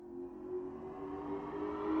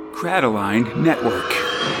Crataline Network.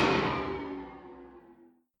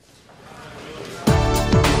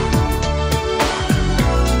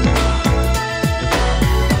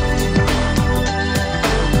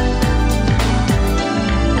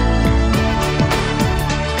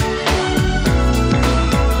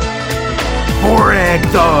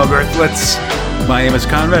 Borag Dog Earthlets. My name is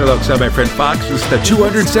Conrad, alongside my friend Fox. This is the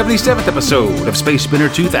 277th episode of Space Spinner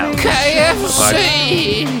 2000.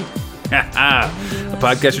 KFC! A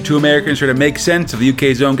podcast where two Americans try to make sense of the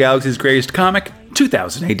UK's own galaxy's greatest comic,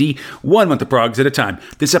 2000 AD, 1 month of progs at a time.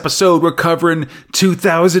 This episode, we're covering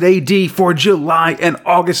 2000 AD for July and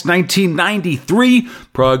August 1993,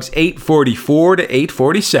 progs 844 to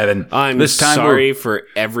 847. I'm sorry for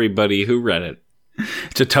everybody who read it.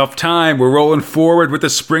 It's a tough time. We're rolling forward with the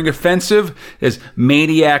spring offensive as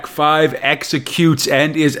Maniac 5 executes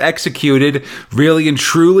and is executed. Really and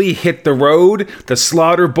truly hit the road. The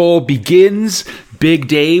Slaughter Bowl begins. Big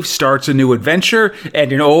Dave starts a new adventure,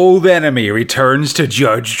 and an old enemy returns to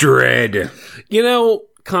Judge Dredd. You know,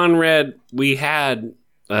 Conrad, we had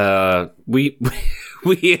we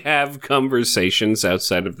have conversations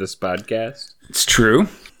outside of this podcast. It's true.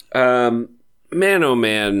 Man, oh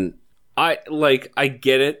man. I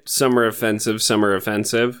get it. Some are offensive, some are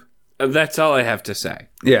offensive. That's all I have to say.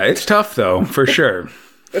 Yeah, it's tough, though, for sure.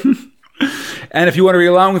 And if you want to read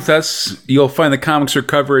along with us, you'll find the comics we're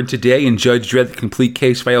covering today in Judge Dredd, The Complete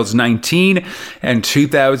Case Files 19 and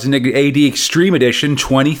 2000 AD Extreme Edition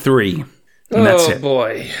 23. And that's it. Oh,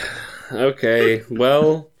 boy. Okay,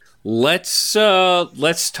 well, let's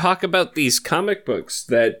talk about these comic books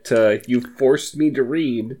that you forced me to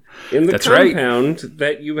read in the compound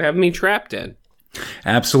that you have me trapped in.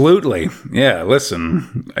 Absolutely. Yeah,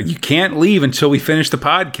 listen, you can't leave until we finish the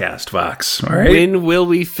podcast, Fox. All right? When will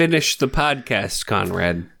we finish the podcast,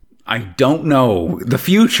 Conrad? I don't know. The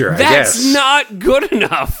future, I guess. That's not good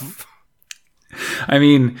enough. I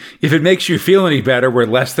mean, if it makes you feel any better, we're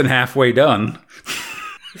less than halfway done.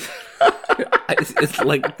 It's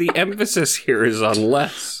like the emphasis here is on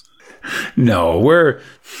less. No, we're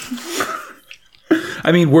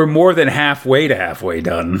more than halfway to halfway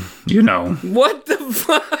done, you know. What the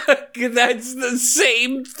fuck? That's the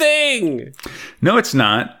same thing. No, it's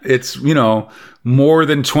not. It's, more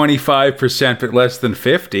than 25%, but less than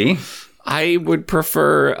 50. I would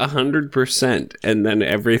prefer 100%, and then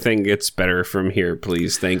everything gets better from here,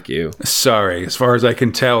 please. Thank you. Sorry. As far as I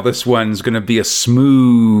can tell, this one's going to be a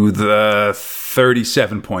smooth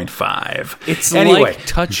 37.5. It's like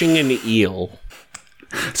touching an eel.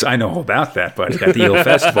 So I know all about that, buddy. At the Eel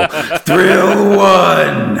Festival. Thrill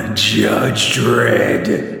 1, Judge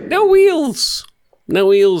Dredd. No eels.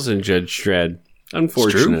 No eels in Judge Dredd.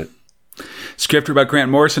 Unfortunate. Script by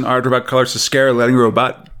Grant Morrison, art by Color Siscara, letting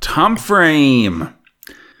robot Tom Frame.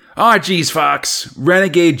 Ah, geez, Fox.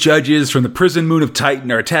 Renegade judges from the prison moon of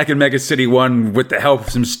Titan are attacking Mega City 1 with the help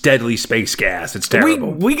of some deadly space gas. It's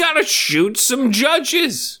terrible. We gotta shoot some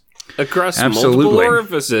judges across multiple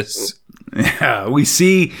orifices. Yeah, we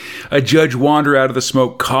see a judge wander out of the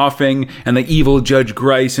smoke coughing, and the evil Judge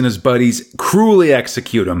Grice and his buddies cruelly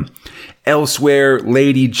execute him. Elsewhere,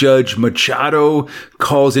 Lady Judge Machado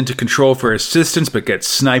calls into control for assistance, but gets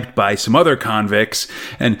sniped by some other convicts,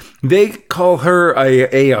 and they call her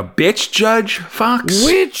a bitch judge, Fox?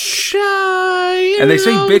 Which, and they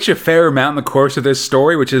say bitch a fair amount in the course of this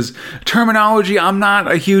story, which is terminology I'm not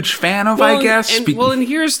a huge fan of, I guess. And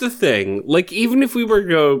here's the thing. Like, even if we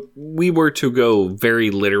were to go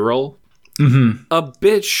very literal, a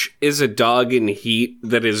bitch is a dog in heat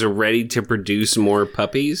that is ready to produce more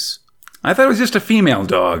puppies. I thought it was just a female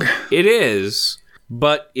dog. It is,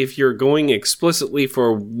 but if you're going explicitly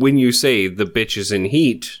for when you say the bitch is in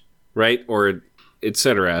heat, right, or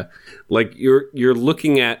etc., like you're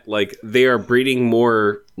looking at like they are breeding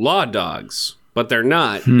more law dogs, but they're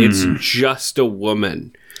not. It's just a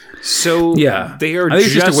woman. So yeah, they are. I think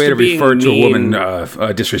it's just a way to refer to a woman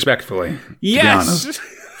disrespectfully. Yes. To be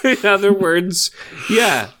honest. In other words,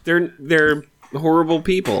 yeah, they're horrible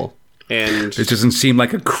people. And it doesn't seem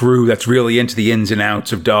like a crew that's really into the ins and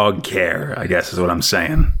outs of dog care, I guess is what I'm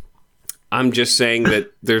saying. I'm just saying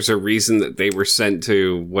that there's a reason that they were sent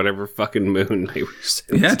to whatever fucking moon they were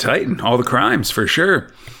sent to. Titan. All the crimes, for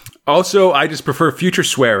sure. Also, I just prefer future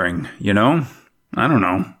swearing, I don't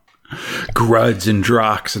know. Gruds and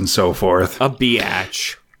Drox and so forth. A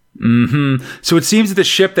biatch. So it seems that the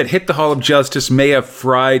ship that hit the Hall of Justice may have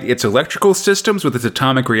fried its electrical systems with its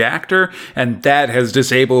atomic reactor, and that has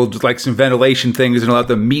disabled like some ventilation things and allowed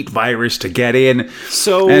the meat virus to get in.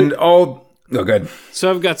 Oh, good.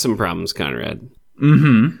 So I've got some problems, Conrad.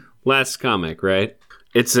 Last comic, right?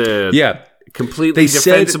 It's a completely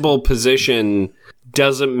defensible position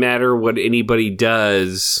doesn't matter what anybody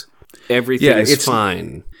does, everything's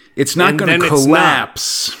fine. It's not going to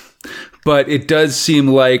collapse. But it does seem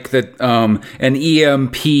like that an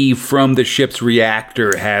EMP from the ship's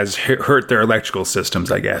reactor has hurt their electrical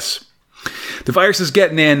systems, I guess. The virus is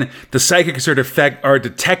getting in. The psychics are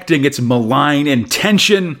detecting its malign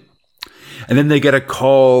intention. And then they get a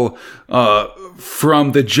call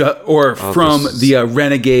from the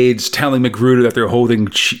renegades telling Magruder that they're holding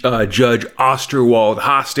Judge Osterwald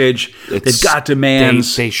hostage. They've got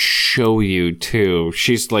demands. They show you, too.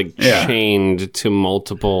 She's chained to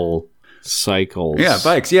multiple cycles. Yeah,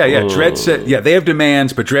 bikes. Yeah. Dredd said, they have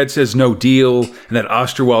demands, but Dredd says no deal, and that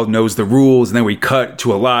Osterwald knows the rules. And then we cut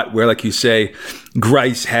to a lot where, like you say,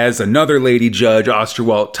 Grice has another lady judge,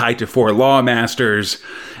 Osterwald, tied to 4 lawmasters.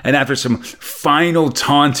 And after some final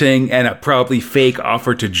taunting and a probably fake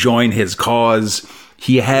offer to join his cause,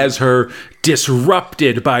 he has her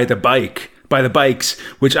disrupted by the bikes,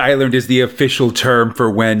 which I learned is the official term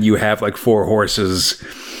for when you have 4 horses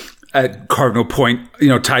at cardinal point,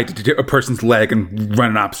 tied to a person's leg and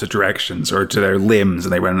run in opposite directions, or to their limbs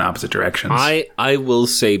and they run in opposite directions. I will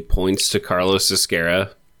say points to Carlos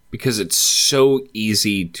Esquerra, because it's so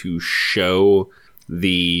easy to show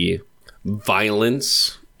the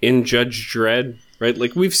violence in Judge Dredd, right?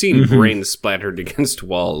 Like, we've seen brains splattered against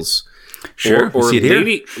walls. Sure. Or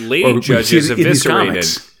lady judges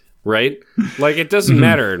eviscerated, right? Like, it doesn't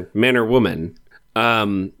matter, man or woman.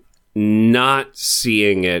 Not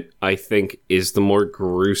seeing it, I think, is the more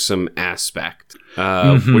gruesome aspect,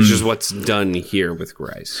 which is what's done here with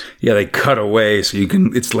Grice. Yeah, they cut away so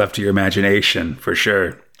it's left to your imagination, for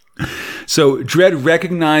sure. So Dredd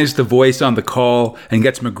recognized the voice on the call and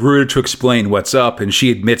gets Magruder to explain what's up, and she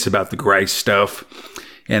admits about the Grice stuff.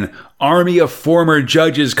 An army of former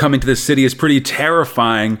judges coming to the city is pretty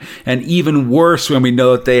terrifying, and even worse when we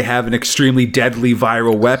know that they have an extremely deadly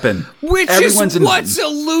viral weapon. Which is what's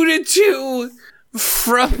alluded to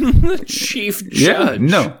from the chief judge.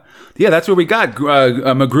 Yeah, that's what we got.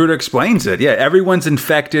 Magruder explains it. Yeah, everyone's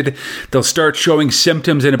infected. They'll start showing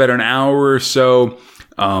symptoms in about an hour or so,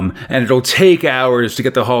 and it'll take hours to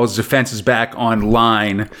get the hall's defenses back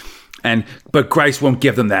online. But Grice won't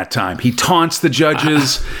give them that time. He taunts the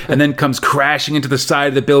judges and then comes crashing into the side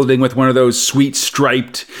of the building with one of those sweet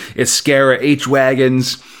striped Esquerra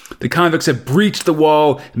H-Wagons. The convicts have breached the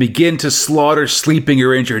wall and begin to slaughter sleeping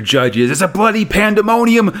or injured judges. It's a bloody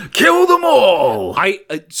pandemonium. Kill them all!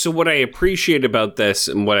 So what I appreciate about this,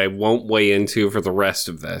 and what I won't weigh into for the rest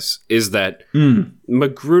of this, is that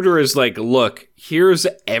Magruder is like, look, here's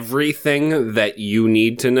everything that you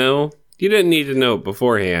need to know. You didn't need to know it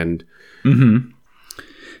beforehand. Mm-hmm.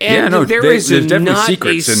 And there's definitely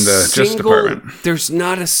secrets in the Justice Department. There's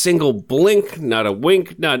not a single blink, not a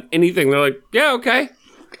wink, not anything. They're like, yeah, okay.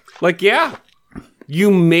 Like, yeah,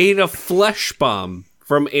 you made a flesh bomb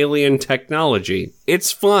from alien technology.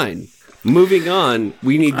 It's fine. Moving on,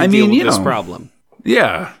 we need to deal with this problem.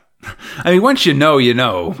 Yeah. I mean, once you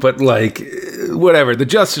know. But, whatever. The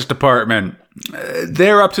Justice Department,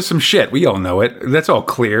 they're up to some shit. We all know it. That's all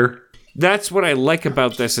clear. That's what I like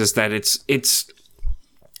about this, is that it's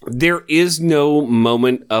there is no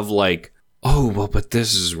moment of oh, well, but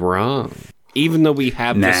this is wrong. Even though we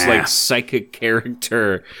have this psychic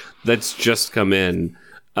character that's just come in.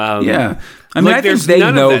 Yeah. I mean, I think they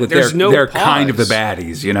know that they're kind of the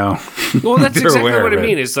baddies, Well, that's exactly what I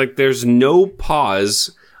mean. It's there's no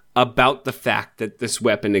pause about the fact that this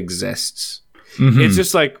weapon exists. Mm-hmm. It's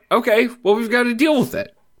just okay, well, we've got to deal with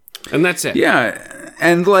it. And that's it. Yeah.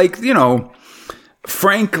 And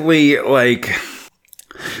frankly,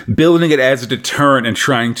 building it as a deterrent and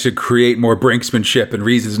trying to create more brinksmanship and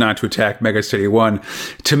reasons not to attack Mega City 1,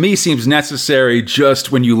 to me seems necessary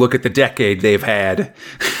just when you look at the decade they've had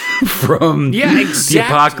from the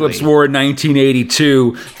Apocalypse War in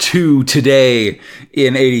 1982 to today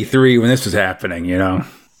in 83 when this was happening,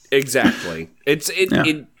 Exactly.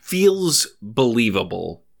 It feels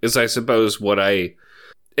believable, is I suppose what I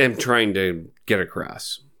am trying to get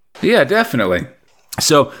across. Yeah, definitely.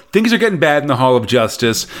 So things are getting bad in the Hall of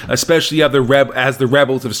Justice, especially as the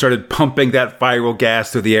rebels have started pumping that viral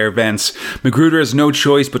gas through the air vents. Magruder has no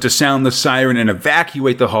choice but to sound the siren and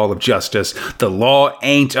evacuate the Hall of Justice. The law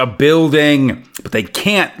ain't a building, but they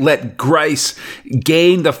can't let Grice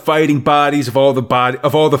gain the fighting bodies of all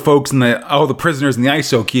the folks and all the prisoners in the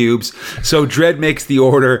ISO cubes. So Dredd makes the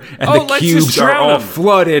order, and the cubes are all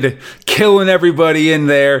flooded, killing everybody in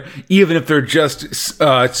there, even if they're just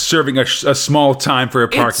serving a small time for a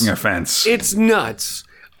parking offense. It's nuts.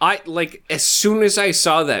 As soon as I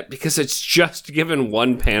saw that, because it's just given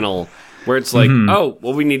one panel, where it's like, oh,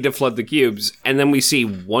 well, we need to flood the cubes. And then we see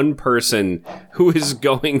one person who is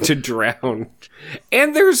going to drown.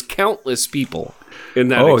 And there's countless people in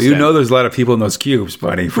that extent. You know there's a lot of people in those cubes,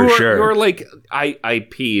 buddy, for sure. Who are like, I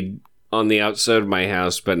peed on the outside of my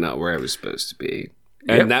house, but not where I was supposed to be.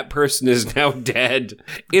 And that person is now dead.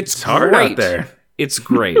 It's hard great. out there. It's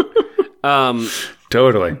great.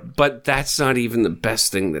 Totally. But that's not even the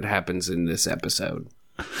best thing that happens in this episode.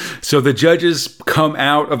 So the judges come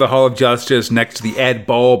out of the Hall of Justice next to the Ed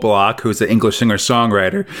Ball block, who's the English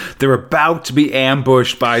singer-songwriter. They're about to be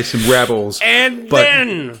ambushed by some rebels.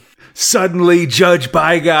 Then suddenly, Judge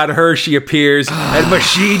By God Hershey appears and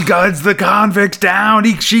machine guns the convicts down.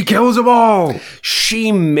 She kills them all.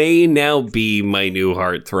 She may now be my new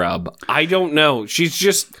heartthrob. I don't know.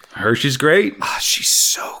 Hershey's great. She's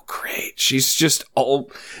so great. She's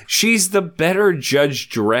the better Judge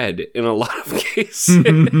Dredd in a lot of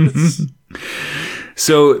cases.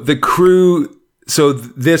 So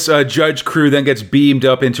this judge crew then gets beamed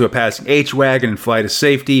up into a passing H-Wagon and fly to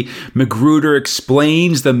safety. Magruder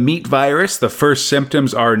explains the meat virus. The first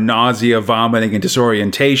symptoms are nausea, vomiting, and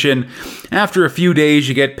disorientation. After a few days,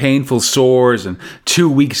 you get painful sores, and 2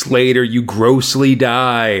 weeks later, you grossly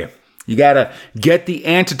die. You gotta get the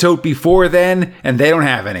antidote before then, and they don't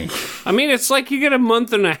have any. I mean, it's like you get a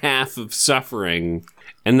month and a half of suffering,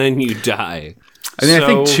 and then you die. I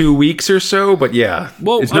think 2 weeks or so, but yeah.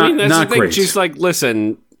 Well, it's that's the thing. Great. She's like,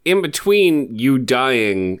 listen, in between you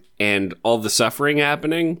dying and all the suffering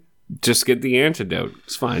happening, just get the antidote.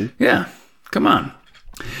 It's fine. Yeah, come on.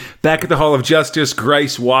 Back at the Hall of Justice,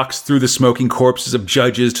 Grice walks through the smoking corpses of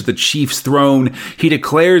judges to the chief's throne. He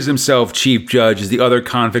declares himself chief judge as the other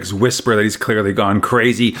convicts whisper that he's clearly gone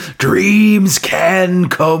crazy. Dreams can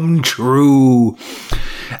come true.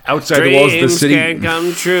 Outside the walls of the city. Dreams can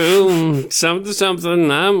come true.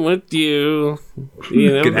 Something, I'm with you.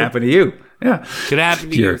 Could happen to you. Yeah. Could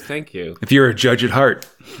happen to you. Thank you. If you're a judge at heart.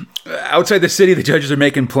 Outside the city, the judges are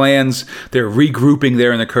making plans. They're regrouping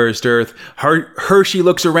there in the cursed earth. Hershey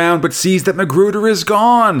looks around but sees that Magruder is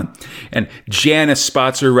gone. And Janice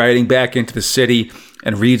spots her riding back into the city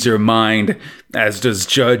and reads her mind, as does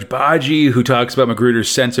Judge Baji, who talks about Magruder's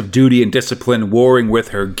sense of duty and discipline warring with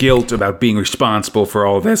her guilt about being responsible for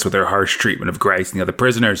all this with her harsh treatment of Grice and the other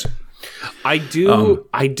prisoners. I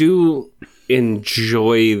do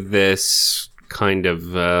enjoy this kind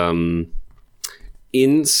of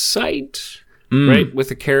insight, right? With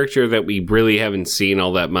a character that we really haven't seen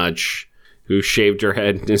all that much, who shaved her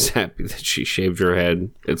head and is happy that she shaved her head,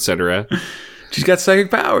 etc. She's got psychic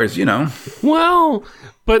powers, you know. Well,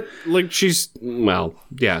 but like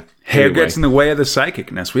yeah. Hair gets in the way of the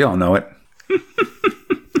psychicness. We all know it.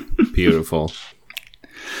 Beautiful.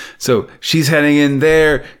 So she's heading in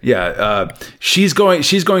there. Yeah, she's going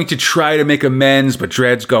to try to make amends, but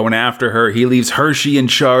Dredd's going after her. He leaves Hershey in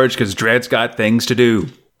charge because Dredd's got things to do.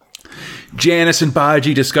 Janice and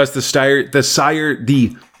Baji discuss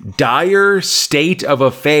the dire state of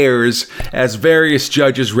affairs as various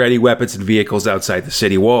judges ready weapons and vehicles outside the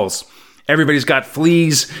city walls. Everybody's got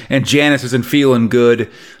fleas, and Janice isn't feeling good,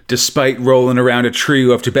 despite rolling around a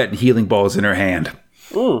trio of Tibetan healing balls in her hand.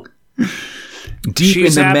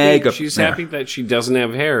 She's happy that she doesn't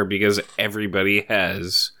have hair because everybody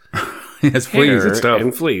has fleas and stuff.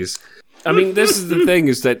 And fleas. I mean, this is the thing,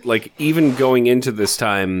 is that like even going into this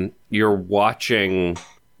time, you're watching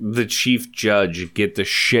the chief judge get the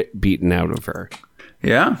shit beaten out of her.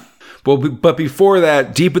 Yeah. Well, but before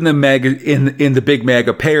that, deep in the Big Meg,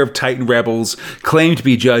 a pair of Titan rebels claim to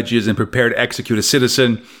be judges and prepare to execute a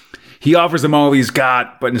citizen. He offers them all he's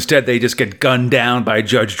got, but instead they just get gunned down by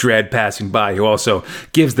Judge Dredd passing by, who also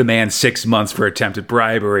gives the man 6 months for attempted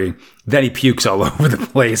bribery. Then he pukes all over the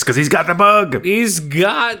place because he's got the bug. He's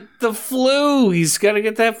got the flu. He's got to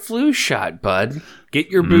get that flu shot, bud. Get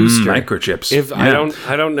your booster. Microchips.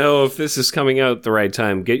 I don't know if this is coming out at the right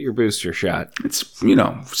time. Get your booster shot. It's,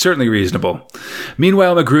 certainly reasonable.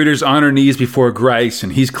 Meanwhile, Magruder's on her knees before Grice,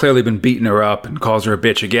 and he's clearly been beating her up and calls her a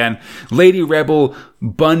bitch again. Lady Rebel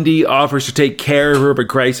Bundy offers to take care of her, but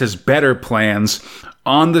Grice has better plans.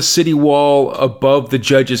 On the city wall above the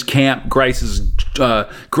judge's camp, Grice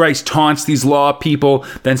taunts these law people,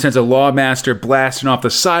 then sends a lawmaster blasting off the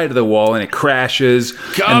side of the wall, and it crashes,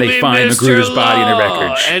 and they find Magruder's body in the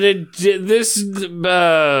wreckage.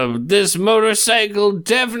 And this motorcycle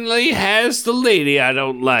definitely has the lady I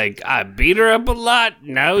don't like. I beat her up a lot.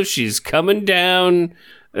 Now she's coming down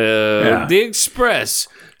the express.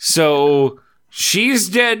 So she's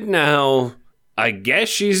dead now. I guess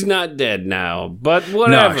she's not dead now, but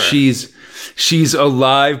whatever. No, she's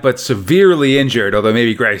alive but severely injured, although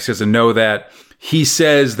maybe Grice doesn't know that. he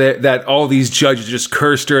says that all these judges are just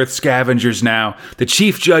cursed earth scavengers now. The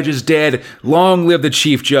chief judge is dead. Long live the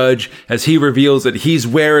chief judge, as he reveals that he's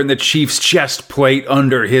wearing the chief's chest plate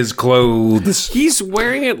under his clothes. He's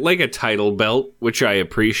wearing it like a title belt, which I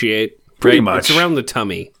appreciate. Pretty much. It's around the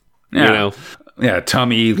tummy. Yeah. You know? Yeah,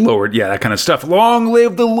 tummy, lord, yeah, that kind of stuff. Long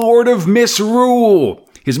live the Lord of Misrule.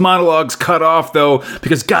 His monologue's cut off, though,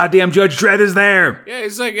 because goddamn Judge Dredd is there. Yeah,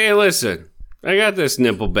 he's like, hey, listen, I got this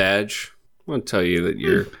nipple badge. I want to tell you that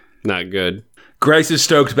you're not good. Grice is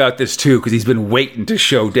stoked about this, too, because he's been waiting to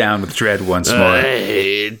show down with Dredd once more. I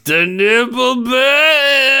hate the nipple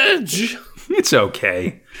badge. It's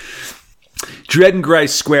okay. Dredd and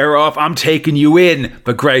Grice square off. I'm taking you in.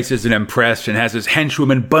 But Grice isn't impressed and has his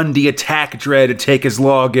henchwoman Bundy attack Dredd to take his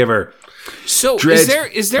lawgiver. So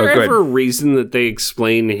is there ever a reason that they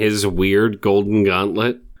explain his weird golden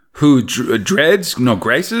gauntlet? Who, Dredd's? No,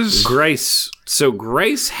 Grice's? Grice. So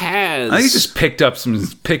Grice has... I think he just picked up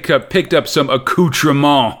some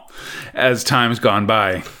accoutrement as time's gone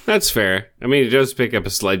by. That's fair. I mean, he does pick up a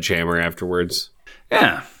sledgehammer afterwards.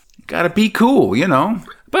 Yeah. Gotta be cool, you know.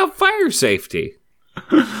 About fire safety.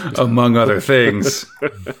 Among other things.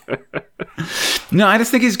 No, I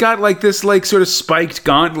just think he's got like this like sort of spiked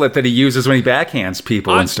gauntlet that he uses when he backhands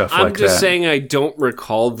people and stuff like that. I'm just saying I don't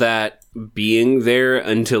recall that being there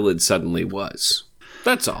until it suddenly was.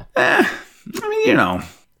 That's all. I mean, you know,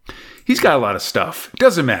 he's got a lot of stuff.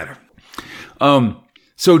 Doesn't matter.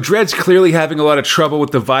 So Dredd's clearly having a lot of trouble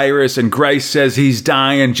with the virus, and Grice says he's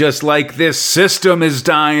dying just like this system is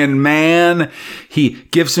dying, man. He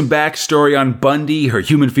gives some backstory on Bundy. Her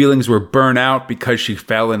human feelings were burnt out because she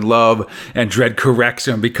fell in love, and Dredd corrects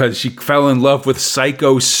him because she fell in love with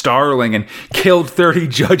Psycho Starling and killed 30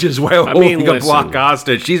 judges while holding a block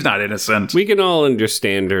hostage. She's not innocent. We can all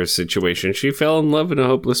understand her situation. She fell in love in a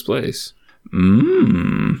hopeless place.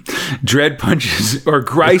 Grice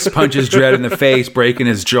punches Dredd in the face, breaking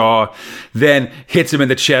his jaw, then hits him in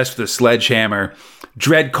the chest with a sledgehammer.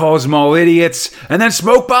 Dredd calls them all idiots, and then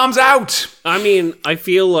smoke bombs out. I mean, I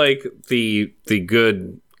feel like the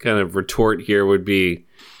good kind of retort here would be,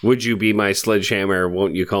 would you be my sledgehammer,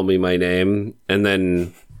 won't you call me my name? And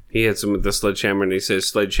then he hits him with the sledgehammer and he says,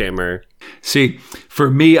 sledgehammer. See,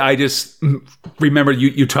 for me, I just remember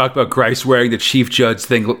you talked about Grice wearing the chief judge's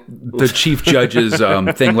thing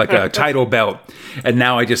like a title belt, and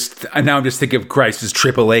now I'm just thinking of Grice as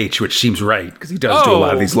Triple H, which seems right because he does do a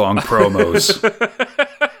lot of these long promos,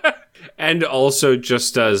 and also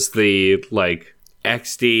just does the like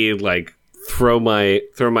XD like throw my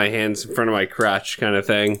hands in front of my crotch kind of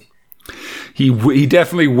thing. He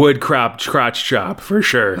definitely would crotch chop for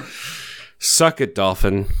sure. Suck it,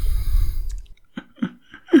 Dolphin.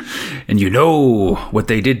 And you know what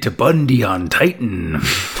they did to Bundy on Titan.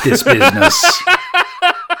 This business.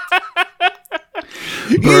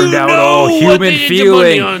 Burned out all human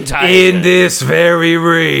feeling in this very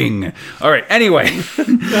ring. All right, anyway.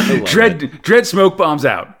 Dredd smoke bombs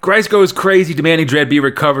out. Grice goes crazy, demanding Dredd be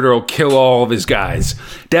recovered or he'll kill all of his guys.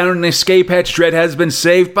 Down in an escape hatch, Dredd has been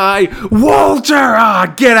saved by Walter.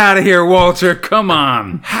 Get out of here, Walter. Come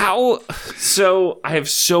on. How? So, I have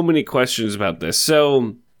so many questions about this.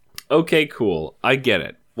 So, okay, cool. I get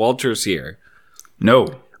it. Walter's here. No.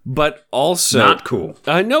 But also... Not cool.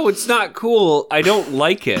 No, it's not cool. I don't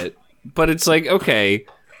like it. But it's like, okay,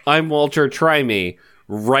 I'm Walter, try me.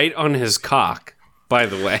 Right on his cock, by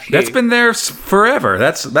the way. That's been there forever.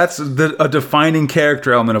 That's a defining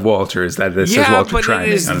character element of Walter, is that this says Walter try me on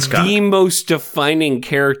his cock. The most defining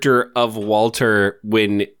character of Walter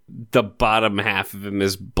when the bottom half of him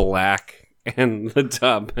is black and the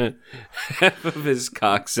top half of his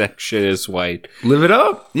cock section is white. Live it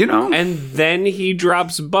up, you know. And then he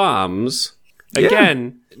drops bombs.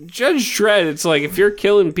 Again, Judge Dredd, it's like, if you're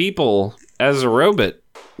killing people as a robot,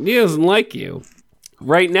 he doesn't like you.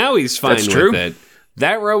 Right now, he's fine with it.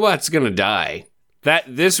 That robot's gonna die.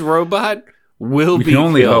 This robot will be killed. We can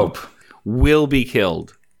only hope. Will be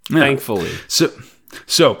killed. Yeah. Thankfully.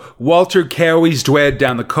 So Walter carries Dredd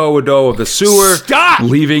down the corridor of the sewer,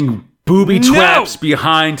 leaving booby traps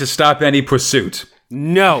behind to stop any pursuit.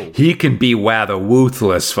 No. He can be rather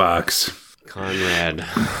ruthless, Fox. Conrad.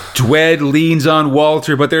 Dredd leans on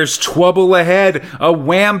Walter, but there's trouble ahead. A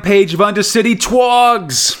rampage of Undercity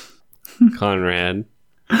twogs. Conrad.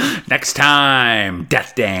 Next time,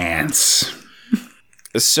 Death Dance.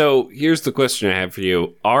 So, here's the question I have for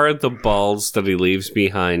you. Are the balls that he leaves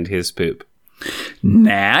behind his poop?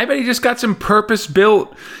 Nah, I bet he just got some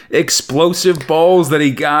purpose-built explosive balls that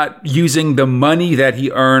he got using the money that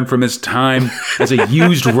he earned from his time as a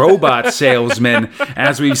used robot salesman,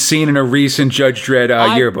 as we've seen in a recent Judge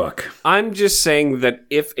Dredd yearbook. I'm just saying that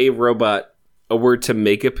if a robot were to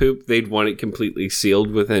make a poop, they'd want it completely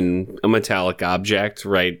sealed within a metallic object,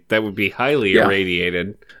 right? That would be highly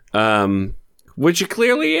irradiated, which it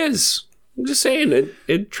clearly is. I'm just saying,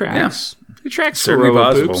 it tracks. Yeah. It tracks certainly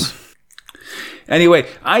possible. Poops. Anyway,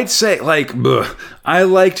 I'd say, I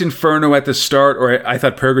liked Inferno at the start, or I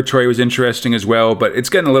thought Purgatory was interesting as well, but it's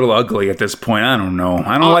getting a little ugly at this point. I don't know.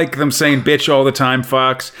 I don't like them saying bitch all the time,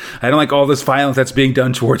 Fox. I don't like all this violence that's being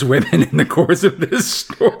done towards women in the course of this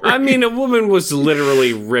story. I mean, a woman was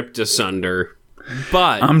literally ripped asunder.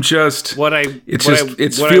 But it's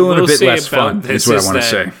feeling a bit less fun, is what I want to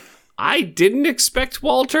say. I didn't expect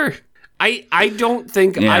Walter. I don't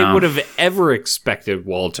think I would have ever expected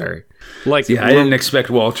Walter. I didn't expect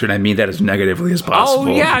Walter, and I mean that as negatively as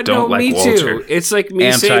possible. Oh yeah, me Walter. too. It's like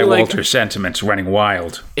me saying anti-Walter sentiments running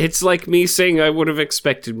wild. It's like me saying I would have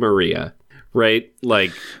expected Maria, right?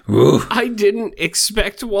 Like, ooh. I didn't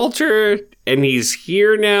expect Walter, and he's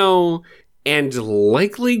here now, and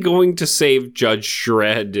likely going to save Judge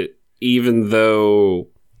Dredd, even though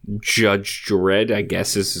Judge Dredd, I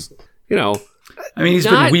guess, is, I mean, he's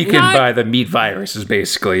been weakened by the meat virus, is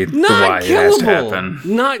basically why it has to happen.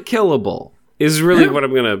 Not killable is really what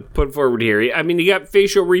I'm going to put forward here. I mean, he got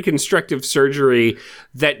facial reconstructive surgery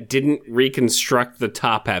that didn't reconstruct the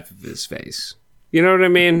top half of his face. You know what I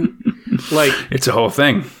mean? Like, it's a whole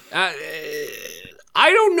thing.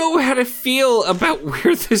 I don't know how to feel about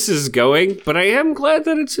where this is going, but I am glad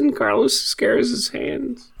that it's in Carlos Scaraz's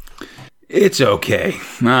hands. It's okay.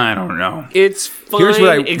 I don't know. It's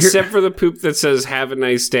fine, except for the poop that says, have a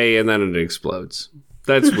nice day, and then it explodes.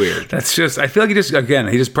 That's weird. That's just, I feel like he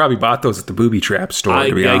just probably bought those at the booby trap store,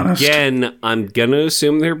 to be honest. Again, I'm going to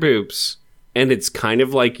assume they're poops, and it's kind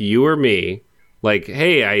of like you or me. Like,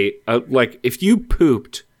 hey, if you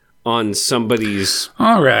pooped on somebody's...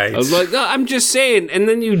 All right. No, I'm just saying, and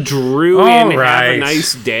then you drew in have a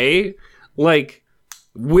nice day. Like,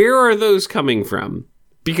 where are those coming from?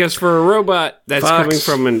 Because for a robot, that's coming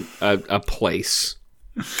from a place.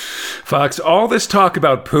 Fox, all this talk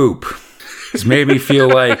about poop has made me feel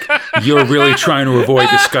like you're really trying to avoid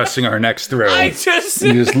discussing our next thrill. You're just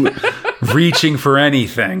reaching for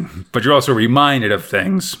anything, but you're also reminded of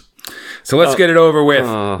things. So let's get it over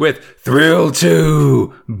with Thrill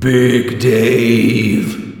 2, Big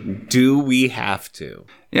Dave. Do we have to?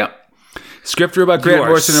 Yep. Script robot Grant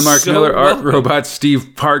Morrison and Mark Miller. Art robot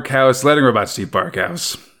Steve Parkhouse. Letting robot Steve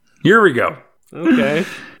Parkhouse. Here we go. Okay.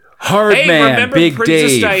 Hardman, Big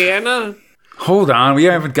Princess Dave. Diana? Hold on. We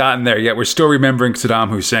haven't gotten there yet. We're still remembering Saddam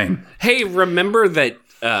Hussein. Hey, remember that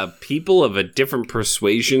people of a different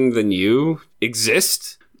persuasion than you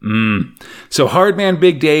exist? So Hardman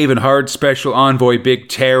Big Dave and Hard Special Envoy Big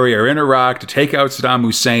Terry are in Iraq to take out Saddam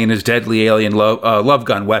Hussein and his deadly alien love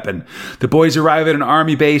gun weapon. The boys arrive at an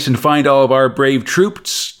army base and find all of our brave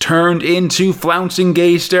troops turned into flouncing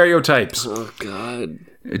gay stereotypes. Oh, God.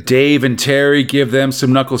 Dave and Terry give them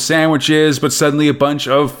some knuckle sandwiches, but suddenly a bunch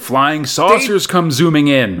of flying saucers come zooming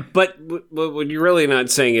in. But what you're really not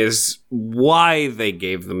saying is why they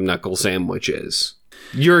gave them knuckle sandwiches.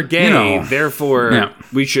 You're gay, therefore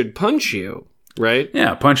we should punch you, right?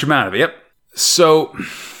 Yeah, punch him out of it. Yep. So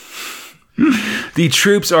the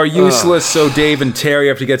troops are useless, so Dave and Terry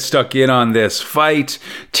have to get stuck in on this fight.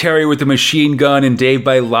 Terry with the machine gun and Dave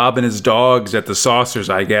by lobbing his dogs at the saucers,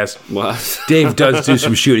 I guess. What? Dave does do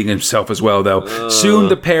some shooting himself as well, though. Soon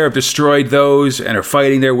the pair have destroyed those and are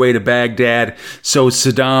fighting their way to Baghdad, so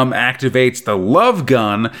Saddam activates the love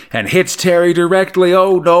gun and hits Terry directly.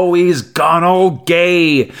 Oh no, he's gone all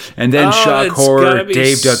gay. And then shock horror,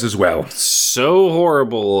 Dave does as well. So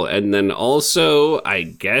horrible. And then also, I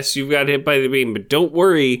guess you got hit by the beam, but don't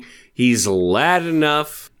worry, he's lad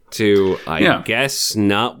enough to, I guess,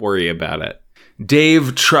 not worry about it.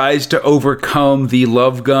 Dave tries to overcome the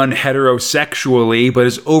love gun heterosexually, but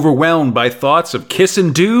is overwhelmed by thoughts of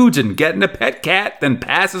kissing dudes and getting a pet cat, then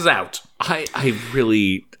passes out. I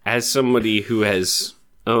really, as somebody who has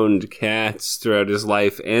owned cats throughout his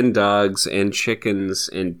life, and dogs, and chickens,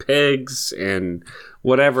 and pigs, and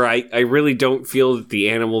whatever, I really don't feel that the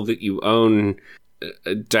animal that you own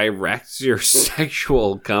directs your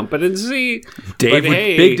sexual competency.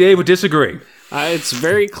 Big Dave would disagree. It's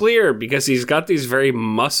very clear because he's got these very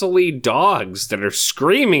muscly dogs that are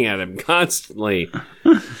screaming at him constantly.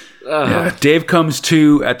 Dave comes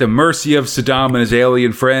to at the mercy of Saddam and his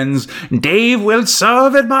alien friends. Dave will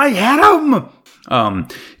serve in my harem.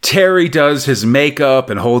 Terry does his makeup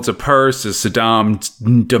and holds a purse as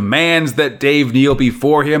Saddam demands that Dave kneel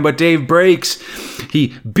before him, but Dave breaks.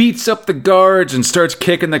 He beats up the guards and starts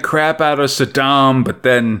kicking the crap out of Saddam, but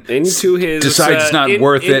then decides it's not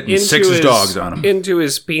worth it and sicks his dogs on him. Into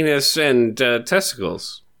his penis and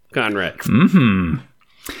testicles. Conrad.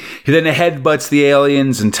 He then headbutts the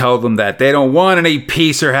aliens and tells them that they don't want any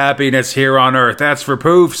peace or happiness here on Earth. That's for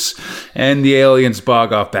poofs. And the aliens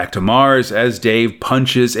bog off back to Mars as Dave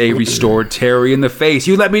punches a restored Terry in the face.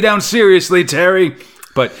 You let me down seriously, Terry.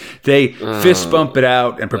 But they fist bump it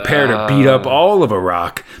out and prepare to beat up all of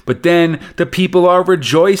Iraq. But then the people are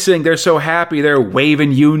rejoicing. They're so happy. They're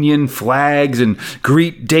waving Union flags and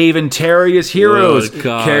greet Dave and Terry as heroes.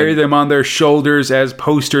 Carry them on their shoulders as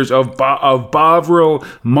posters of Bovril,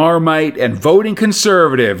 Marmite, and voting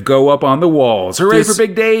conservative go up on the walls. Hooray for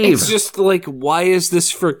Big Dave. It's just like, why is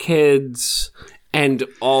this for kids? And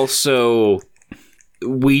also,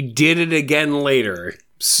 we did it again later.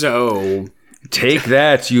 So... Take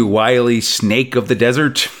that, you wily snake of the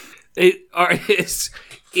desert. Is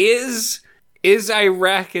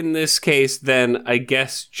Iraq in this case then, I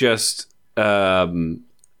guess, just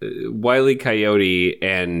Wile E. Coyote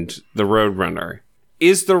and the Roadrunner?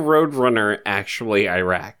 Is the Roadrunner actually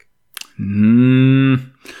Iraq? I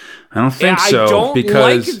don't think so. I don't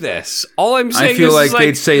because like this. All I'm saying I feel is like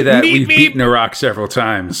they'd say that we've meep. beaten Iraq several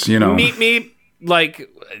times, you know. Meep. Like,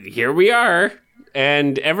 here we are.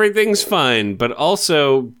 And everything's fine, but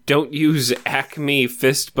also don't use Acme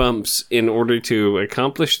fist bumps in order to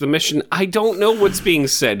accomplish the mission. I don't know what's being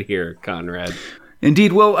said here, Conrad.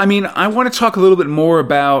 Indeed. Well, I mean, I want to talk a little bit more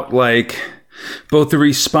about, like, both the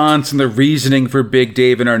response and the reasoning for Big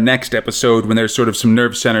Dave in our next episode when there's sort of some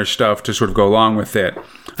nerve center stuff to sort of go along with it.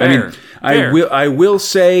 Fair. I will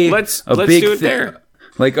say let's do it there.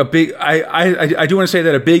 Like a big, I do want to say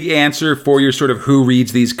that a big answer for your sort of who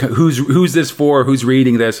reads these, who's this for, who's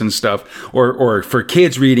reading this and stuff, or for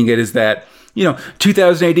kids reading it is that, you know,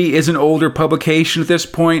 2000 AD is an older publication at this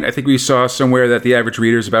point. I think we saw somewhere that the average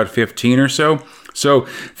reader is about 15 or so. So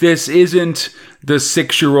this isn't the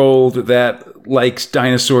 6-year-old that likes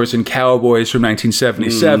dinosaurs and cowboys from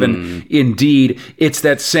 1977. Indeed, it's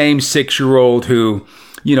that same 6-year-old who,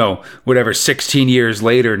 you know, whatever, 16 years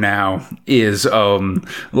later now is,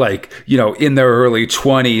 like, you know, in their early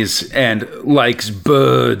 20s and likes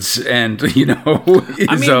birds and, you know,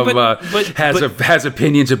 has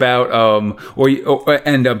opinions about,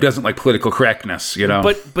 doesn't like political correctness, you know.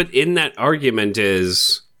 But in that argument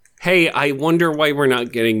is, hey, I wonder why we're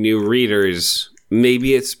not getting new readers.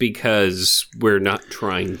 Maybe it's because we're not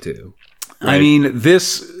trying to. Right? I mean,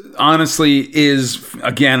 this honestly is,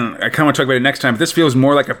 again, I kind of want to talk about it next time, but this feels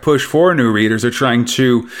more like a push for new readers. They're trying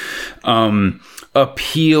to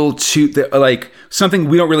appeal to like something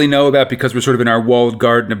we don't really know about because we're sort of in our walled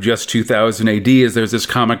garden of just 2000 AD is there's this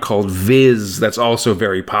comic called Viz that's also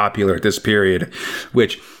very popular at this period,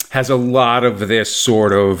 which has a lot of this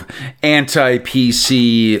sort of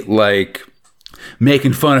anti-PC, like,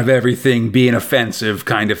 making fun of everything, being offensive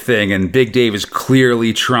kind of thing. And Big Dave is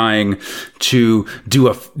clearly trying to do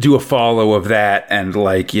a follow of that and,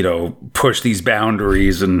 like, you know, push these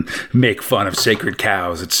boundaries and make fun of sacred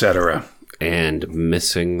cows, etc. And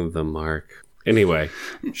missing the mark. Anyway,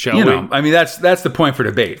 shall you we? know, I mean, that's the point for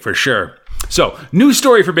debate, for sure. So, new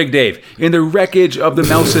story for Big Dave. In the wreckage of the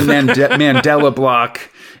Nelson Mandela block,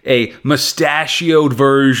 a mustachioed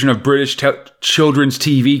version of British children's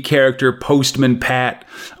TV character Postman Pat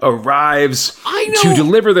arrives to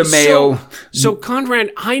deliver the mail. So,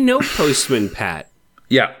 Conrad, I know Postman Pat.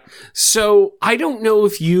 Yeah. So, I don't know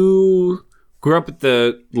if you grew up at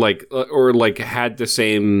the, like, or, like, had the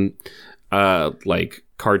same, like,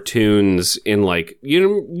 cartoons in, like,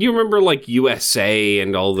 you remember, like, USA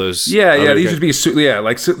and all those. Yeah, these would be,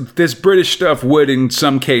 like, so this British stuff would, in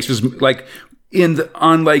some cases, like, in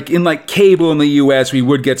cable in the US, we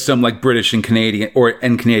would get some like British and Canadian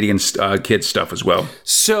Canadian kids stuff as well.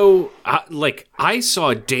 So, like, I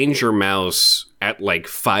saw Danger Mouse at like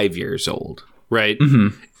 5 years old, right?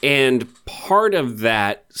 Mm-hmm. And part of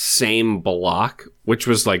that same block, which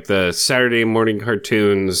was like the Saturday morning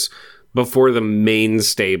cartoons before the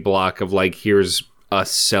mainstay block of like, here's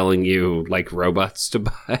us selling you like robots to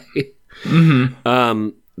buy. Mm-hmm.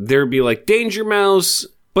 There'd be like Danger Mouse,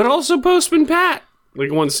 but also Postman Pat, like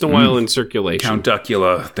once in a while in circulation. Count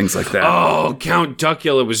Duckula, things like that. Oh, Count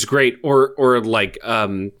Duckula was great. Or like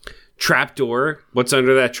Trapdoor. What's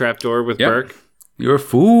under that trapdoor with Burke? You're a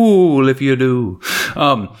fool if you do.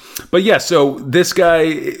 But yeah, so this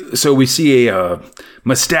guy, so we see a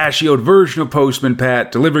mustachioed version of Postman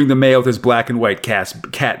Pat delivering the mail with his black and white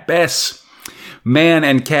cat Bess. Man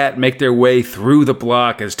and cat make their way through the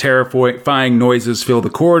block as terrifying noises fill the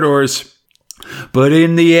corridors. But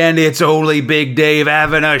in the end, it's only Big Dave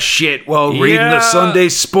having a shit while reading the Sunday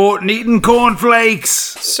Sport and eating cornflakes.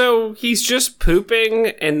 So he's just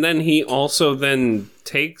pooping, and then he also then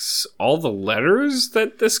takes all the letters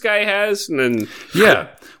that this guy has, and then... Yeah.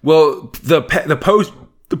 Well, the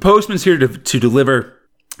postman's here to deliver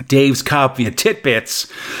Dave's copy of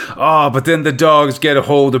Titbits. Oh, but then the dogs get a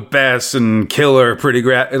hold of Bess and kill her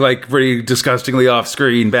pretty disgustingly off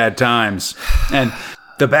screen. Bad times. And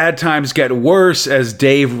the bad times get worse as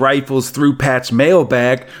Dave rifles through Pat's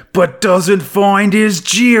mailbag, but doesn't find his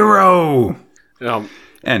Giro.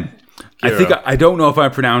 And I don't know if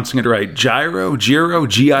I'm pronouncing it right. Giro, Giro,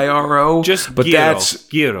 just but Giro. That's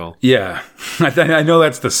Giro. Yeah, I know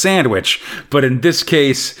that's the sandwich, but in this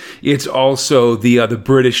case, it's also the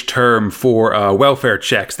British term for welfare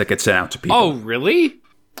checks that get sent out to people. Oh, really?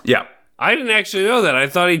 Yeah. I didn't actually know that. I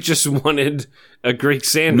thought he just wanted a Greek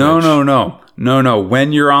sandwich. No.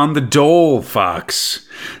 When you're on the dole, Fox,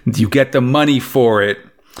 you get the money for it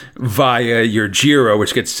via your Giro,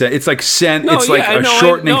 which gets sent. It's like sent. It's like a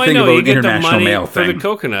shortening thing of an international mail thing. For the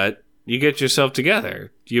coconut, you get yourself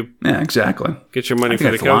together. Yeah, exactly. Get your money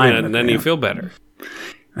for the coconut, and then you feel better.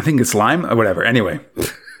 I think it's lime or whatever. Anyway.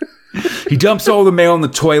 He dumps all the mail in the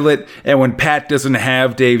toilet, and when Pat doesn't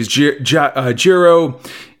have Dave's Giro,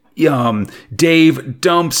 Dave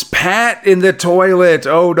dumps Pat in the toilet.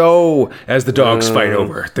 Oh no! As the dogs fight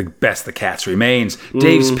over the best the cat's remains.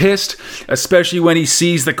 Dave's pissed, especially when he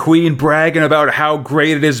sees the Queen bragging about how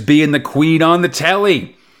great it is being the Queen on the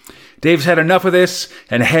telly. Dave's had enough of this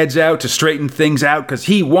and heads out to straighten things out because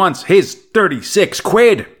he wants his 36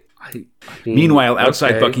 quid. Meanwhile,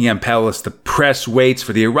 outside Buckingham Palace, the press waits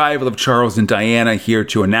for the arrival of Charles and Diana here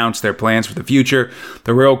to announce their plans for the future.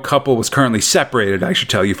 The royal couple was currently separated, I should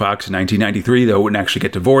tell you, Fox, in 1993, though it wouldn't actually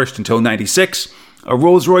get divorced until 96. A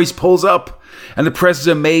Rolls-Royce pulls up, and the press is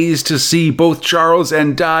amazed to see both Charles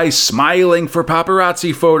and Di smiling for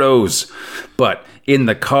paparazzi photos. But in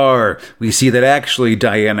the car, we see that actually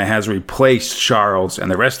Diana has replaced Charles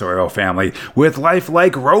and the rest of the royal family with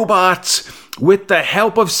lifelike robots with the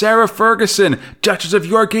help of Sarah Ferguson, Duchess of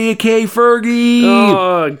York, a.k.a. Fergie.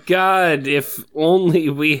 Oh, God, if only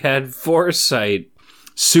we had foresight.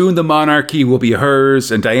 Soon the monarchy will be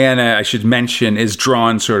hers, and Diana, I should mention, is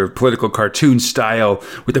drawn sort of political cartoon style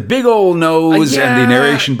with a big old nose, and the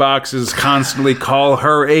narration boxes constantly call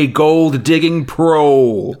her a gold-digging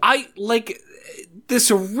pro.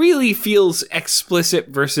 This really feels explicit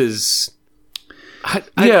versus...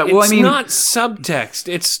 it's not subtext.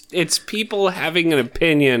 It's people having an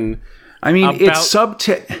opinion. I mean, about... it's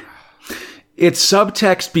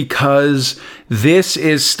subtext because this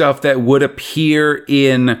is stuff that would appear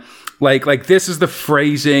in like this is the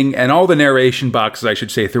phrasing and all the narration boxes, I should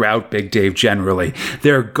say, throughout Big Dave generally.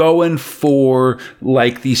 They're going for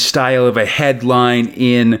like the style of a headline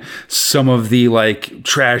in some of the like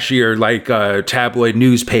trashier tabloid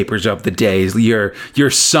newspapers of the days, your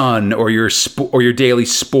Sun or your Daily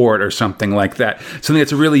Sport or something like that. Something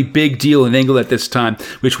that's a really big deal in England at this time,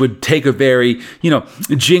 which would take a very,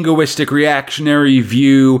 jingoistic reactionary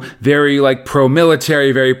view, very like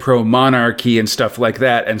pro-military, very pro-monarchy and stuff like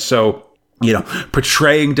that. And so,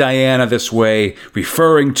 portraying Diana this way,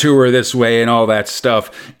 referring to her this way and all that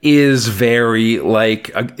stuff is very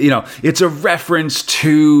it's a reference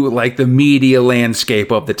to like the media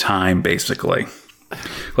landscape of the time, basically.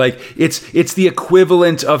 Like it's the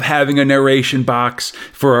equivalent of having a narration box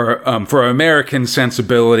for American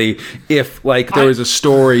sensibility if there was a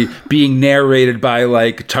story being narrated by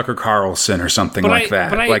like Tucker Carlson or something like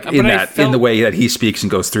that. In the way that he speaks and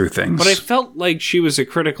goes through things. But I felt like she was a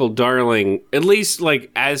critical darling, at least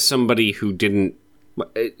like as somebody who didn't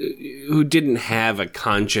have a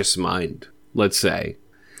conscious mind, let's say.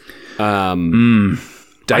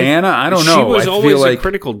 Diana, I don't know. She was always a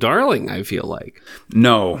critical darling, I feel like.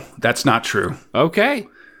 No, that's not true. Okay.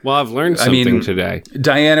 Well, I've learned something today.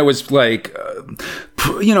 Diana was like,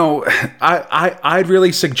 I'd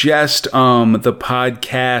really suggest the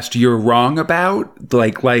podcast You're Wrong About,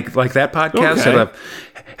 like that podcast. Okay.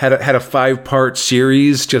 Had a 5-part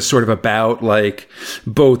series just sort of about like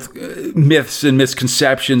both myths and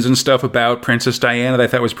misconceptions and stuff about Princess Diana that I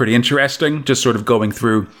thought was pretty interesting, just sort of going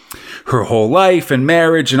through her whole life and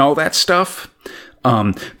marriage and all that stuff.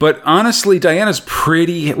 But honestly, Diana's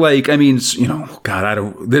pretty this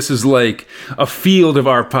is like a field of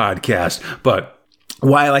our podcast, but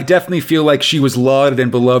while I definitely feel like she was lauded and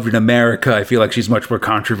beloved in America, I feel like she's much more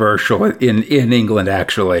controversial in England,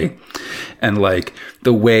 actually. And like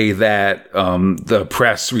the way that the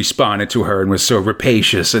press responded to her and was so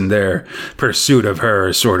rapacious in their pursuit of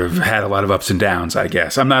her sort of had a lot of ups and downs, I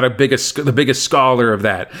guess. I'm not the biggest scholar of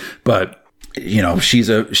that, but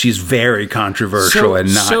she's very controversial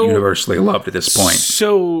and not universally loved at this point.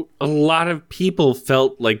 So a lot of people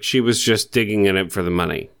felt like she was just digging in it for the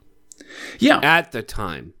money. Yeah. At the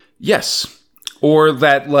time. Yes. or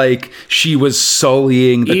that like she was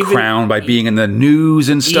sullying the crown by being in the news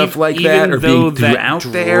and stuff like that, or being out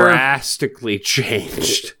there. Drastically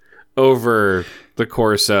changed over the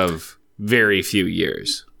course of very few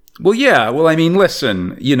years. Well, yeah. Well, I mean,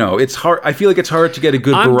 listen, it's hard. I feel like it's hard to get a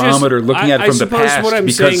good barometer looking at it from the past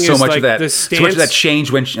because so much of that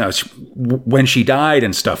changed when she died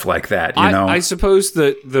and stuff like that. I suppose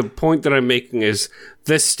the point that I'm making is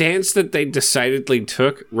the stance that they decidedly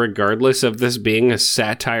took, regardless of this being a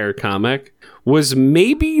satire comic, was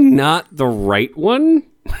maybe not the right one.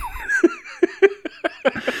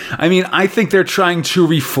 I mean, I think they're trying to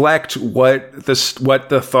reflect what the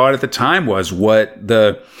thought at the time was, what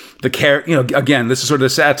the again, this is sort of the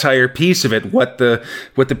satire piece of it, what the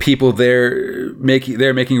people they're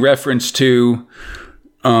making reference to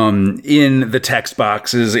in the text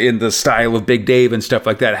boxes, in the style of Big Dave and stuff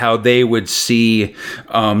like that, how they would see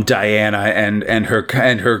Diana and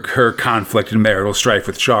her conflict and marital strife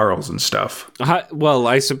with Charles and stuff. Well,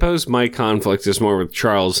 I suppose my conflict is more with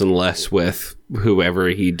Charles and less with whoever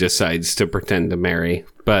he decides to pretend to marry.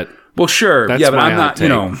 But well, sure, yeah, but I'm not.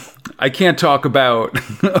 I can't talk about,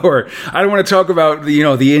 or I don't want to talk about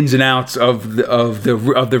the ins and outs of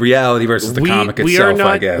the reality versus the comic itself.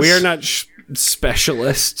 I guess we are not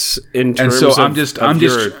specialists in terms of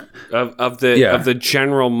the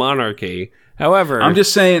general monarchy. However, I'm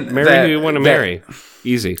just saying marry who you want to marry.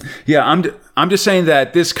 Easy. Yeah, I'm just saying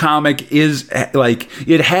that this comic is like,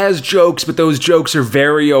 it has jokes, but those jokes are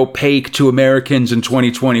very opaque to Americans in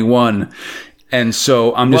 2021. And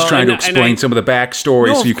so I'm just trying to explain some of the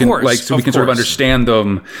backstory so you can we can sort of understand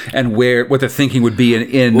them and what the thinking would be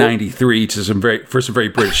in 93 for some very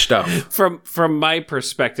British stuff. From my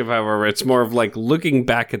perspective, however, it's more of like looking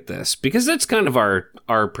back at this, because that's kind of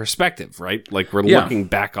our perspective, right? Like we're looking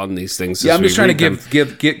back on these things. Yeah, I'm just trying to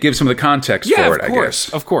give some of the context for it, I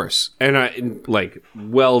guess. Of course. And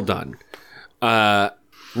well done.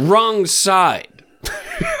 Wrong side.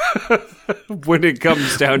 When it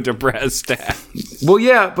comes down to brass tacks. Well,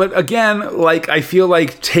 yeah, but again, like I feel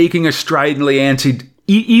like taking a stridently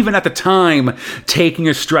even at the time, taking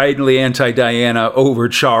a stridently anti-Diana over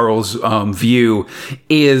Charles' view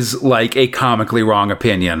is like a comically wrong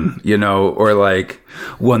opinion, or like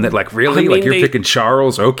one that like really you're picking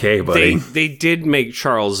Charles, okay, buddy. They did make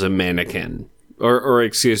Charles a mannequin, or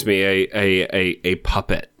excuse me, a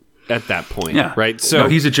puppet. At that point, right? So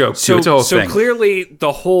he's a joke too. It's a whole thing. So clearly,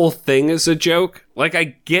 the whole thing is a joke. Like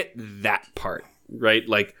I get that part, right?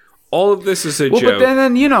 Like all of this is a joke. But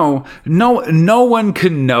then no one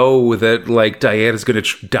can know that like Diana's going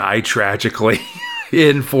to die tragically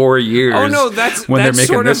in 4 years. Oh no, that's they're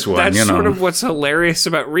making this one. That's sort of what's hilarious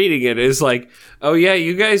about reading it is like, oh yeah,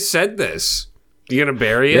 you guys said this. You gonna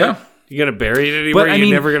bury it? Yeah. You gonna bury it anywhere?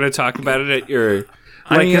 You're never gonna talk about it at your.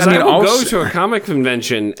 Like, because I will go to a comic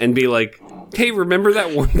convention and be like, hey, remember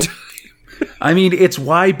that one time? I mean, it's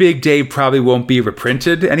why Big Dave probably won't be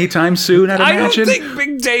reprinted anytime soon, I'd imagine. I don't think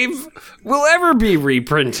Big Dave will ever be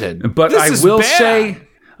reprinted. But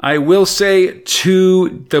I will say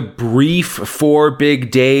to the brief for Big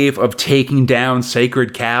Dave of taking down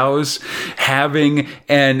sacred cows, having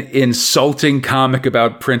an insulting comic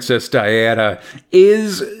about Princess Diana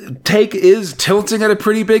is tilting at a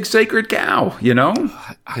pretty big sacred cow,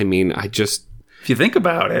 I mean, if you think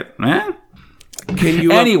about it, eh? Can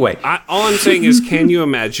you anyway? All I'm saying is, can you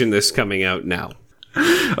imagine this coming out now?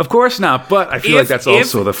 Of course not, but I feel like that's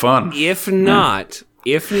also the fun. If not,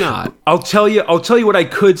 I'll tell you what I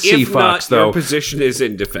could see, Fox, though. Your position is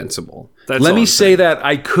indefensible. Let me say that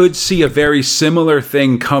I could see a very similar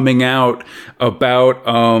thing coming out about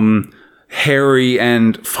Harry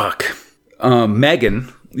and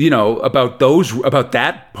Meghan, about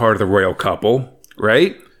that part of the royal couple,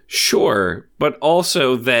 right? Sure, but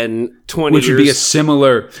also then 20 years... Which would be a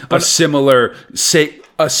similar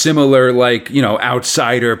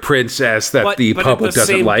outsider princess that the public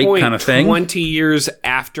doesn't like kind of thing. 20 years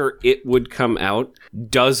after it would come out,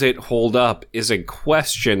 does it hold up is a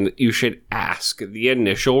question that you should ask the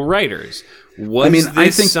initial writers. Was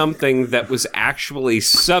this something that was actually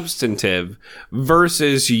substantive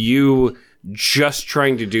versus you just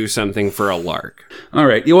trying to do something for a lark? All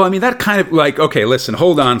right. Well, I mean, that kind of like, okay, listen,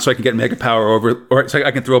 hold on so I can get mega power over, or so I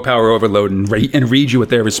can throw power overload and read you what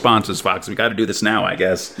their responses, Fox. We got to do this now, I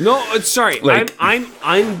guess. No, sorry. Like,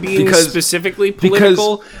 I'm being specifically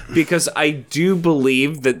political because I do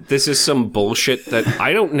believe that this is some bullshit that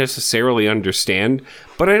I don't necessarily understand,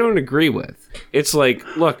 but I don't agree with. It's like,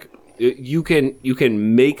 look, you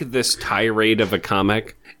can make this tirade of a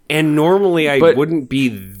comic, and normally I wouldn't be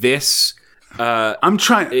this... I'm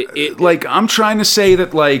trying to say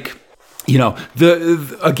that, like,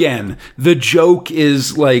 the joke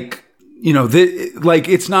is like,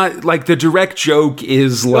 it's not like the direct joke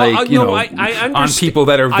is like, I on people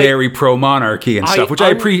that are very pro monarchy and stuff, which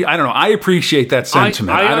I don't know. I appreciate that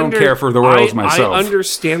sentiment. I don't care for the royals myself. I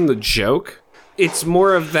understand the joke. It's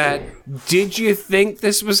more of that, did you think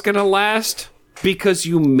this was going to last? Because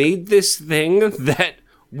you made this thing that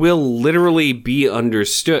will literally be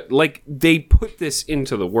understood. Like, they put this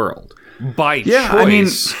into the world by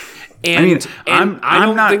choice. I don't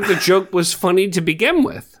think the joke was funny to begin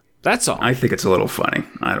with. That's all. I think it's a little funny.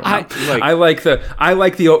 I don't know.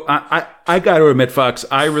 I got to admit, Fox,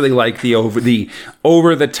 I really like the over the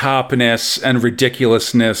topness and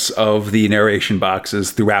ridiculousness of the narration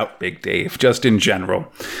boxes throughout Big Dave, just in general.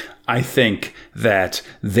 I think that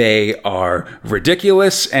they are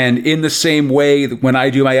ridiculous, and in the same way, when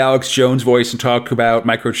I do my Alex Jones voice and talk about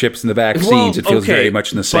microchips in the vaccines, it feels very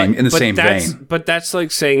much in the same vein. But that's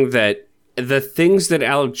like saying that the things that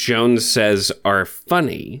Alex Jones says are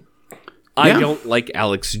funny. I don't like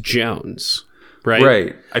Alex Jones, right?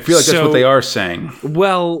 Right. I feel like that's what they are saying.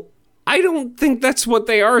 Well, I don't think that's what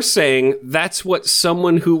they are saying. That's what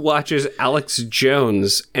someone who watches Alex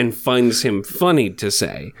Jones and finds him funny to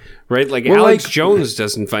say, right? Like, Alex Jones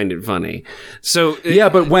doesn't find it funny. So but to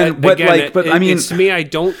me, I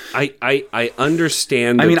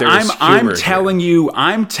understand. I'm telling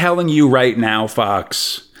you right now,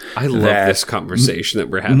 Fox. I love this conversation that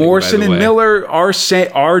we're having. Morrison and Miller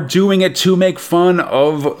are doing it to make fun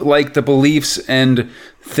of like the beliefs and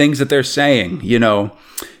things that they're saying.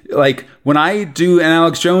 Like when I do an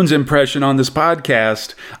Alex Jones impression on this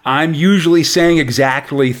podcast, I'm usually saying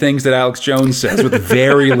exactly things that Alex Jones says with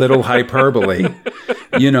very little hyperbole.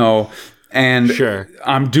 And sure.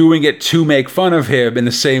 I'm doing it to make fun of him in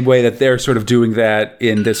the same way that they're sort of doing that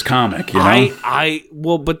in this comic,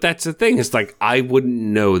 Well, but that's the thing. It's like, I wouldn't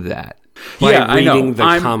know that by reading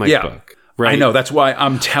the comic book. Right? I know. That's why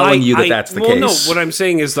I'm telling you that's the case. No, what I'm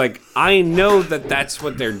saying is, like, I know that that's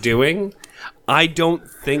what they're doing. I don't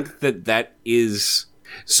think that is...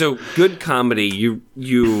 So, good comedy, you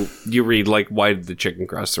read, like, why did the chicken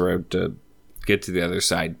cross the road to get to the other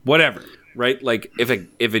side? Whatever. Right? Like,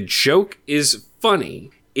 if a joke is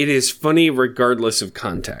funny, it is funny regardless of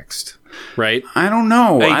context. Right? I don't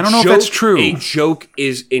know. I don't know if that's true. A joke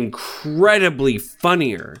is incredibly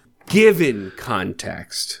funnier given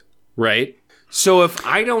context. Right? So if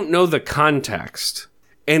I don't know the context,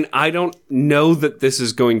 and I don't know that this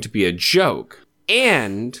is going to be a joke,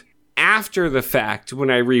 and after the fact, when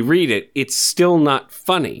I reread it, it's still not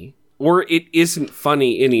funny, or it isn't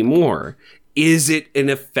funny anymore, is it an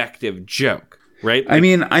effective joke? Right? I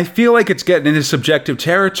mean, I feel like it's getting into subjective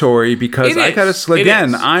territory because I gotta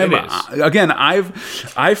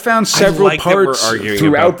I've found several parts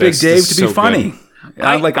throughout Big Dave to be funny.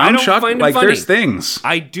 I'm shocked. Like, funny. There's things.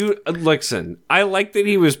 I do. Listen, I like that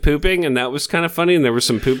he was pooping, and that was kind of funny, and there were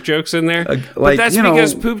some poop jokes in there. But that's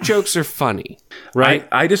because poop jokes are funny, right?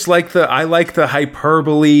 I just like the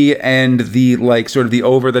hyperbole and the sort of the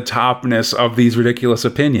over the topness of these ridiculous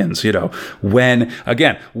opinions. When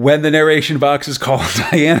the narration box is called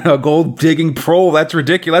Diana a gold digging prole, that's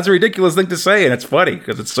ridiculous. That's a ridiculous thing to say, and it's funny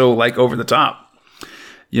because it's so over the top.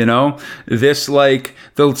 This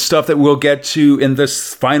the stuff that we'll get to in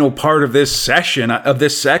this final part of this section,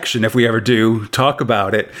 if we ever do talk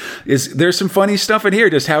about it, is there's some funny stuff in here,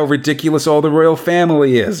 just how ridiculous all the royal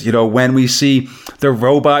family is. When we see the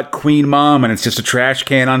robot Queen Mom and it's just a trash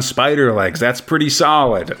can on spider legs, that's pretty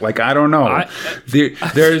solid. I don't know.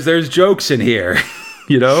 There's jokes in here,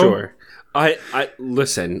 Sure. I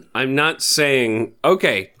listen, I'm not saying,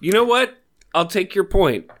 okay, you know what? I'll take your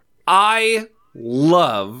point. I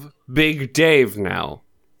love Big Dave now.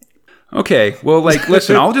 Okay, well,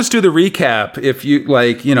 listen, I'll just do the recap if you No.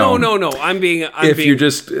 You're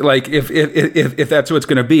just if that's what it's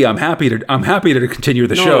going to be, I'm happy to continue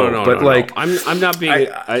the show. No. I'm not being.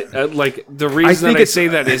 The reason I say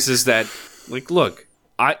that is that look,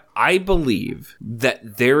 I believe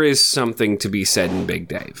that there is something to be said in Big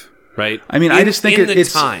Dave, right? I mean, I just think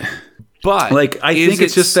it's time, but I think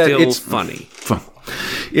it's just that it's funny.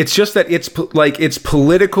 It's just that it's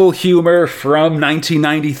political humor from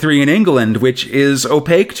 1993 in England, which is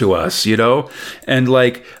opaque to us, and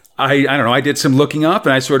I don't know. I did some looking up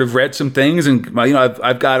and I sort of read some things, and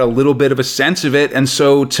I've got a little bit of a sense of it. And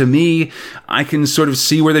so to me, I can sort of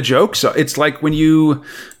see where the jokes are. It's like when you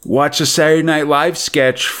watch a Saturday Night Live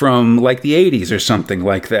sketch from like the 80s or something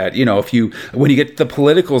like that. When you get the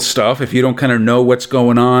political stuff, if you don't kind of know what's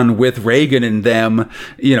going on with Reagan and them,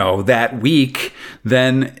 that week,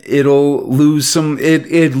 then it'll lose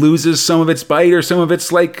it loses some of its bite or some of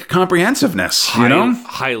its like comprehensiveness,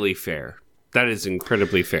 Highly fair. That is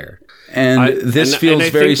incredibly fair. And this feels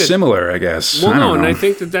very similar, I guess. Well, no, and I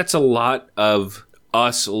think that that's a lot of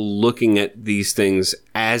us looking at these things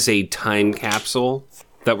as a time capsule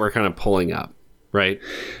that we're kind of pulling up, right?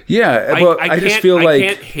 Yeah, well, I just feel like... I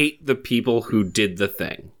can't hate the people who did the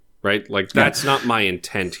thing, right? Like, that's not my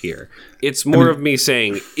intent here. It's more of me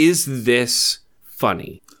saying, is this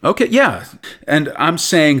funny? Okay, yeah. And I'm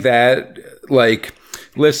saying that, like...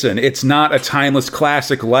 Listen, it's not a timeless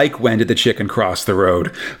classic like When Did the Chicken Cross the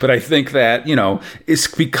Road? But I think that, it's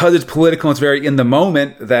because it's political and it's very in the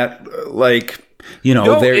moment that,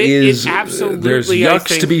 there's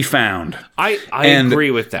yucks to be found. I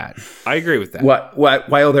agree with that.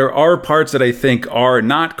 While there are parts that I think are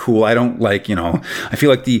not cool, I don't like, I feel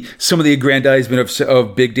like some of the aggrandizement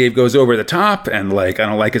of Big Dave goes over the top, and I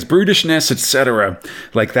don't like his brutishness, etc.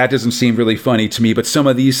 Like, that doesn't seem really funny to me. But some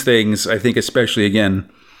of these things, I think, especially again,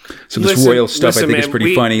 this royal stuff, I think is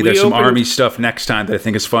pretty funny. There's some army stuff next time that I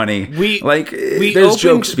think is funny. There's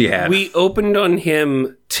jokes to be had. We opened on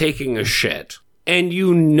him taking a shit, and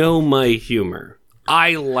my humor.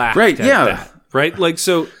 I laughed at that. Right? Like,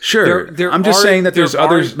 so... Sure. I'm just saying that there's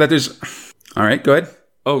others... All right, go ahead.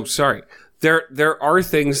 Oh, sorry. There are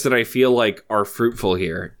things that I feel like are fruitful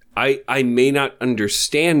here. I may not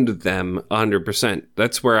understand them 100%.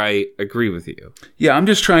 That's where I agree with you. Yeah, I'm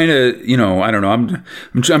just trying to, I don't know.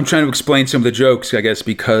 I'm trying to explain some of the jokes, I guess,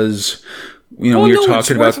 because... when you're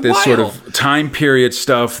talking about this sort of time period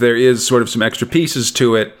stuff, there is sort of some extra pieces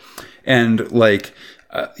to it. And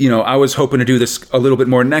I was hoping to do this a little bit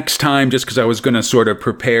more next time, just because I was going to sort of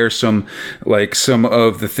prepare some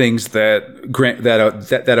of the things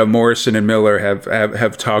that Morrison and Miller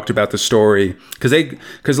have talked about the story,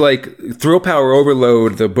 because Thrill Power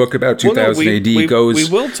Overload, the book about 2000 AD, goes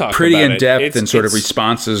pretty in depth and sort of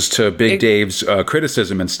responses to Big Dave's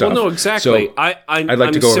criticism and stuff. Well, no, exactly. So I'd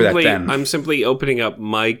like to go over that then. I'm simply opening up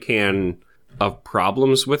my can of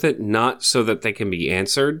problems with it, not so that they can be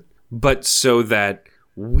answered, but so that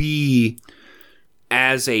we,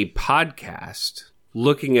 as a podcast,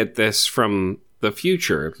 looking at this from the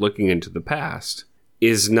future, looking into the past,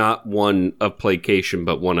 is not one of placation,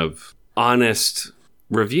 but one of honest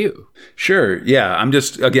review. Sure. Yeah. I'm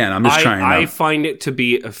just trying. I find it to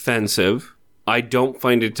be offensive. I don't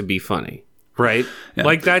find it to be funny. Right? Yeah.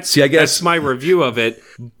 That's my review of it.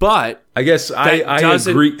 But I guess I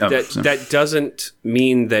agree. That doesn't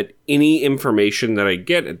mean that any information that I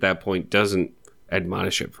get at that point doesn't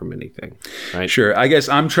admonish it from anything. Right? Sure. I guess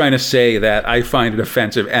I'm trying to say that I find it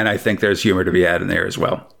offensive, and I think there's humor to be had in there as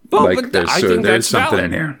well. There's something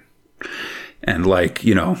in here. And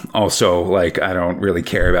also I don't really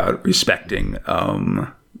care about respecting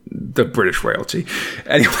the British royalty.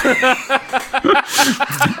 Anyway,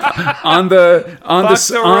 on the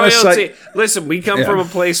royalty. Listen, we come from a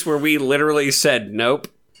place where we literally said nope.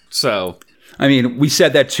 So, I mean, we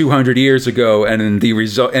said that 200 years ago, and in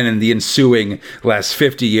the ensuing last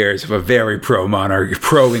 50 years of a very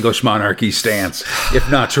pro-English monarchy stance,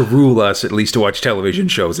 if not to rule us, at least to watch television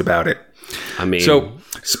shows about it. I mean, so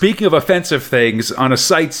speaking of offensive things, on a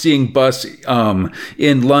sightseeing bus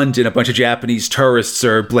in London, a bunch of Japanese tourists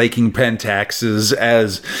are blaking pen taxes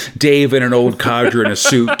as Dave and an old codger in a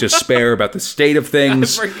suit despair about the state of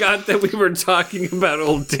things. I forgot that we were talking about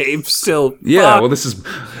old Dave still. Yeah, well, this is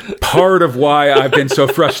part of why I've been so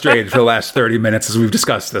frustrated for the last 30 minutes as we've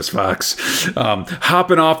discussed this, Fox.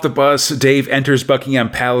 Hopping off the bus, Dave enters Buckingham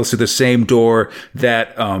Palace through the same door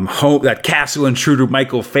that castle intruder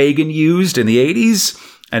Michael Fagan used in the 80s,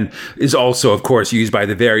 and is also, of course, used by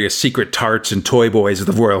the various secret tarts and toy boys of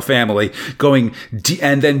the royal family.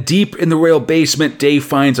 And then deep in the royal basement, Dave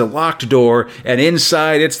finds a locked door, and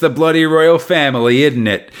inside it's the bloody royal family, isn't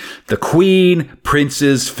it? The Queen,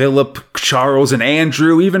 Princes Philip, Charles, and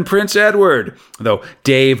Andrew, even Prince Edward. Though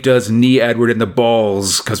Dave does knee Edward in the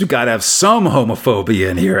balls, because we gotta have some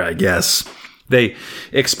homophobia in here, I guess. They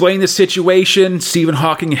explain the situation. Stephen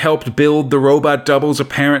Hawking helped build the robot doubles,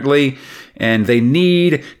 apparently, and they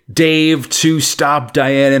need Dave to stop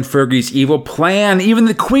Diana and Fergie's evil plan. Even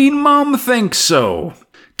the Queen Mum thinks so.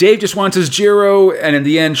 Dave just wants his gyro, and in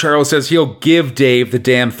the end, Charles says he'll give Dave the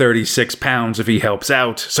damn £36 if he helps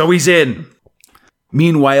out. So he's in.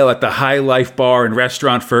 Meanwhile, at the High Life bar and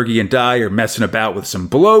restaurant, Fergie and Di are messing about with some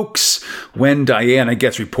blokes when Diana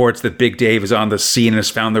gets reports that Big Dave is on the scene and has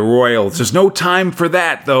found the royals. There's no time for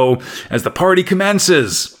that, though, as the party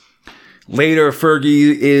commences. Later,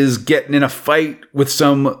 Fergie is getting in a fight with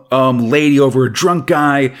some lady over a drunk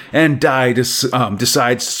guy, and Di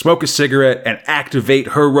decides to smoke a cigarette and activate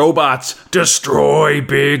her robots. Destroy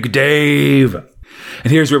Big Dave!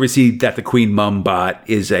 And here's where we see that the Queen Mum bot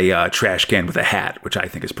is a trash can with a hat, which I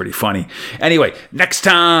think is pretty funny. Anyway, next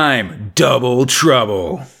time, Double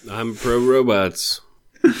Trouble. I'm pro robots.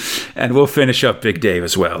 And we'll finish up Big Dave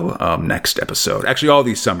as well next episode. Actually, all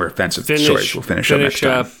these summer offensive stories we'll finish up next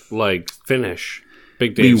time. Finish.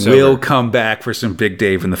 Big Dave. We will come back for some Big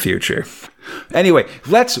Dave in the future. Anyway,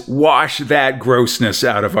 let's wash that grossness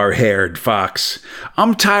out of our hair, Fox.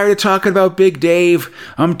 I'm tired of talking about Big Dave.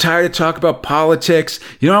 I'm tired of talking about politics.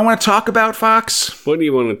 You know what I want to talk about, Fox? What do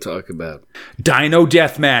you want to talk about? Dino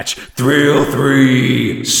Deathmatch. Thrill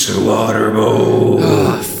 3. Slaughter Bowl.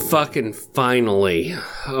 Oh, fucking finally.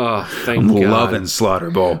 Oh, thank God. I'm loving Slaughter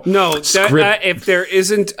Bowl. No, if there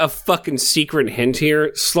isn't a fucking secret hint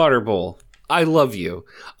here, Slaughter Bowl. I love you.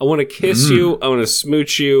 I want to kiss you. I want to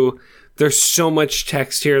smooch you. There's so much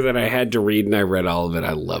text here that I had to read, and I read all of it.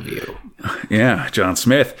 I love you. Yeah, John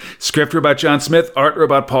Smith. Script robot John Smith, art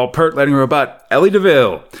robot Paul Pert, lighting robot Ellie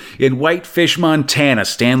DeVille. In Whitefish, Montana,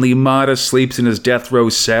 Stanley Mata sleeps in his death row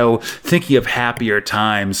cell, thinking of happier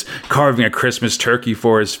times, carving a Christmas turkey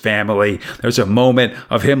for his family. There's a moment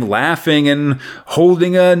of him laughing and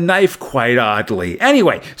holding a knife quite oddly.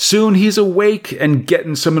 Anyway, soon he's awake and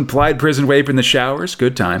getting some implied prison rape in the showers.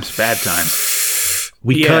 Good times, bad times.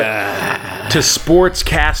 We cut to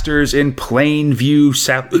sportscasters in Plainview,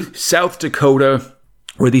 South Dakota,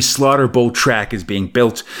 where the Slaughter Bowl track is being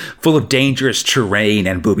built, full of dangerous terrain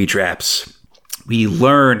and booby traps. We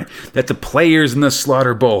learn that the players in the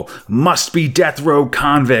Slaughter Bowl must be death row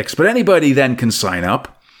convicts, but anybody then can sign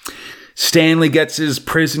up. Stanley gets his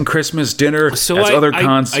prison Christmas dinner other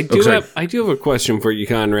cons. I do have a question for you,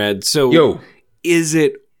 Conrad. So, is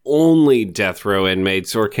it only death row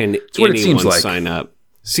inmates, or can anyone sign up?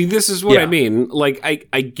 See, this is what I mean. Like,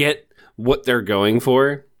 I get what they're going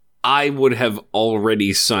for. I would have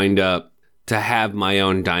already signed up to have my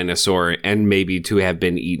own dinosaur and maybe to have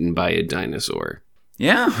been eaten by a dinosaur.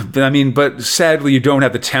 Yeah, but sadly, you don't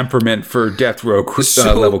have the temperament for death row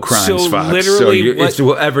level crimes, Fox. It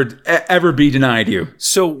will ever be denied you.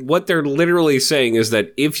 So what they're literally saying is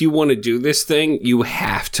that if you want to do this thing, you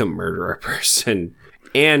have to murder a person.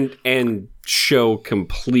 And show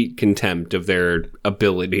complete contempt of their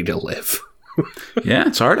ability to live. Yeah,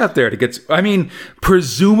 it's hard out there to get...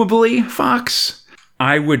 presumably, Fox,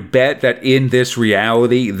 I would bet that in this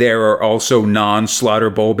reality, there are also non-Slaughter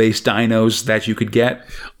Bowl-based dinos that you could get.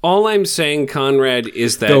 All I'm saying, Conrad,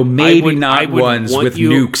 is that... Though maybe not ones with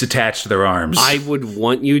nukes attached to their arms. I would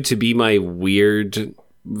want you to be my weird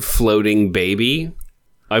floating baby.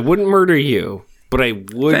 I wouldn't murder you. But I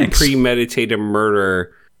would premeditate a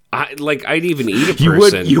murder. I'd even eat a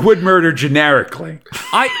person. You would murder generically.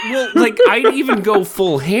 I'd even go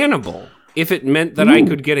full Hannibal if it meant that I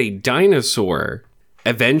could get a dinosaur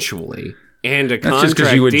eventually and a contract. That's just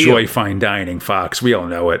because you enjoy fine dining, Fox. We all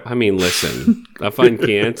know it. I mean, listen, a fine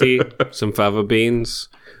Chianti, some fava beans.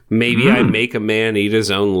 Maybe I make a man eat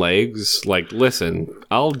his own legs. Like, listen,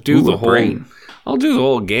 I'll do the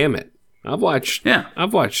whole gamut. I've watched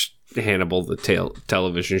Hannibal, the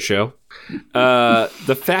television show.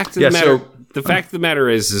 The fact of the matter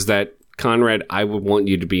is that, Conrad, I would want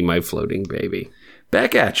you to be my floating baby.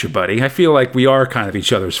 Back at you, buddy. I feel like we are kind of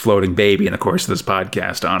each other's floating baby in the course of this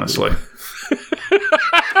podcast, honestly.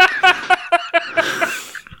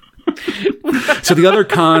 So the other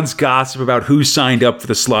cons gossip about who signed up for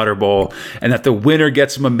the Slaughter Bowl and that the winner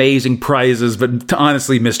gets some amazing prizes, but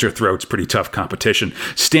honestly, Mr. Throat's pretty tough competition.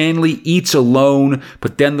 Stanley eats alone,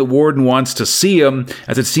 but then the warden wants to see him,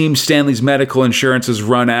 as it seems Stanley's medical insurance has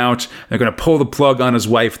run out. They're going to pull the plug on his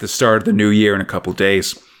wife at the start of the new year in a couple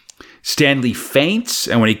days. Stanley faints,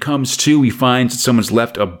 and when he comes to, he finds that someone's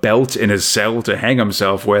left a belt in his cell to hang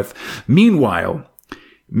himself with. Meanwhile,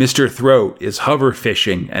 Mr. Throat is hover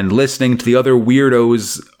fishing and listening to the other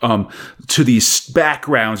weirdos, to these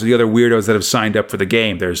backgrounds of the other weirdos that have signed up for the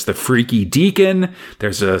game. There's the freaky deacon,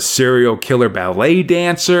 there's a serial killer ballet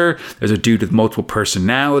dancer, there's a dude with multiple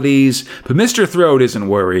personalities, but Mr. Throat isn't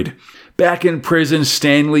worried. Back in prison,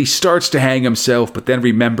 Stanley starts to hang himself, but then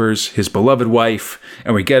remembers his beloved wife,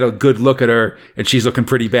 and we get a good look at her, and she's looking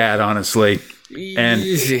pretty bad, honestly. And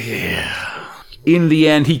in the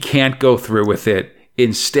end, he can't go through with it.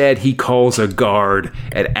 Instead, he calls a guard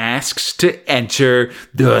and asks to enter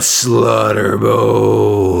the Slaughter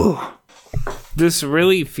Bowl. This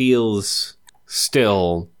really feels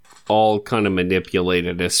still all kind of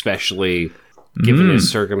manipulated, especially given his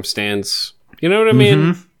circumstance. You know what I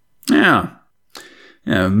mean? Yeah.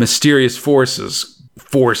 Mysterious forces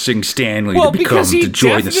forcing Stanley to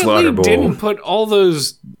join the Slaughter Bowl. Didn't put all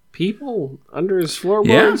those people under his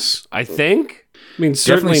floorboards, I think. I mean,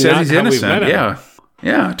 certainly says not he's how innocent. we met him.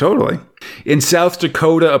 Yeah, totally. In South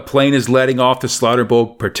Dakota, a plane is letting off the Slaughter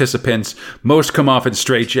Bowl participants. Most come off in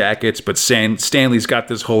straitjackets, but Stanley's got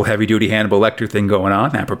this whole heavy-duty Hannibal Lecter thing going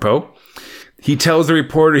on, apropos. He tells the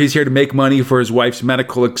reporter he's here to make money for his wife's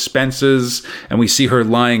medical expenses, and we see her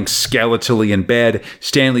lying skeletally in bed.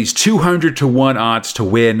 Stanley's 200-1 odds to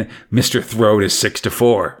win. Mr. Throat is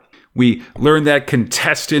 6-4. We learn that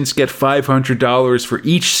contestants get $500 for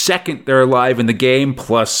each second they're alive in the game,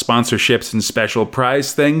 plus sponsorships and special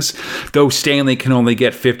prize things, though Stanley can only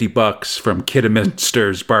get $50 from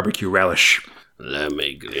Kidderminster's barbecue relish. Let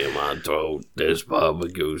me clear my throat. This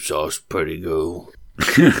barbecue sauce pretty good.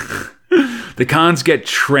 The cons get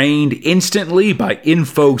trained instantly by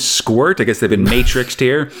Info Squirt. I guess they've been matrixed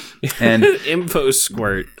here. And Info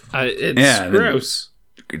Squirt. It's gross.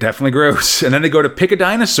 Definitely gross. And then they go to pick a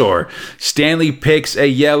dinosaur. Stanley picks a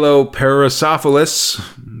yellow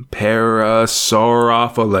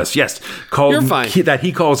Parasaurolophus. Yes. That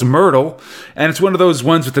he calls Myrtle. And it's one of those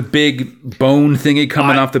ones with the big bone thingy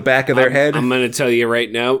coming off the back of their head. I'm going to tell you right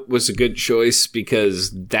now, it was a good choice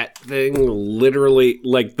because that thing literally,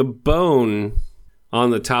 like the bone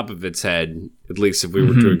on the top of its head, at least if we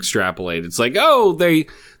were to extrapolate, it's like, oh, they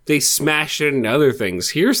smashed it into other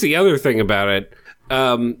things. Here's the other thing about it.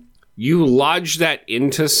 You lodge that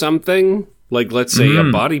into something, like let's say a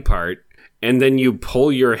body part, and then you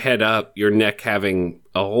pull your head up, your neck having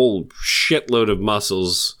a whole shitload of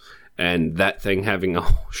muscles, and that thing having a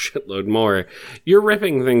whole shitload more. You're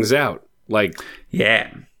ripping things out. Like,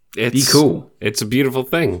 yeah, it's be cool. It's a beautiful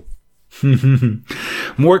thing.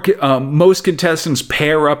 Most contestants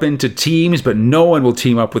pair up into teams, but no one will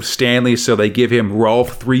team up with Stanley, so they give him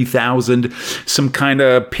Rolf 3000, some kind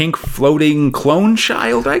of pink floating clone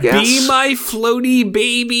child, I guess. Be my floaty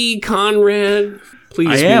baby, Conrad.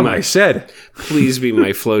 Please I said. Please be my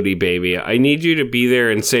floaty baby. I need you to be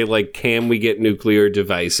there and say, like, can we get nuclear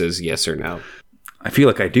devices, yes or no? I feel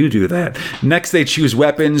like I do that. Next, they choose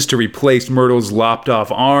weapons to replace Myrtle's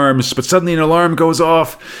lopped-off arms, but suddenly an alarm goes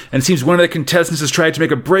off, and it seems one of the contestants has tried to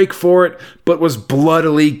make a break for it, but was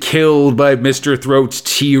bloodily killed by Mr. Throat's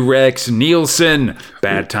T-Rex Nielsen.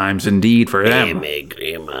 Bad times indeed for them. My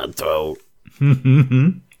throat.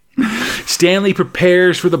 Stanley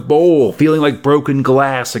prepares for the bowl, feeling like broken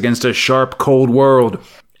glass against a sharp, cold world.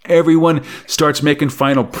 Everyone starts making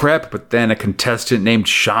final prep, but then a contestant named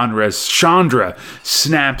Chandra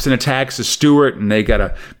snaps and attacks the steward, and they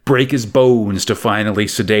gotta break his bones to finally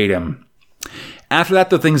sedate him. After that,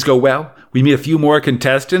 though, things go well. We meet a few more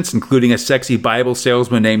contestants, including a sexy Bible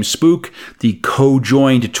salesman named Spook, the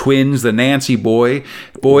co-joined twins, the Nancy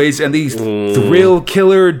boys, and the thrill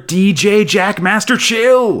killer DJ Jackmaster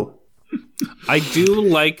Chill. I do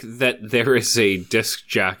like that there is a disc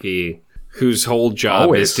jockey whose whole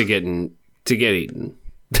job is to get eaten.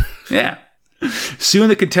 Yeah. Soon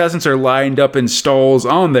the contestants are lined up in stalls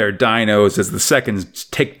on their dinos as the seconds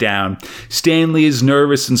tick down. Stanley is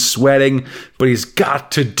nervous and sweating, but he's got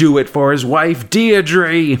to do it for his wife,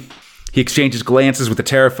 Deirdre. He exchanges glances with the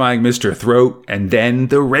terrifying Mr. Throat, and then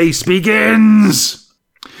the race begins.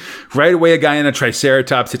 Right away, a guy in a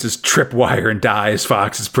Triceratops hits his tripwire and dies.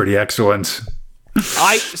 Fox is pretty excellent.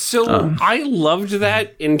 I loved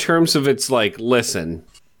that in terms of it's like, listen,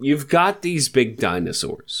 you've got these big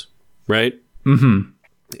dinosaurs, right? Mm-hmm.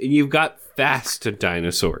 And you've got fast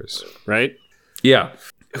dinosaurs, right? Yeah.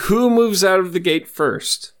 Who moves out of the gate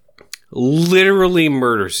first? Literally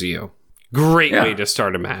murders you. Great way to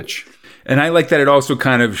start a match. And I like that it also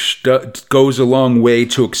kind of goes a long way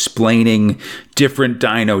to explaining different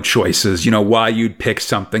dino choices, why you'd pick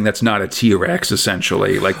something that's not a T-Rex,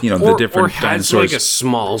 essentially. Like, the different dinosaurs. Or has like a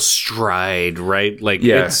small stride, right? Like,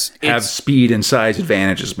 have speed and size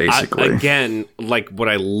advantages, basically. Again, like what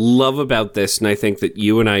I love about this, and I think that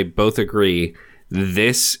you and I both agree,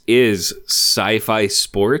 this is sci-fi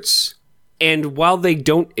sports. And while they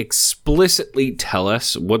don't explicitly tell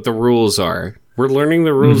us what the rules are, we're learning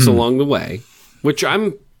the rules along the way, which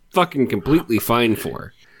I'm fucking completely fine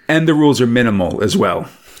for. And the rules are minimal as well.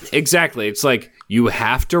 Exactly. It's like you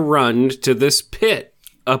have to run to this pit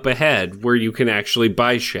up ahead where you can actually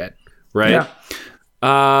buy shit, right?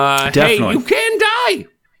 Yeah. Definitely. Hey, you can die.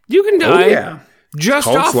 You can die. Oh, yeah. Just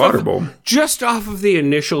Called off Slaughter of, Bowl. Just off of the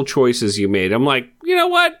initial choices you made. I'm like, you know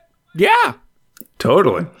what? Yeah.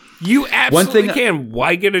 Totally. You absolutely can.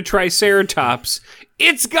 Why get a Triceratops?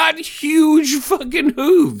 It's got huge fucking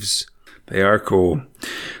hooves. They are cool.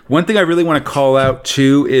 One thing I really want to call out,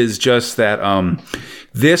 too, is just that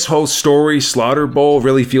this whole story, Slaughter Bowl,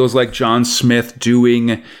 really feels like John Smith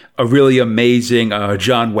doing a really amazing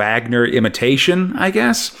John Wagner imitation, I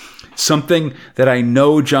guess. Something that I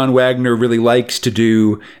know John Wagner really likes to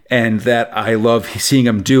do and that I love seeing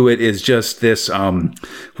him do it is just this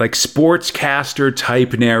like sportscaster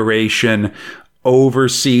type narration over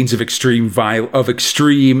scenes of extreme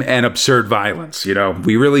and absurd violence. You know,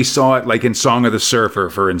 we really saw it like in Song of the Surfer,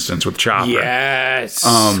 for instance, with Chopper. Yes.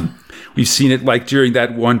 We've seen it like during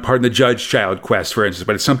that one part in the Judge Child quest, for instance,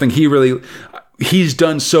 but it's something he's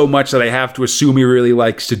done so much that I have to assume he really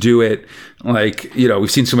likes to do it. Like, you know, we've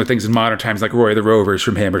seen some of the things in modern times like Roy of the Rovers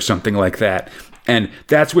from him or something like that. And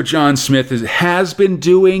that's what John Smith has been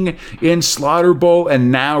doing in Slaughter Bowl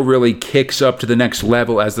and now really kicks up to the next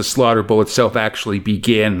level as the Slaughter Bowl itself actually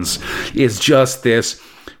begins. Is just this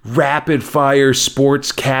rapid fire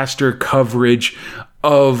sportscaster coverage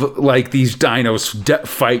of like these dinos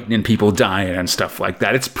fighting and people dying and stuff like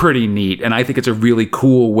that. It's pretty neat. And I think it's a really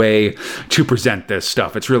cool way to present this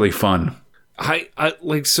stuff. It's really fun. I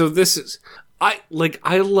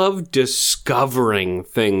love discovering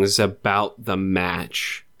things about the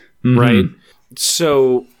match, right?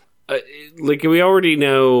 So, like, we already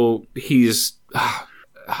know he's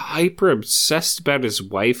hyper obsessed about his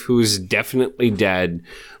wife, who's definitely dead.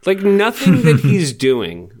 Like, nothing that he's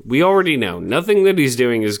doing, we already know, nothing that he's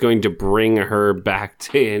doing is going to bring her back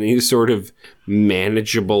to any sort of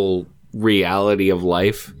manageable reality of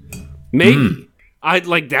life. Maybe.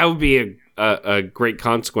 That would be a great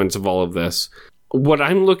consequence of all of this. What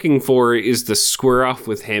I'm looking for is the square off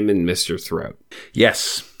with him and Mr. Throat.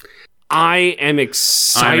 Yes. I am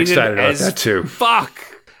excited about that too.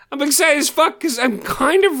 Fuck. I'm excited as fuck because I'm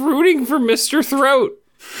kind of rooting for Mr. Throat.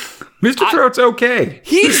 Mr. Throat's okay.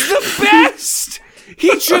 He's the best.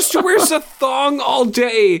 He just wears a thong all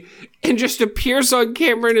day and just appears on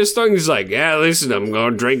camera in his thong. He's like, yeah, listen, I'm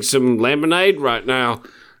going to drink some lemonade right now.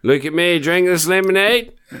 Look at me, drink this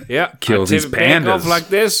lemonade. Yeah, kill these pandas off like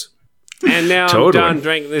this. And now I'm done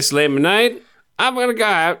drinking this lemonade. I'm going to go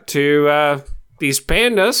out to these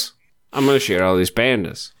pandas. I'm going to shoot all these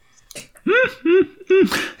pandas.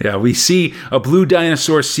 Yeah, we see a blue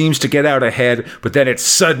dinosaur seems to get out ahead, but then it's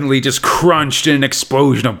suddenly just crunched in an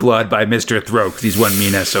explosion of blood by Mr. Throat because he's one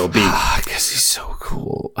mean SOB. I guess he's so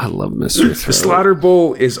cool. I love Mr. Throat. The Slaughter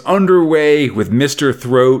Bowl is underway with Mr.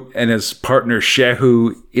 Throat and his partner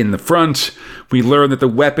Shehu in the front. We learn that the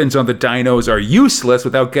weapons on the dinos are useless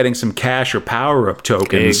without getting some cash or power-up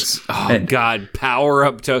tokens. God,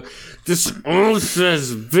 power-up tokens. This all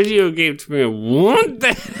says video game to me. I want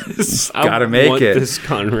this. Gotta make it. I want this,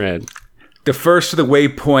 Conrad. The first to the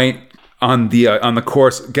waypoint on the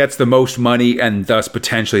course gets the most money and thus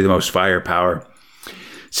potentially the most firepower.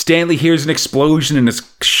 Stanley hears an explosion and is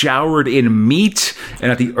showered in meat,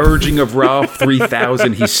 and at the urging of Ralph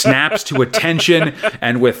 3000, he snaps to attention,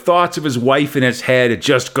 and with thoughts of his wife in his head, it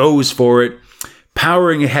just goes for it,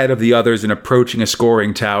 powering ahead of the others and approaching a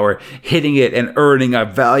scoring tower, hitting it and earning a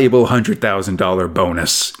valuable $100,000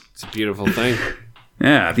 bonus. It's a beautiful thing.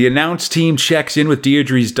 Yeah, the announce team checks in with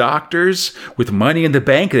Deirdre's doctors. With money in the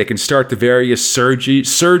bank, they can start the various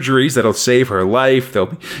surgeries that'll save her life. They'll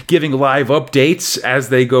be giving live updates as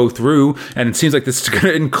they go through, and it seems like this is going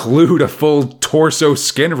to include a full torso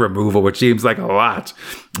skin removal, which seems like a lot.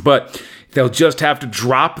 But they'll just have to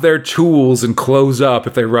drop their tools and close up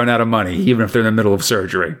if they run out of money, even if they're in the middle of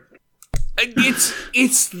surgery.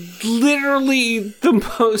 It's literally the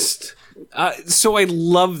most... so I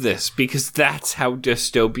love this because that's how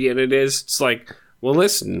dystopian it is. It's like, well,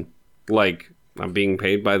 listen, like, I'm being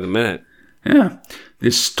paid by the minute. Yeah.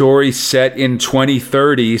 This story's set in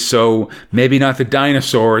 2030, so maybe not the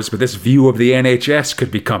dinosaurs, but this view of the NHS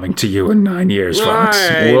could be coming to you in 9 years, Fox.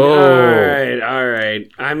 All right.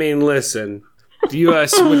 I mean, listen, the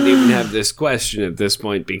U.S. wouldn't even have this question at this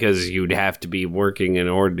point because you'd have to be working in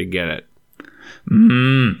order to get it.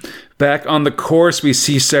 Back on the course, we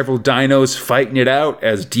see several dinos fighting it out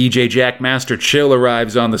as DJ Jackmaster Chill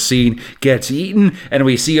arrives on the scene, gets eaten, and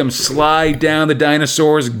we see him slide down the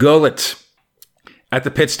dinosaur's gullet. At the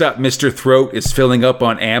pit stop, Mr. Throat is filling up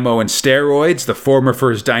on ammo and steroids, the former for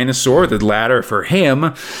his dinosaur, the latter for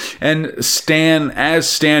him, and Stan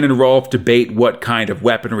and Rolf debate what kind of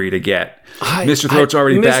weaponry to get. Mr. Throat's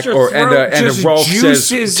already back, and Rolf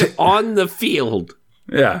says on the field.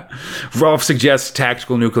 Yeah. Rolf suggests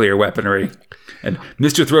tactical nuclear weaponry. And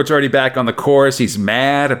Mr. Throat's already back on the course. He's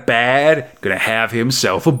mad, bad, gonna have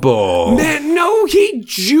himself a ball. Man, no, he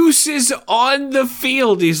juices on the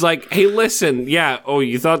field. He's like, hey, listen,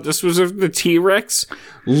 you thought this was the T-Rex?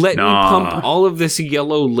 Let me pump all of this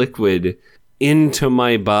yellow liquid into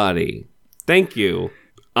my body. Thank you.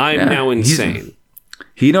 I'm now insane.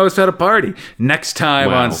 He knows how to party. Next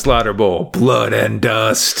time on Slaughter Bowl, blood and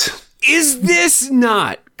dust. Is this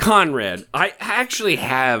not... Conrad, I actually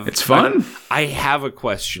have... It's fun. I have a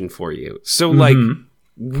question for you. So, like,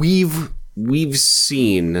 we've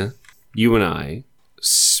seen, you and I,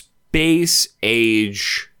 space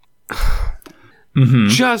age,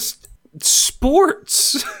 just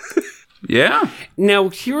sports. Yeah. Now,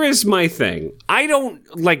 here is my thing. I don't,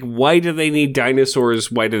 like, why do they need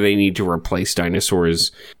dinosaurs? Why do they need to replace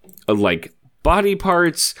dinosaurs? Like, body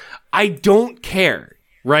parts? I don't care,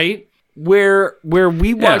 right? Where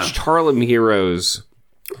we watched Harlem Heroes,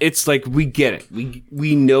 it's like we get it.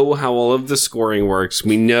 We know how all of the scoring works.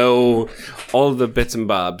 We know all of the bits and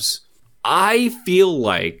bobs. I feel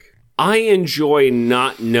like I enjoy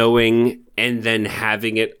not knowing and then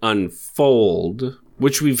having it unfold,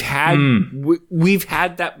 which we've had we've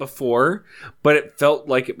had that before, but it felt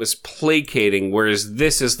like it was placating, whereas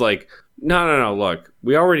this is like, no, look,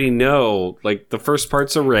 we already know, like, the first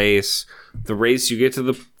part's a race. The race, you get to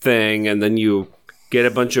the thing, and then you get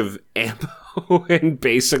a bunch of ammo and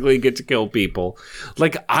basically get to kill people.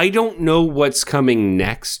 Like, I don't know what's coming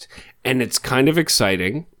next, and it's kind of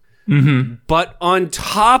exciting. Mm-hmm. But on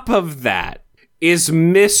top of that is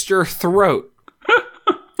Mr. Throat.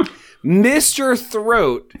 Mr.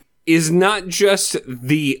 Throat is not just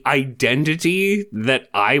the identity that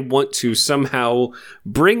I want to somehow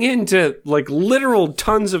bring into, like, literal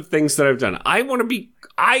tons of things that I've done. I want to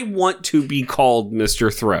be called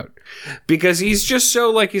Mr. Throat because he's just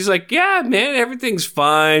so, like, he's like, yeah, man, everything's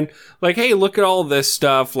fine. Like, hey, look at all this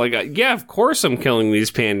stuff. Like, yeah, of course I'm killing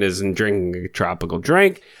these pandas and drinking a tropical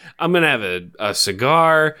drink. I'm going to have a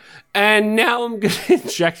cigar. And now I'm going to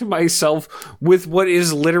inject myself with what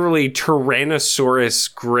is literally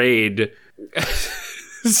Tyrannosaurus grade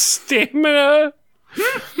stamina.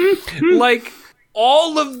 Like,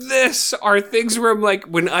 all of this are things where I'm like,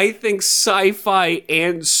 when I think sci-fi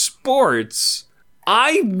and sports,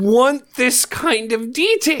 I want this kind of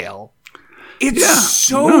detail. It's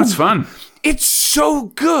it's fun. It's so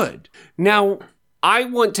good. Now, I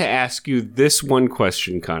want to ask you this one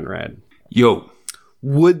question, Conrad. Yo.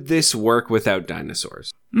 Would this work without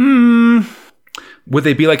dinosaurs? Would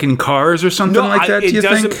they be like in Cars or something like that, do you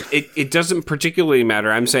think? It doesn't particularly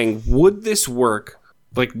matter. I'm saying, would this work?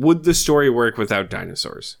 Like, would the story work without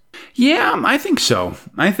dinosaurs? Yeah, I think so.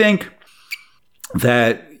 I think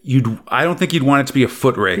that I don't think you'd want it to be a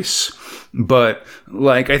foot race. But,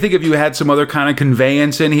 like, I think if you had some other kind of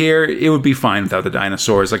conveyance in here, it would be fine without the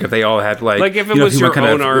dinosaurs. Like, if they all had, like... if it was your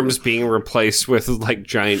own arms being replaced with, like,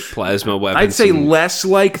 giant plasma weapons. I'd say less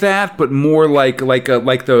like that, but more like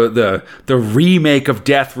the remake of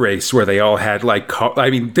Death Race, where they all had, like... I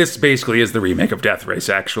mean, this basically is the remake of Death Race,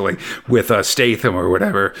 actually, with Statham or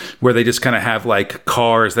whatever, where they just kind of have, like,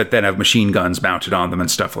 cars that then have machine guns mounted on them and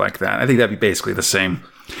stuff like that. I think that'd be basically the same.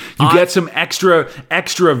 You get some extra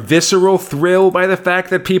visceral thrill by the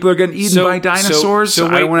fact that people are getting eaten by dinosaurs. So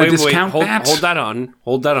I don't want to discount that.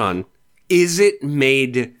 Hold that on. Is it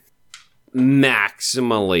made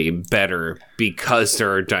maximally better because there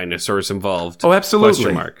are dinosaurs involved? Oh, absolutely.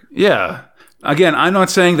 Question mark. Yeah. Again, I'm not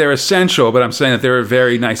saying they're essential, but I'm saying that there are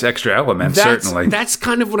very nice extra elements, certainly. That's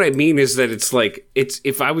kind of what I mean, is that it's like,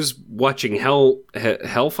 if I was watching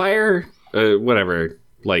Hellfire, whatever,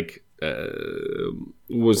 like...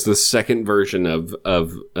 was the second version of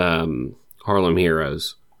Harlem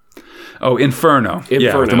Heroes. Oh, Inferno.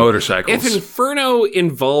 Yeah, with the motorcycles. If Inferno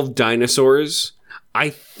involved dinosaurs, I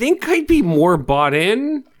think I'd be more bought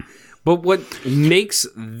in. But what makes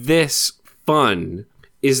this fun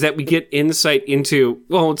is that we get insight into,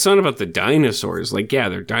 well, it's not about the dinosaurs. Like, yeah,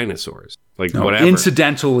 they're dinosaurs. Like, no, whatever.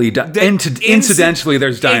 Incidentally,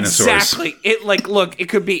 there's dinosaurs. Exactly. Look, it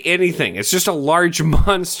could be anything. It's just a large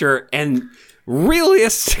monster, and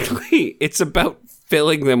realistically, it's about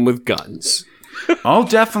filling them with guns. I'll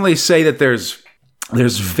definitely say that there's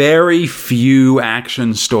very few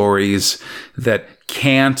action stories that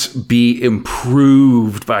can't be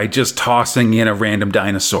improved by just tossing in a random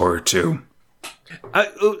dinosaur or two.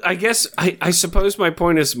 I guess, I suppose my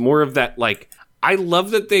point is more of that, like, I love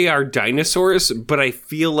that they are dinosaurs, but I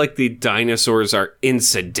feel like the dinosaurs are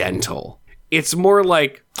incidental It's more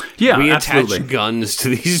like Yeah, we absolutely. attach guns to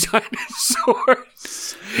these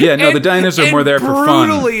dinosaurs. Yeah, no, the dinosaurs are more there for fun.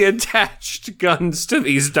 Brutally attached guns to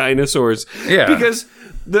these dinosaurs. Yeah. Because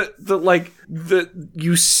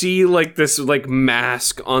you see like this like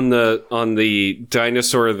mask on the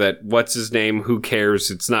dinosaur that what's his name? Who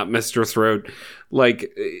cares? It's not Mr. Throat.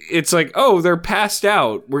 Like it's like, oh, they're passed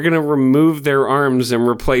out. We're gonna remove their arms and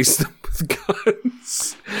replace them with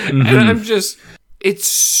guns. And I'm just, it's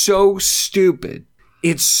so stupid.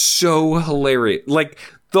 It's so hilarious. Like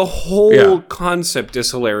the whole concept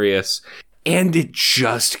is hilarious, and it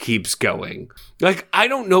just keeps going. Like, I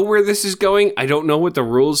don't know where this is going. I don't know what the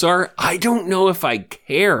rules are. I don't know if I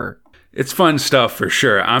care. It's fun stuff for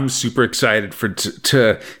sure. I'm super excited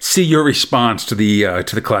to see your response to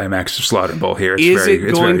the climax of Slaughter Bowl here. Is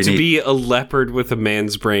it going to be a leopard with a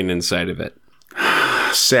man's brain inside of it?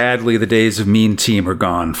 Sadly, the days of Mean Team are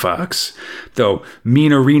gone, Fox. Though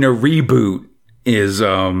Mean Arena Reboot is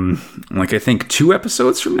I think 2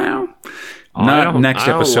 episodes from now. Not next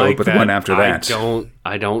episode, like but the one after that.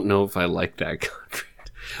 I don't know if I like that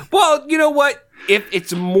content. Well, you know what? If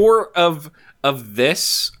it's more of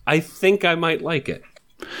this, I think I might like it.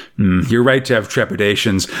 You're right to have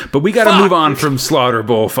trepidations, but we got to move on from Slaughter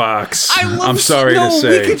Bowl, Fox. I'm sorry to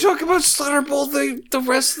say. We can talk about Slaughter Bowl the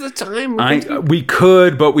rest of the time. We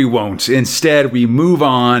could, but we won't. Instead, we move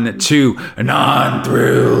on to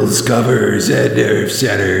non-thrills, covers, and nerve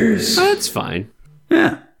centers. That's fine.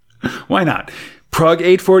 Yeah, why not? Prog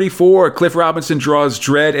 844, Cliff Robinson draws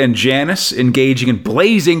Dredd and Janice engaging in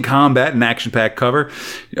blazing combat, an action-packed cover.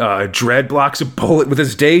 Dredd blocks a bullet with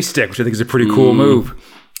his day stick, which I think is a pretty cool move.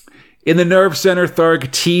 In the Nerve Center,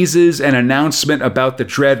 Tharg teases an announcement about the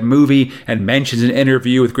Dredd movie and mentions an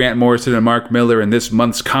interview with Grant Morrison and Mark Miller in this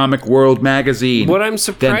month's Comic World magazine. What I'm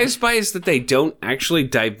surprised by is that they don't actually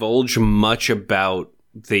divulge much about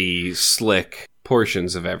the slick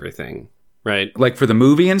portions of everything. Right. Like for the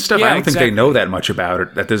movie and stuff? Yeah, I don't think they know that much about it.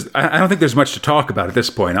 I don't think there's much to talk about at this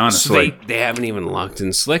point, honestly. So they haven't even locked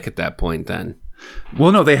in Slick at that point then.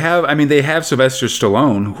 Well, no, they have Sylvester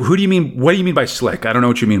Stallone. What do you mean by Slick? I don't know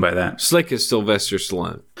what you mean by that. Slick is Sylvester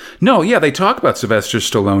Stallone. No, yeah, they talk about Sylvester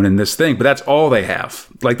Stallone in this thing, but that's all they have.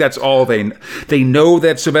 Like, that's all they know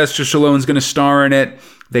that Sylvester Stallone's going to star in it.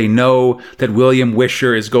 They know that William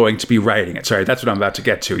Wisher is going to be writing it. Sorry, that's what I'm about to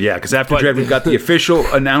get to. Yeah, because after Dredd, we've got the official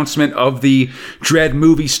announcement of the Dredd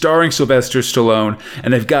movie starring Sylvester Stallone,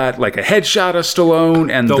 and they've got like a headshot of Stallone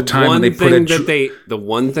and the time when they put the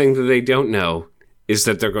one thing that they don't know is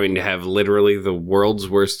that they're going to have literally the world's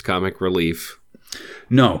worst comic relief.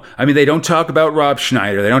 No, I mean, they don't talk about Rob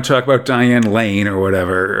Schneider. They don't talk about Diane Lane or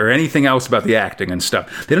whatever, or anything else about the acting and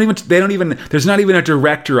stuff. They don't even, there's not even a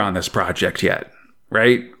director on this project yet.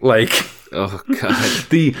 Right? Like, oh god,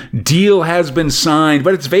 the deal has been signed,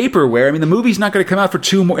 but it's vaporware. I mean, the movie's not going to come out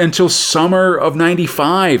for until summer of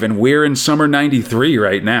 95, and we're in summer 93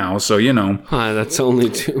 right now. So, you know, that's only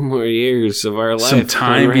 2 more years of our life. Some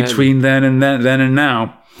time between then and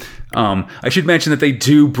now. I should mention that they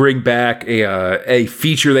do bring back a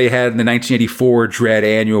feature they had in the 1984 Dredd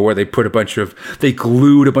annual where they glued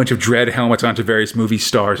a bunch of Dredd helmets onto various movie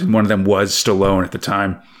stars, and one of them was Stallone at the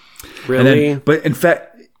time. Really? But in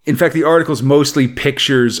fact, the article's mostly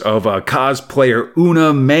pictures of cosplayer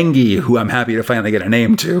Una Mengi, who I'm happy to finally get a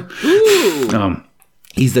name to.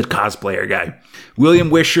 He's the cosplayer guy. William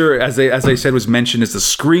Wisher, as I said, was mentioned as the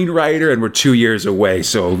screenwriter, and we're 2 years away.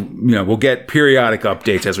 So, we'll get periodic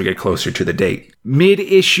updates as we get closer to the date.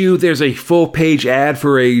 Mid-issue, there's a full-page ad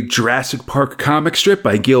for a Jurassic Park comic strip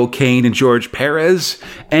by Gil Kane and George Perez,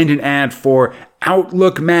 and an ad for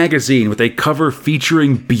Outlook magazine with a cover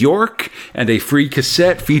featuring Bjork and a free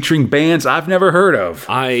cassette featuring bands I've never heard of.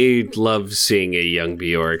 I love seeing a young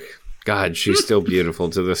Bjork. God, she's still beautiful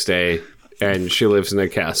to this day. And she lives in a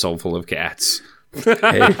castle full of cats.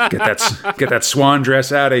 Hey, get that swan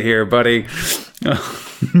dress out of here, buddy.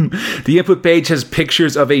 The input page has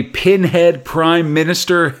pictures of a pinhead prime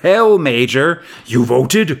minister, Hell Major. You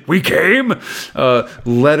voted, we came.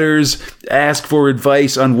 Letters ask for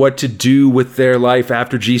advice on what to do with their life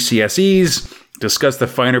after GCSEs. Discuss the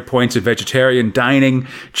finer points of vegetarian dining,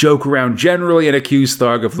 joke around generally, and accuse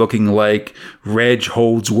Tharg of looking like Reg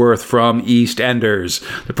Holdsworth from EastEnders.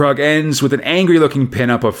 The prog ends with an angry-looking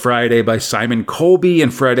pinup of Friday by Simon Colby,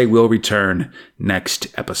 and Friday will return next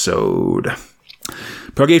episode.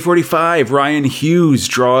 Prog 845, Ryan Hughes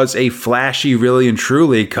draws a flashy Really and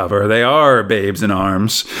Truly cover. They are babes in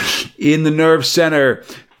arms. In the Nerve Center,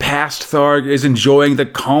 Past Tharg is enjoying the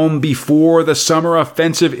calm before the summer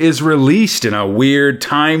offensive is released in a weird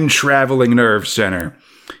time-traveling Nerve Center.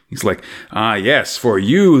 He's like, yes, for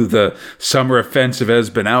you, the summer offensive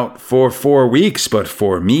has been out for 4 weeks, but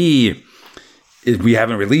for me, we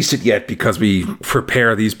haven't released it yet because we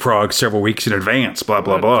prepare these progs several weeks in advance, blah,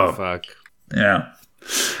 blah, blah. What the fuck? Yeah.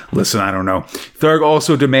 Listen, I don't know. Tharg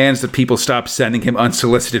also demands that people stop sending him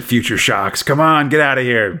unsolicited future shocks. Come on, get out of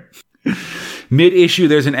here. Mid-issue,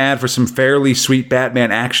 there's an ad for some fairly sweet Batman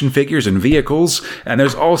action figures and vehicles, and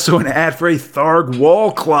there's also an ad for a Tharg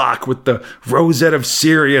wall clock with the Rosette of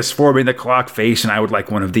Sirius forming the clock face, and I would like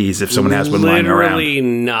one of these if someone has one lying around. Literally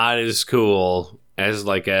not as cool as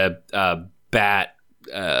like a bat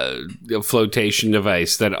flotation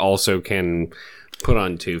device that also can put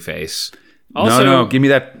on Two-Face. Also, no, give me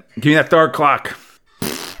that Tharg clock.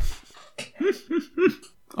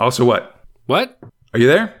 Also what? What? Are you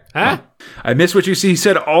there? Huh? Oh. I missed what you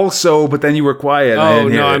said also, but then you were quiet. Oh,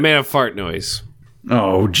 no, I made a fart noise.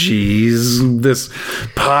 Oh, jeez. This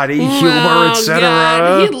potty humor,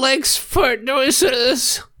 etc. He likes fart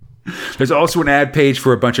noises. There's also an ad page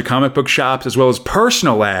for a bunch of comic book shops, as well as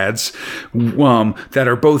personal ads that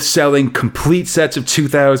are both selling complete sets of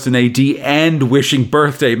 2000 AD and wishing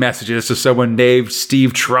birthday messages to someone named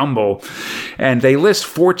Steve Trumbull. And they list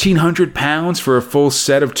 £1,400 for a full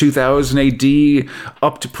set of 2000 AD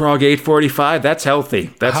up to Prog 845. That's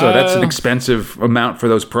healthy. That's an expensive amount for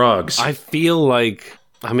those progs. I feel like,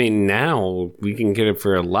 now we can get it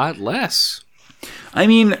for a lot less. I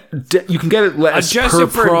mean, you can get it less Adjusted per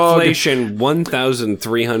for prog. inflation,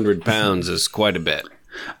 £1,300 is quite a bit.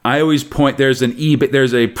 I always point there's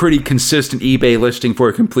a pretty consistent eBay listing for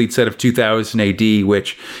a complete set of 2000 AD,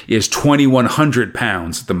 which is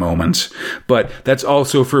 £2,100 at the moment. But that's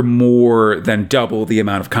also for more than double the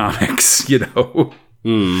amount of comics, Because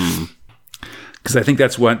I think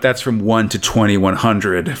that's from 1 to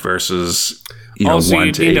 2,100 versus also, 1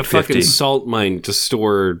 you to need 850. a fucking salt mine to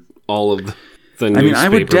store all of the I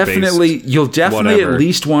would definitely, you'll definitely whatever. at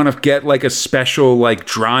least want to get like a special like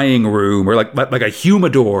drying room or like a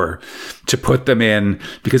humidor to put them in,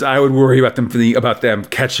 because I would worry about them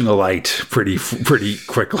catching a light pretty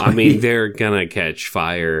quickly. They're gonna catch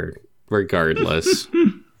fire regardless.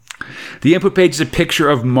 The input page is a picture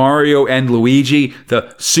of Mario and Luigi,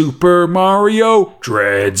 the Super Mario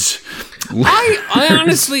Dreads. I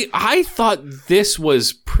honestly, I thought this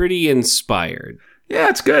was pretty inspired. Yeah,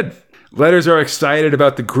 it's good. Letters are excited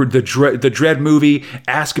about the Dredd movie,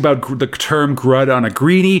 ask about the term Grud on a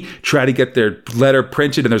greenie, try to get their letter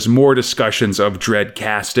printed, and there's more discussions of Dredd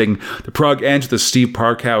casting. The prog ends with a Steve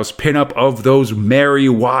Parkhouse pinup of those merry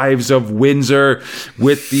wives of Windsor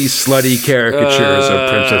with these slutty caricatures of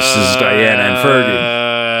Princesses Diana and Fergie.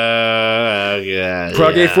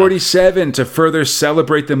 Prog 847, to further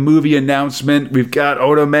celebrate the movie announcement, we've got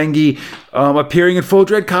Oda Mengi appearing in full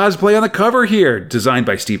Dredd cosplay on the cover here, designed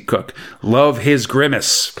by Steve Cook. Love his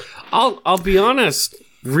grimace. I'll be honest,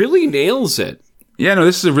 really nails it. Yeah, no,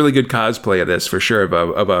 this is a really good cosplay of this, for sure,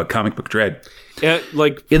 of a comic book Dredd.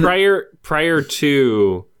 Prior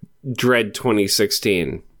to Dredd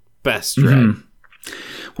 2016, best Dredd. Mm-hmm.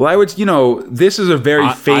 Well, this is a very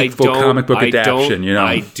faithful comic book adaptation,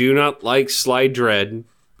 I do not like Sly Dredd.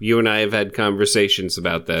 You and I have had conversations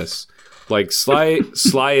about this. Like, Sly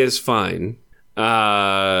is fine.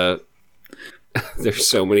 There's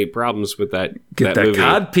so many problems with that Get that movie.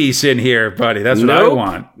 cod piece in here, buddy. That's what I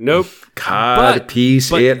want. Nope. Cod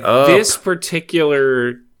piece it up. This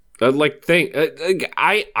particular thing,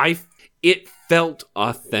 it felt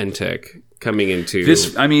authentic coming into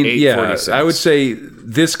this. Yeah, I would say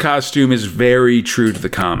this costume is very true to the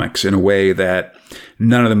comics in a way that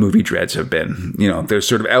none of the movie Dredds have been. There's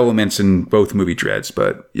sort of elements in both movie Dredds,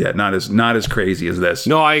 but yeah, not as crazy as this.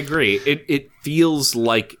 No, I agree. It feels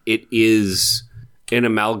like it is an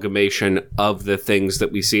amalgamation of the things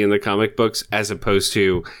that we see in the comic books, as opposed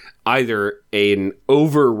to either an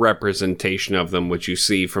over-representation of them, which you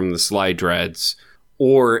see from the Sly Dredds,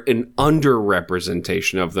 or an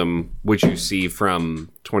under-representation of them, which you see from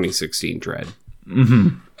 2016 Dredd. Mm-hmm.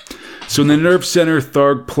 So in the Nerve Center,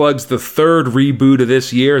 Tharg plugs the third reboot of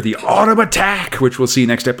this year, the Autumn Attack, which we'll see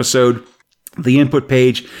next episode. The input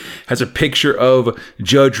page has a picture of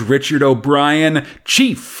Judge Richard O'Brien,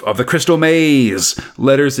 chief of the Crystal Maze.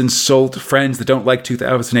 Letters insult friends that don't like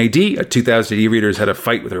 2000 AD. A 2000 AD reader's had a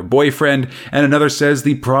fight with her boyfriend, and another says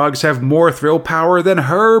the progs have more thrill power than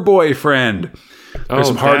her boyfriend. There's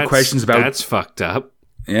some hard questions about... That's fucked up.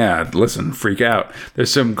 Yeah, listen, freak out.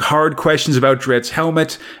 There's some hard questions about Dredd's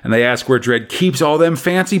helmet, and they ask where Dredd keeps all them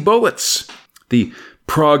fancy bullets. The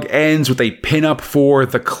prog ends with a pinup for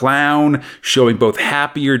the clown, showing both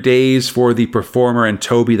happier days for the performer and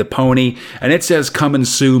Toby the pony, and it says coming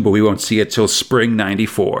soon, but we won't see it till spring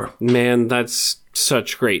 '94. Man, that's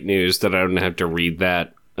such great news that I don't have to read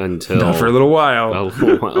that until Not for a little while. a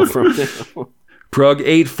little while from now. Prug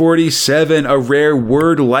 847, a rare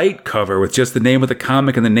word light cover with just the name of the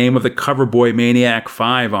comic and the name of the cover boy, Maniac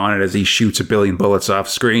 5, on it as he shoots a billion bullets off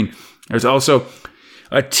screen. There's also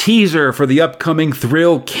a teaser for the upcoming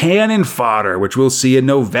Thrill Cannon Fodder, which we'll see in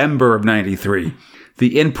November of 93.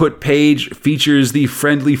 The input page features the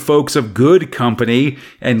friendly folks of Good Company,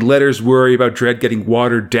 and letters worry about Dredd getting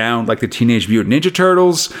watered down like the Teenage Mutant Ninja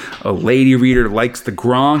Turtles. A lady reader likes the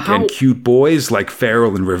Gronk and cute boys like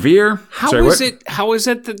Farrell and Revere. How is it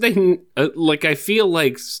that they I feel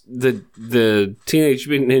like the Teenage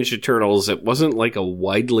Mutant Ninja Turtles, it wasn't like a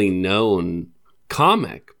widely known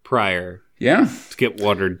comic prior. Yeah. To get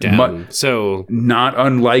watered down. So not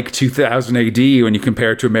unlike 2000 AD when you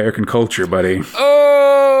compare it to American culture, buddy. Oh!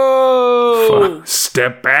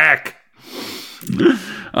 Step back.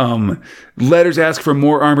 Letters ask for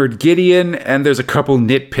more armored Gideon, and there's a couple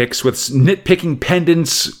nitpicking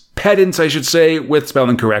pedants, I should say, with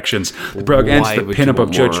spelling corrections. The prog ends the pinup of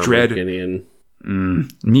Judge Dredd. Gideon?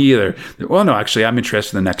 Me either. Well, no, actually, I'm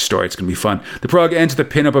interested in the next story. It's going to be fun. The prog ends the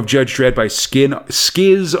pinup of Judge Dredd by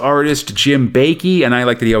Skiz artist Jim Bakey, and I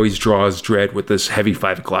like that he always draws Dredd with this heavy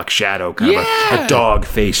 5 o'clock shadow, kind of a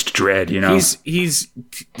dog-faced Dredd, you know?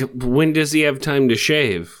 When does he have time to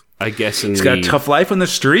shave? I guess he's got a tough life on the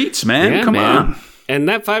streets, man. Yeah, Come on. And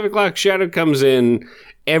that 5 o'clock shadow comes in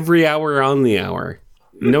every hour on the hour.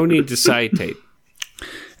 No need to citate.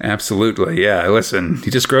 Absolutely, yeah. Listen, he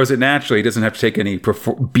just grows it naturally. He doesn't have to take any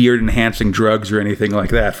beard-enhancing drugs or anything like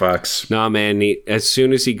that, Fox. Nah, man. As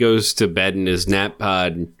soon as he goes to bed in his nap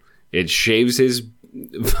pod, it shaves his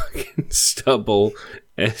fucking stubble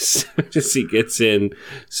as soon as he gets in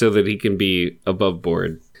so that he can be above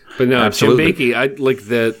board. But no, absolutely. Jim Bakey, I like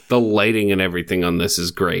the lighting and everything on this is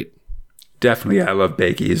great. Definitely, yeah, I love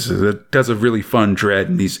Bakey. He does a really fun Dredd,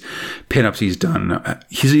 and these pinups he's done.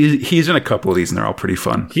 He's in a couple of these, and they're all pretty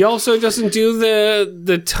fun. He also doesn't do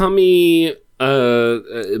the tummy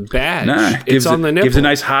badge. Nah, it's on the nipple. Gives a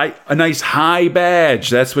nice high badge.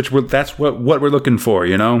 That's what we're looking for,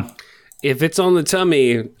 you know. If it's on the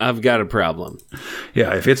tummy, I've got a problem.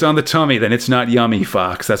 Yeah, if it's on the tummy, then it's not yummy,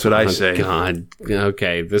 Fox. That's what I say. God,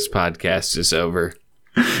 okay, this podcast is over.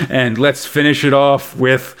 And let's finish it off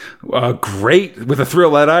with a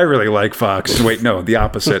thrill that I really like, Fox. Wait, no, the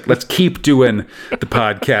opposite. Let's keep doing the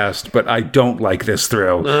podcast, but I don't like this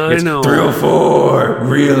thrill. I know. Thrill 4,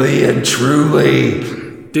 really and truly.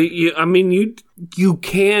 You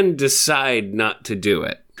can decide not to do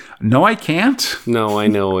it. No, I can't. No, I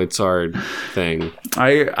know it's our thing.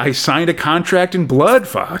 I signed a contract in blood,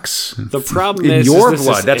 Fox. The problem in is your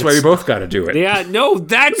blood. That's why we both got to do it. Yeah, no,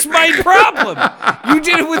 that's my problem. You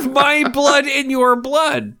did it with my blood in your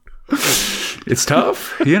blood. It's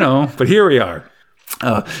tough, but here we are.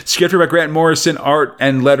 Scripted by Grant Morrison, art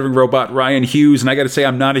and lettering robot Ryan Hughes, and I got to say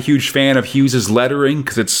I'm not a huge fan of Hughes's lettering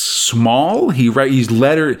because it's small. His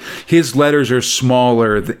letters are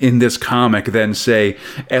smaller in this comic than say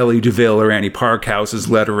Ellie DeVille or Annie Parkhouse's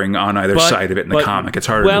lettering on either side of it in the comic. It's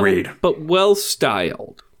harder to read, but well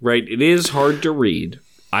styled, right? It is hard to read.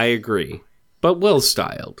 I agree, but well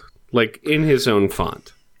styled, like in his own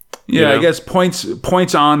font. Yeah, I guess points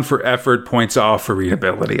on for effort, points off for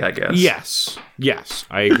readability, I guess. Yes,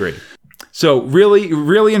 I agree. So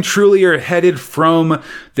really and truly are headed from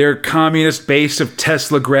their communist base of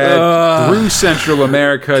Teslagrad through Central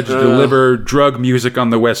America to deliver drug music on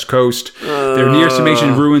the West Coast. They're near some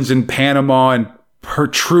ancient ruins in Panama, and her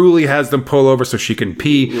truly has them pull over so she can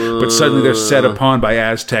pee, but suddenly they're set upon by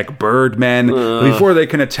Aztec birdmen. Before they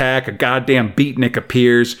can attack, a goddamn beatnik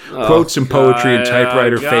appears, quotes some poetry in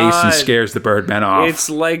typewriter face, and scares the birdmen off.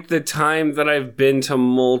 It's like the time that I've been to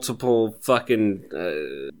multiple fucking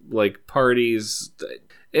parties.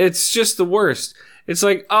 It's just the worst. It's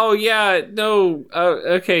like, oh yeah, no,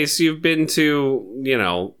 okay, so you've been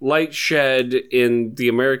to, Light Shed in the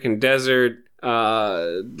American desert.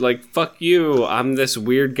 Fuck you. I'm this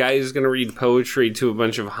weird guy who's gonna read poetry to a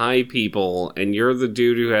bunch of high people, and you're the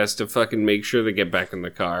dude who has to fucking make sure they get back in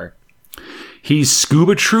the car. He's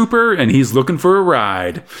Scuba Trooper, and he's looking for a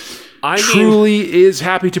ride. Truly is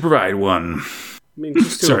happy to provide one.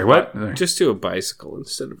 Just Sorry, what? Just do a bicycle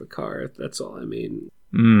instead of a car. That's all I mean.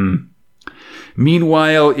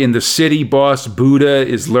 Meanwhile, in the city, boss Buddha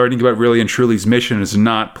is learning about Really and Truly's mission and is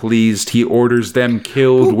not pleased. He orders them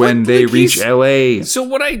killed when they reach LA. So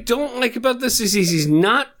what I don't like about this is he's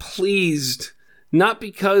not pleased, not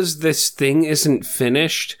because this thing isn't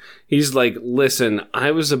finished. He's like, listen,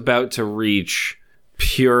 I was about to reach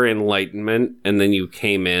pure enlightenment, and then you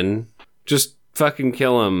came in. Just fucking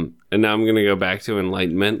kill him, and now I'm going to go back to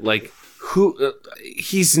enlightenment. Like,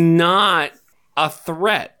 he's not a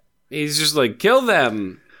threat. He's just like, kill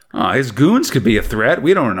them. Oh, his goons could be a threat.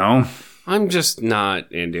 We don't know. I'm just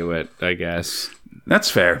not into it, I guess.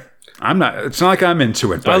 That's fair. I'm not. It's not like I'm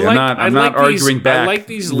into it, but I'm not like arguing back. I like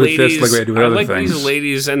these ladies. With this like I do with other things. These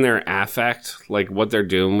ladies and their affect, like what they're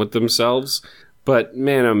doing with themselves. But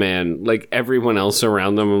man, oh man, like everyone else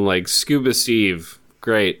around them, I'm like, Scuba Steve,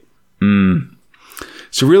 great.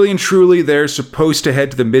 So really and truly, they're supposed to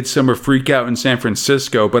head to the Midsummer Freakout in San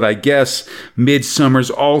Francisco, but I guess Midsummer's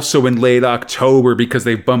also in late October because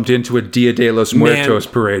they bumped into a Dia de los Muertos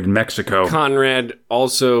parade in Mexico. Conrad,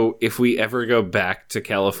 also, if we ever go back to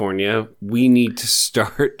California, we need to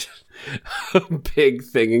start a big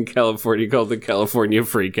thing in California called the California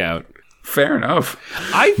Freakout. Fair enough.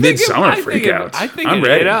 Midsummer Freakout. I think I'm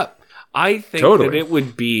ready. I think that it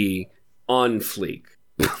would be on fleek.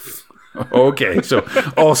 Okay, so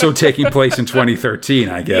also taking place in 2013,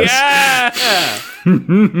 I guess. Yeah!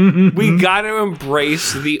 We got to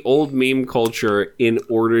embrace the old meme culture in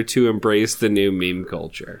order to embrace the new meme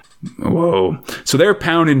culture. Whoa. So they're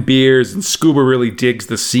pounding beers, and Scuba really digs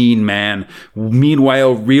the scene, man.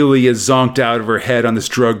 Meanwhile, really is zonked out of her head on this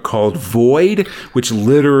drug called Void, which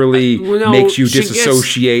literally makes you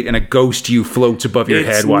disassociate, and a ghost to you floats above your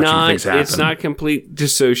head watching things happen. It's not complete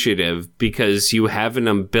dissociative because you have an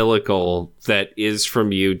umbilical that is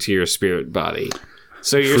from you to your spirit body.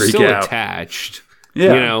 So you're still attached.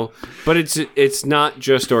 Yeah. You know, but it's not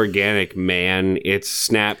just organic, man. It's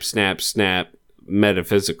snap, snap, snap,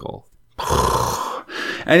 metaphysical.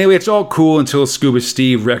 Anyway, it's all cool until Scuba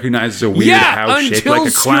Steve recognizes a weird house shaped like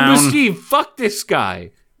a clown. Scuba Steve, fuck this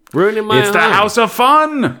guy. Ruining my eye. It's the House of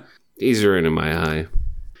Fun. He's ruining my eye.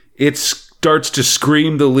 It starts to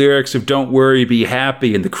scream the lyrics of Don't Worry, Be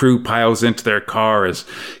Happy, and the crew piles into their car as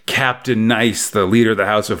Captain Nice, the leader of the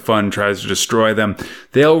House of Fun, tries to destroy them.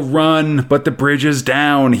 They'll run, but the bridge is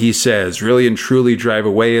down, he says. Really and truly drive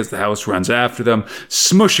away as the house runs after them,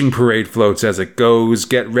 smushing parade floats as it goes.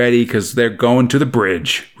 Get ready, because they're going to the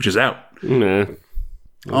bridge, which is out. Nah. Okay.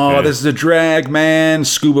 Oh, this is a drag, man.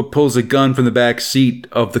 Scuba pulls a gun from the back seat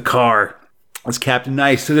of the car. As Captain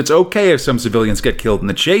Nice says it's okay if some civilians get killed in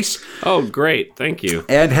the chase. Oh, great. Thank you.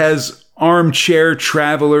 And has Armchair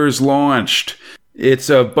Travelers launched. It's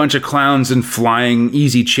a bunch of clowns in flying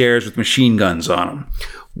easy chairs with machine guns on them.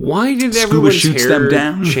 Why did everyone's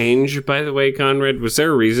hair change, by the way, Conrad? Was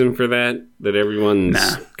there a reason for that? That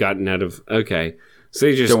everyone's gotten out of... Okay. So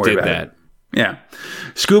they just did that. Yeah.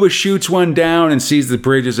 Scuba shoots one down and sees the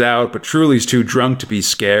bridge is out, but Truly's too drunk to be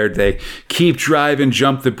scared. They keep driving,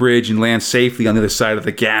 jump the bridge, and land safely on the other side of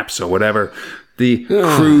the gap, so whatever. The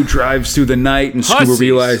crew drives through the night, and Scuba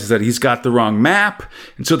realizes that he's got the wrong map,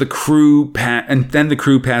 and so the crew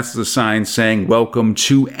passes a sign saying, "Welcome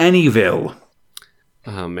to Anyville."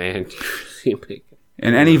 Oh, man.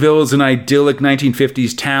 And Anyville is an idyllic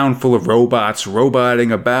 1950s town full of robots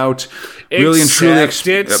roboting about. Really and truly,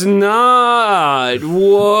 it's not.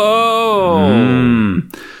 Whoa.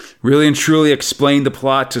 Really and truly explain the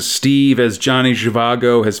plot to Steve as Johnny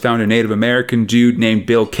Zhivago has found a Native American dude named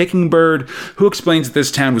Bill Kickingbird who explains that this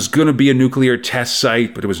town was going to be a nuclear test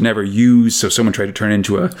site, but it was never used, so someone tried to turn it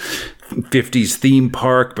into a 50s theme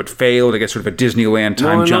park, but failed. I guess sort of a Disneyland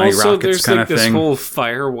time Johnny Rockets kind of thing. There's this whole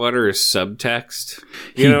firewater subtext.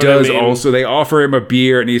 He does also. They offer him a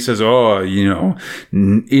beer, and he says,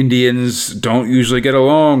 Indians don't usually get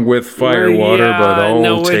along with firewater, but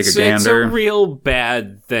I'll take a gander. It's a real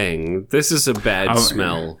bad thing. This is a bad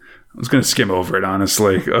smell. I was going to skim over it,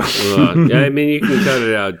 honestly. I mean, you can cut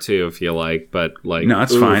it out, too, if you like, but like... No,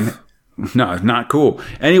 it's fine. No, not cool.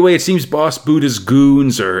 Anyway, it seems Boss Buddha's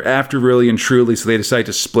goons are after Really and Truly, so they decide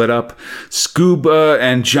to split up. Scuba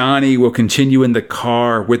and Johnny will continue in the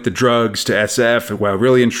car with the drugs to SF, while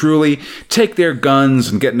Really and Truly take their guns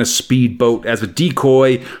and get in a speedboat as a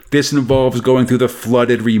decoy. This involves going through the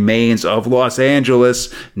flooded remains of Los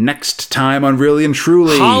Angeles. Next time on Really and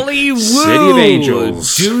Truly, Hollywood! City of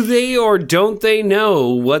Angels. Do they or don't they know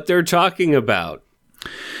what they're talking about?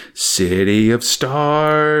 City of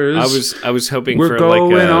Stars. I was hoping we're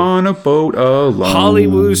going on a boat alone.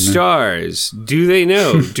 Hollywood stars. Do they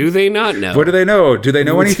know? Do they not know? What do they know? Do they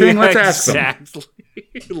know anything? Let's ask them.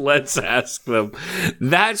 Let's ask them.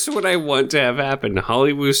 That's what I want to have happen.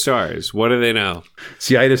 Hollywood stars. What do they know?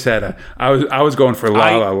 See, I just had I was going for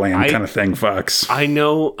La La Land kind of thing, Fox. I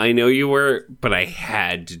know you were, but I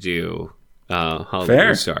had to do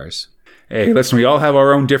Hollywood stars. Hey, listen, we all have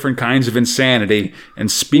our own different kinds of insanity. And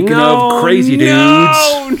speaking of crazy dudes...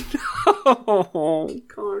 No!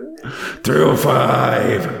 Thrill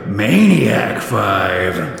 5. Maniac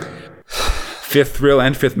 5. Fifth Thrill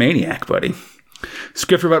and Fifth Maniac, buddy.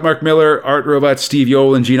 Script robot Mark Miller, art robot Steve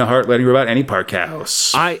Yolen, Gina Hart, lighting robot Annie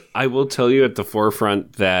Parkhouse. I will tell you at the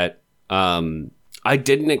forefront that I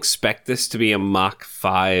didn't expect this to be a Mach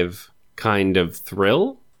 5 kind of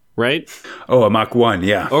thrill, right? Oh, a Mach 1,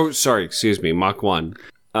 yeah. Oh, sorry, excuse me, Mach 1.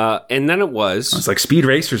 And then it was. It's like Speed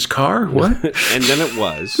Racer's car? What? And then it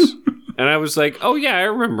was. And I was like, oh yeah, I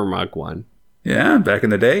remember Mach 1. Yeah, back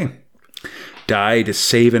in the day. Died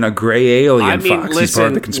saving a gray alien fox. He's part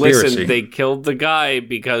of the conspiracy. Listen, they killed the guy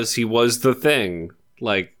because he was the thing.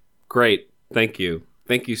 Like, great. Thank you.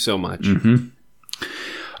 Thank you so much. Mm-hmm.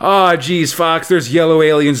 Ah, geez, Fox, there's yellow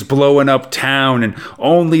aliens blowing up town, and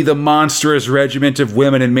only the monstrous regiment of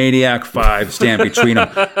women in Maniac 5 stand between them.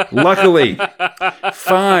 Luckily,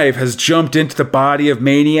 5 has jumped into the body of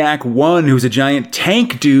Maniac 1, who's a giant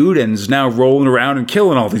tank dude and is now rolling around and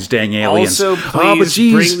killing all these dang aliens. Also, please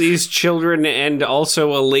bring these children and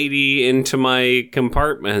also a lady into my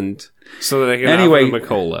compartment so that I can offer them a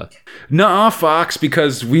cola. Nuh-uh, Fox,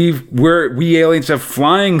 because we aliens have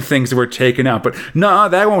flying things that we're taking out. But nuh-uh,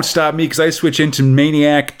 that won't stop me because I switch into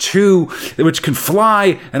Maniac 2, which can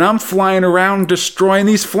fly, and I'm flying around destroying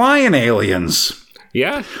these flying aliens.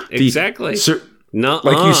 Yeah, exactly.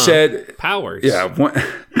 Like you said, powers. Yeah,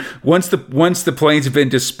 once the planes have been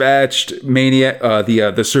dispatched, Maniac,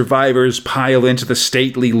 the survivors pile into the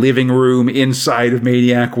stately living room inside of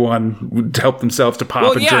Maniac 1 to help themselves to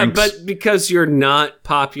pop and drinks. But because you're not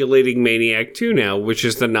populating Maniac 2 now, which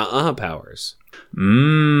is the Nuh-uh powers.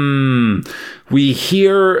 We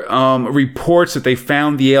hear reports that they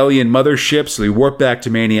found the alien mothership, so they warp back to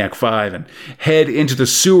Maniac 5 and head into the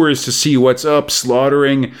sewers to see what's up,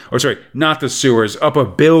 not the sewers, up a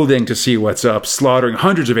building to see what's up, slaughtering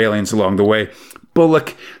hundreds of aliens along the way.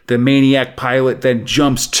 Bullock, the Maniac pilot, then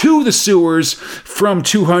jumps to the sewers from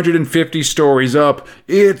 250 stories up.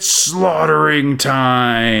 It's slaughtering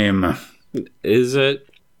time. Is it?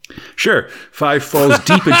 Sure. 5 falls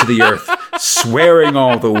deep into the earth, swearing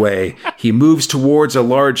all the way. He moves towards a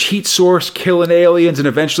large heat source, killing aliens, and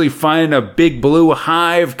eventually finding a big blue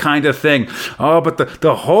hive kind of thing. Oh, but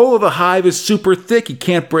the whole of the hive is super thick. He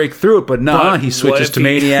can't break through it. But he switches to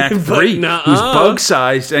Maniac 3, who's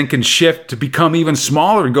bug-sized and can shift to become even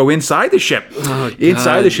smaller and go inside the ship.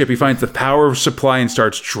 Inside the ship, he finds the power supply and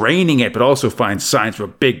starts draining it, but also finds signs of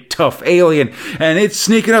a big, tough alien. And it's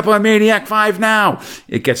sneaking up on Maniac 5 now.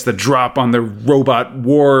 It gets the drop on the robot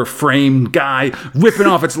war frame guy, ripping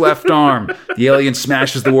off its left arm. The alien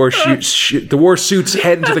smashes the war suit's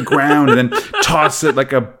head into the ground and then tosses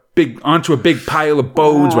it onto a big pile of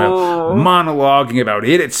bones while monologuing about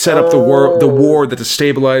it. It set up the war that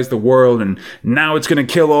destabilized the world, and now it's going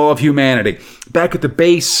to kill all of humanity. Back at the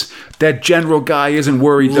base, that general guy isn't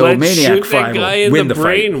worried though. Maniac 5 will win the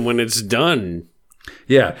fight when it's done.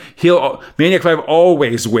 Yeah, Maniac 5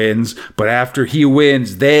 always wins, but after he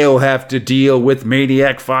wins, they'll have to deal with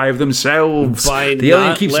Maniac 5 themselves. By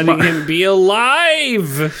not letting him be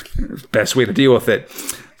alive. Best way to deal with it.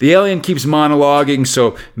 The alien keeps monologuing,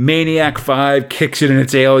 so Maniac 5 kicks it in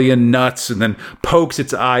its alien nuts and then pokes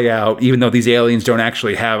its eye out, even though these aliens don't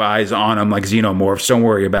actually have eyes on them like xenomorphs. Don't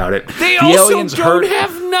worry about it. They also don't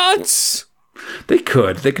have nuts! They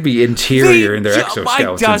could be interior in their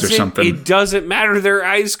exoskeletons or something. It doesn't matter. Their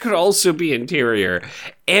eyes could also be interior.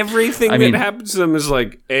 Everything that happens to them is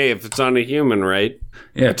like, hey, if it's on a human, right?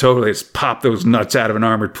 Yeah, totally. Just pop those nuts out of an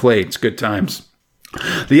armored plate. It's good times.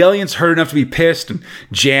 The alien's hurt enough to be pissed and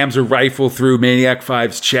jams a rifle through Maniac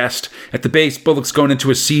 5's chest. At the base, Bullock's going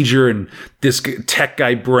into a seizure, and this tech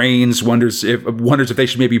guy Brains wonders if they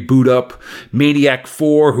should maybe boot up Maniac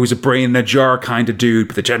 4, who's a brain in a jar kind of dude,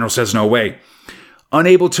 but the general says no way.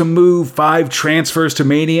 Unable to move, 5 transfers to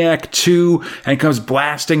Maniac 2 and comes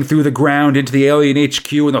blasting through the ground into the alien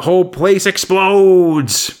HQ, and the whole place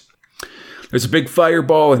explodes. There's a big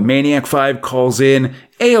fireball, and Maniac 5 calls in.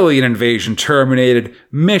 Alien invasion terminated.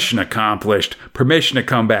 Mission accomplished. Permission to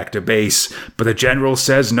come back to base. But the general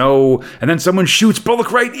says no, and then someone shoots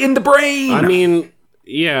Bullock right in the brain.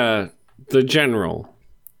 The general.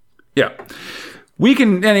 Yeah.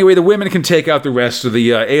 The women can take out the rest of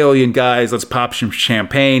the alien guys. Let's pop some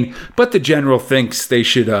champagne. But the general thinks they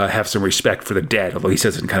should have some respect for the dead, although he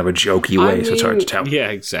says it in kind of a jokey way, so it's hard to tell. Yeah,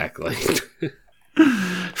 exactly.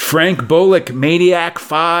 Frank Bullock, Maniac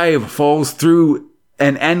 5, falls through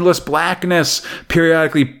an endless blackness,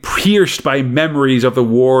 periodically pierced by memories of the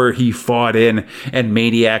war he fought in, and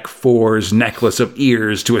Maniac 4's necklace of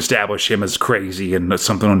ears to establish him as crazy and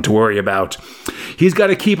something to worry about. He's got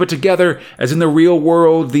to keep it together, as in the real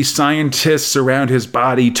world, the scientists around his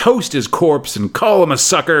body toast his corpse and call him a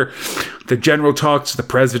sucker. The general talks to the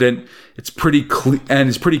president. it's pretty and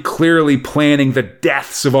is pretty clearly planning the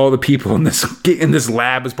deaths of all the people in this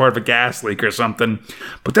lab as part of a gas leak or something.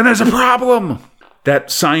 But then there's a problem.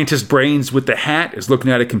 That scientist Brains with the hat is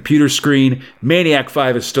looking at a computer screen. Maniac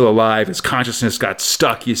 5 is still alive. His consciousness got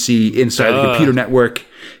stuck, you see, inside the computer network.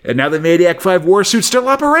 And now the Maniac 5 warsuit's still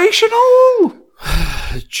operational.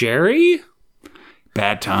 Jerry?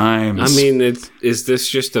 Bad times. I mean, is this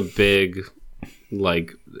just a big,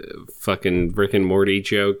 like, fucking Rick and Morty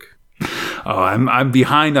joke? Oh, I'm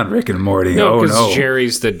behind on Rick and Morty. No, because no.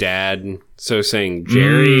 Jerry's the dad. So saying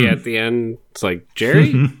Jerry at the end, it's like,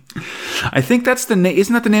 Jerry? I think that's the name.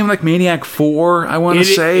 Isn't that the name of, like, Maniac 4, I want to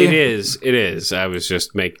say? It is. I was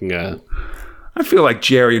just making a... I feel like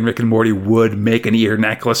Jerry and Rick and Morty would make an ear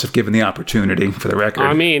necklace if given the opportunity, for the record.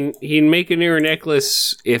 I mean, he'd make an ear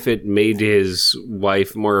necklace if it made his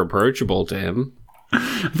wife more approachable to him.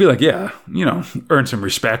 I feel like, yeah, earn some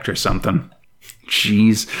respect or something.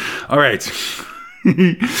 Jeez. All right.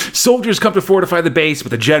 Soldiers come to fortify the base,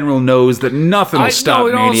 but the general knows that nothing will stop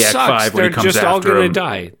Maniac 5 when he comes after him. They're just all going to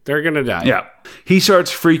die. They're going to die. Yeah. He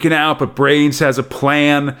starts freaking out, but Brains has a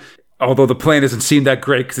plan, although the plan doesn't seem that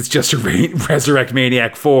great because it's just to resurrect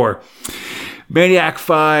Maniac 4. Maniac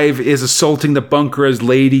 5 is assaulting the bunker as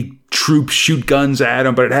Lady troops shoot guns at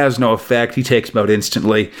him, but it has no effect. He takes him out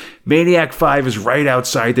instantly. Maniac 5 is right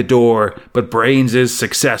outside the door, but Brains is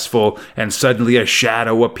successful, and suddenly a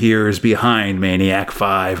shadow appears behind Maniac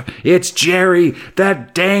 5. It's Jerry,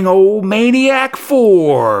 that dang old Maniac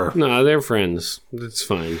 4. No, they're friends. That's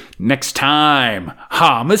fine. Next time,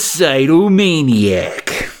 Homicidal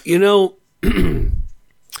Maniac.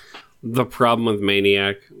 The problem with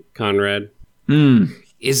Maniac, Conrad,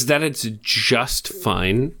 is that it's just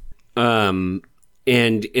fine. And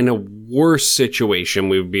in a worse situation,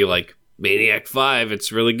 we would be like, Maniac 5,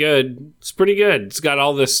 it's really good. It's pretty good. It's got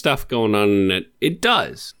all this stuff going on in it. It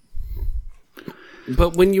does.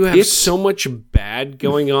 But when you have so much bad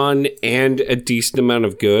going on and a decent amount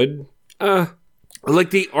of good,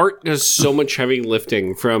 like the art does so much heavy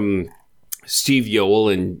lifting from Steve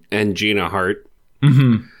Yoel and Gina Hart.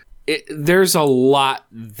 Mm-hmm. There's a lot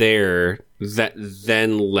there that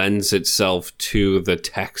then lends itself to the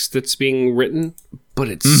text that's being written, but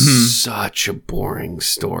it's such a boring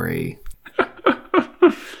story.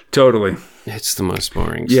 Totally. It's the most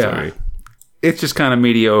boring story. It's just kind of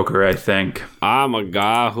mediocre, I think. I'm a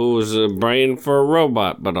guy who's a brain for a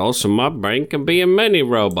robot, but also my brain can be in many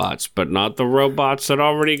robots, but not the robots that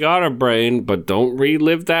already got a brain, but don't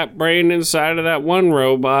relive that brain inside of that one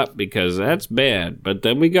robot because that's bad, but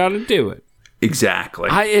then we got to do it. Exactly.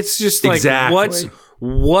 It's just like,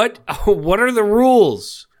 what are the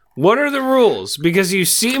rules? What are the rules? Because you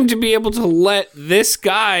seem to be able to let this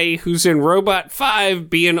guy who's in Robot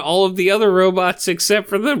 5 be in all of the other robots except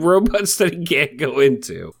for the robots that he can't go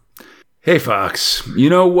into. Hey, Fox, you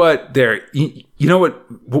know what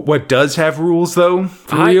what does have rules, though,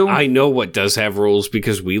 for real? I know what does have rules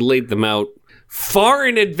because we laid them out far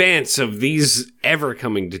in advance of these ever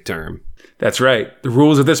coming to term. That's right. The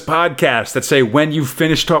rules of this podcast that say when we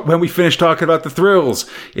finish talking about the thrills,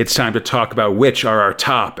 it's time to talk about which are our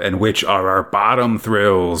top and which are our bottom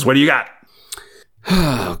thrills. What do you got?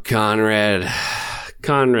 Oh, Conrad.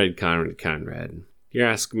 You're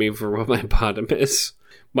asking me for what my bottom is.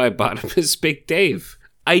 My bottom is Big Dave.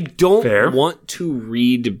 I don't want to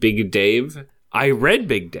read Big Dave. I read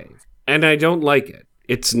Big Dave, and I don't like it.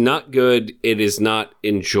 It's not good. It is not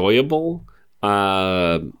enjoyable.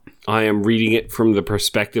 I am reading it from the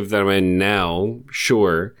perspective that I'm in now,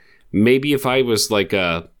 sure. Maybe if I was like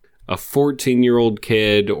a 14-year-old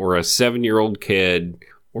kid or a 7-year-old kid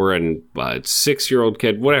or a 6-year-old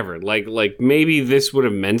kid, whatever, like maybe this would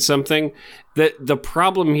have meant something. The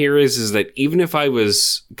problem here is that even if I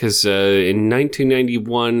was, because in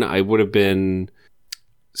 1991, I would have been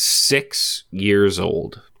 6 years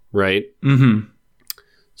old, right? Mm-hmm.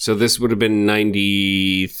 So this would have been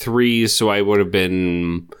 93, so I would have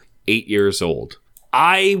been 8 years old.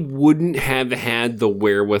 I wouldn't have had the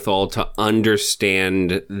wherewithal to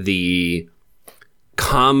understand the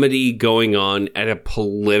comedy going on at a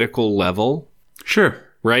political level. Sure.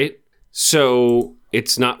 Right? So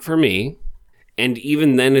it's not for me. And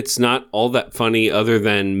even then, it's not all that funny other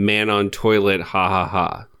than man on toilet, ha ha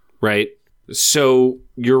ha. Right? So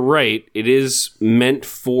you're right. It is meant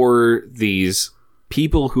for these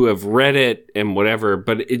people who have read it and whatever,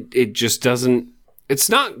 but it just doesn't. It's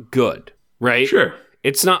not good, right? Sure.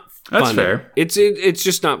 It's not funny. That's fair. It's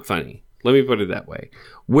just not funny. Let me put it that way.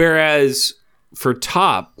 Whereas for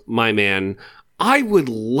top, my man, I would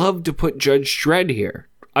love to put Judge Dredd here.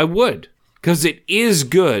 I would. Because it is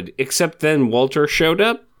good, except then Walter showed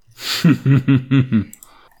up.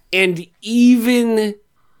 And even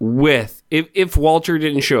with, if Walter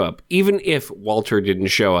didn't show up, do you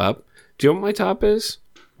know what my top is?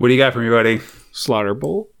 What do you got for me, buddy? Slaughter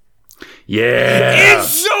Bowl. Yeah. It's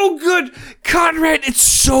so good. Conrad, it's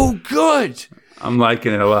so good. I'm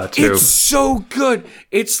liking it a lot, too. It's so good.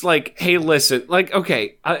 It's like, hey, listen, like,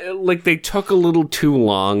 okay, like they took a little too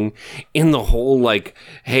long in the whole, like,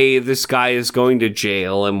 hey, this guy is going to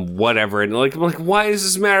jail and whatever. And like, I'm like, why does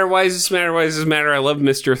this matter? Why does this matter? Why does this matter? I love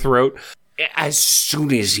Mr. Throat. As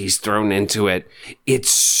soon as he's thrown into it, it's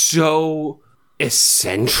so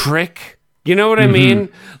eccentric. You know what I mean?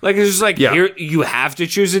 Like, it's just like, here, you have to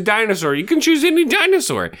choose a dinosaur. You can choose any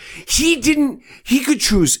dinosaur. He could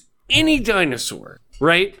choose any dinosaur,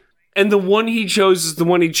 right? And the one he chose is the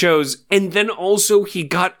one he chose. And then also he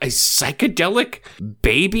got a psychedelic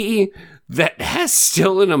baby that has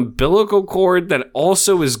still an umbilical cord that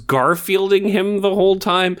also is Garfielding him the whole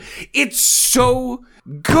time. It's so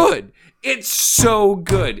good. It's so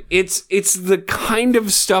good. It's the kind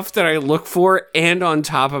of stuff that I look for. And on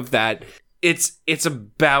top of that, it's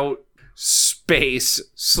about space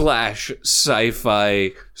 /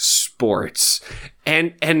 sci-fi sports.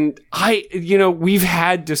 And I, we've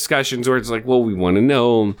had discussions where it's like, well, we want to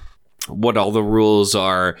know what all the rules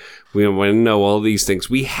are. We want to know all these things.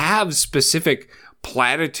 We have specific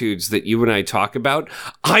platitudes that you and I talk about.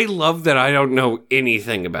 I love that I don't know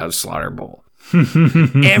anything about Slaughter Bowl.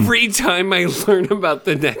 Every time I learn about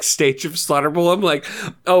the next stage of Slaughter Bowl, I'm like,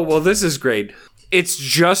 oh, well, this is great. It's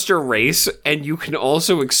just a race, and you can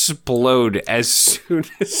also explode as soon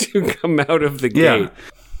as you come out of the gate.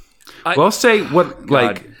 Well, I'll say what,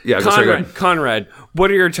 like... Yeah, Conrad, what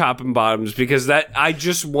are your top and bottoms? Because I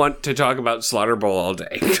just want to talk about Slaughter Bowl all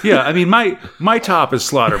day. Yeah, I mean, my top is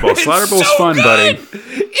Slaughter Bowl. Slaughter Bowl's so fun, good. buddy.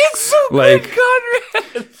 It's so good,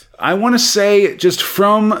 Conrad. I want to say, just for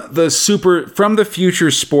the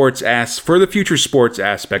future sports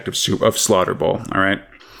aspect of Slaughter Bowl, all right?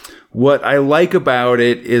 What I like about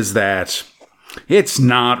it is that it's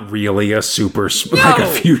not really a sport. But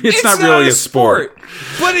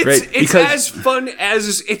it's as fun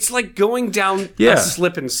as it's like going down a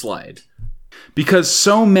slip and slide. Because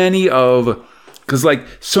so many of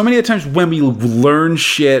the times when we learn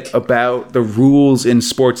shit about the rules in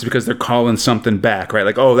sports because they're calling something back, right?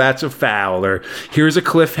 Like, oh, that's a foul, or here's a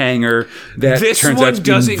cliffhanger that turns out to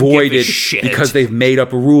be voided because they've made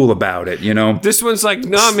up a rule about it, This one's like,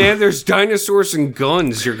 nah, man, there's dinosaurs and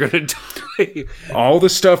guns. You're going to die. All the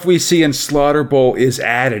stuff we see in Slaughter Bowl is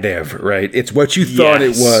additive, right? It's what you thought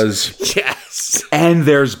it was. Yes. And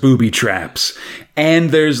there's booby traps. And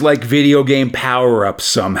there's like video game power-ups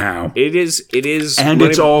somehow. It is. And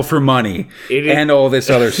it's all for money. And all this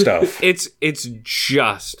other stuff. It's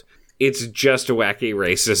just wacky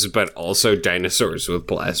races, but also dinosaurs with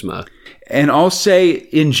plasma. And I'll say,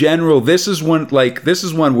 in general, this is one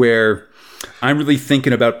where I'm really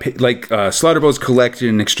thinking about, Slaughter Bowl's collected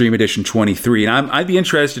in Extreme Edition 23, and I'd be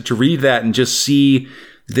interested to read that and just see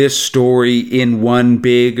this story in one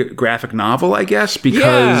big graphic novel, I guess,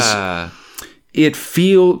 because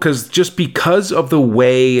because of the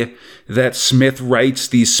way that Smith writes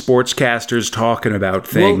these sportscasters talking about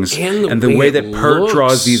things, and the way that Pert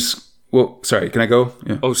draws these. Well, sorry, can I go?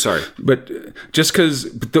 Yeah. Oh, sorry. But just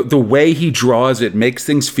because the way he draws it makes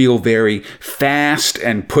things feel very fast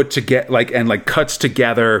and put together, and cuts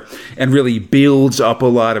together and really builds up a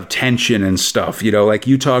lot of tension and stuff. Like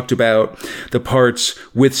you talked about the parts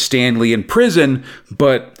with Stanley in prison,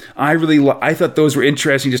 but I thought those were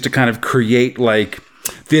interesting just to kind of create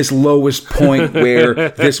this lowest point where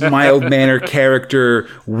this mild-mannered character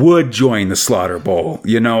would join the Slaughter Bowl,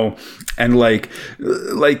 and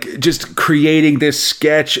just creating this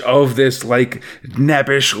sketch of this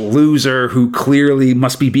nebbish loser who clearly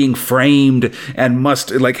must be being framed and must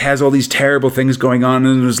has all these terrible things going on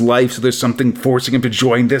in his life, so there's something forcing him to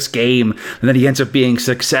join this game, and then he ends up being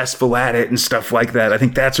successful at it and stuff like that. I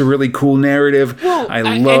think that's a really cool narrative. Well, I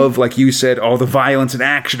love, like you said, all the violence and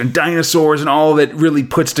action and dinosaurs and all of it really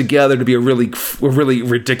puts together to be a really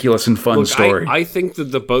ridiculous and fun story. I think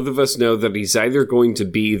that the both of us know that he's either going to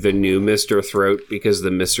be the new Mr. Throat because the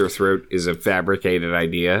Mr. Throat is a fabricated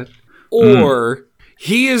idea, or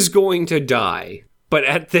he is going to die. But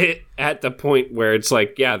at the point where it's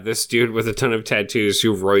like, yeah, this dude with a ton of tattoos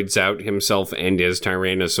who roids out himself and his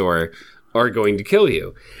Tyrannosaur are going to kill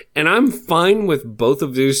you. And I'm fine with both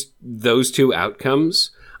of those two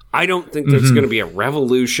outcomes. I don't think there's going to be a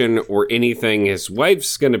revolution or anything. His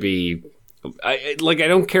wife's going to be... I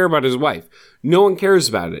don't care about his wife. No one cares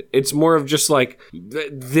about it. It's more of just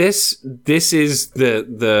this is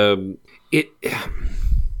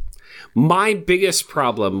My biggest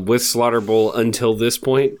problem with Slaughter Bowl until this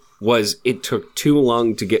point was it took too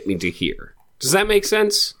long to get me to here. Does that make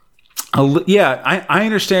sense? Yeah, I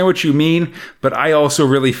understand what you mean, but I also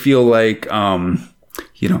really feel like,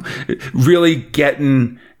 really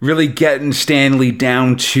getting Stanley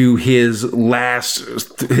down to his last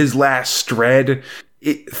thread.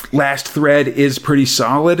 Last thread is pretty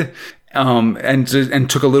solid. And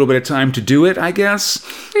took a little bit of time to do it, I guess.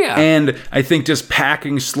 Yeah. And I think just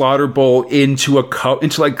packing Slaughter Bowl into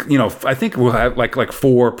I think we'll have like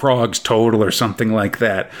 4 progs total or something like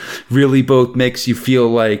that. Really both makes you feel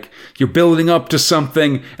like you're building up to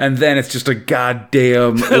something, and then it's just a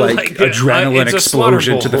goddamn adrenaline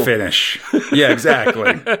explosion to the finish. Yeah,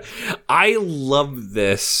 exactly. I love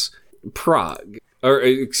this prog, or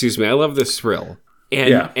excuse me, I love this thrill.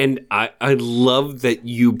 And I love that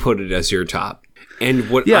you put it as your top. And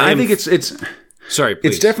what I think it's sorry,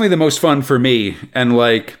 please. It's definitely the most fun for me. And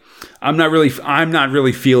like I'm not really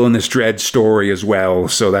feeling this Dredd story as well.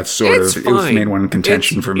 So that's it was the main one in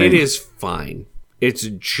contention for me. It is fine. It's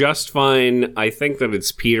just fine. I think that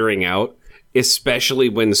it's petering out, especially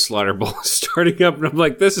when Slaughter Bowl is starting up, and I'm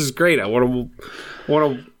like, this is great. I want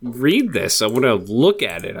to read this. I want to look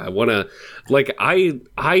at it. I want to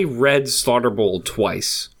I read Slaughter Bowl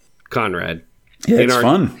twice, Conrad. Yeah, it's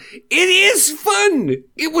fun. It is fun.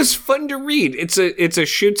 It was fun to read. It's a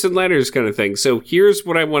shoots and letters kind of thing. So here's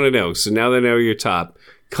what I want to know. So now that I know your top,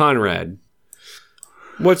 Conrad,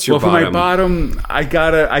 what's your bottom? For my bottom, I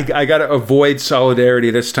gotta avoid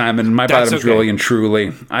Solidarity this time, and my bottom's really and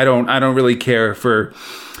truly. I don't really care for.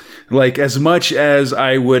 Like, as much as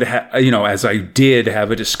I would, as I did have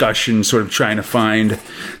a discussion sort of trying to find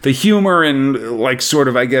the humor and, like, sort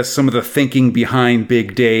of, I guess, some of the thinking behind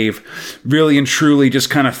Big Dave, really and truly just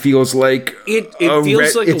kind of feels like... It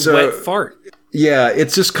feels like a wet fart. Yeah,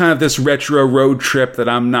 it's just kind of this retro road trip that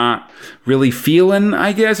I'm not really feeling,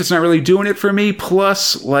 I guess. It's not really doing it for me.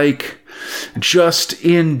 Plus, like, just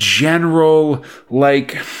in general,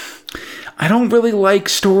 like... I don't really like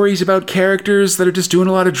stories about characters that are just doing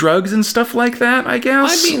a lot of drugs and stuff like that, I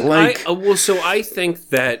guess. I mean, I think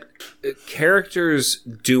that characters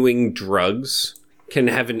doing drugs can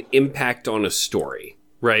have an impact on a story,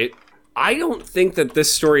 right? I don't think that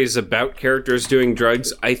this story is about characters doing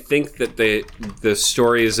drugs. I think that the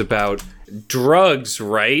story is about drugs,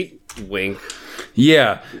 right? Wink.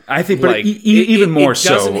 Yeah, I think, but even more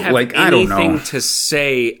so. Like, I don't know. Anything to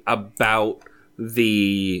say about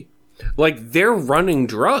the... Like, they're running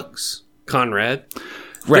drugs, Conrad.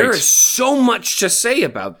 Right. There is so much to say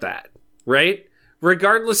about that, right?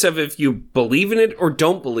 Regardless of if you believe in it or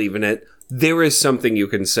don't believe in it, there is something you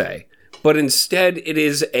can say. But instead, it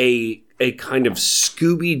is a kind of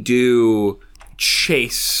Scooby-Doo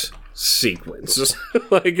chase sequence.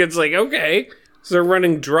 Like, it's like, okay, so they're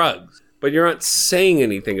running drugs, but you're not saying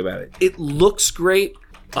anything about it. It looks great,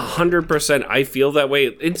 100%. I feel that way.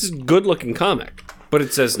 It's a good-looking comic. But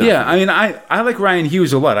it says nothing. Yeah, I mean, I like Ryan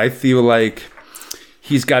Hughes a lot. I feel like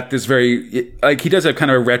he's got this very... Like, he does have kind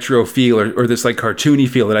of a retro feel or this, like, cartoony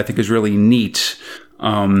feel that I think is really neat.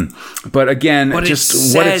 But again,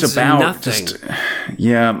 just what it's about... Nothing.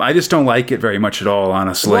 I just don't like it very much at all,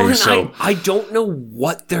 honestly. Well, I don't know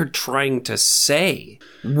what they're trying to say.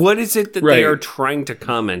 What is it that they are trying to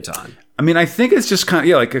comment on? I mean, I think it's just kind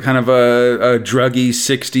of, like a kind of a druggy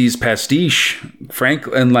 60s pastiche,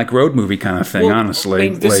 and like road movie kind of thing, honestly. I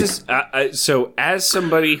mean, this is, so as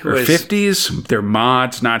somebody who has... 50s, they're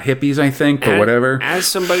mods, not hippies, I think, or whatever. As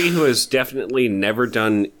somebody who has definitely never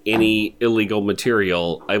done any illegal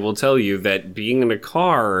material, I will tell you that being in a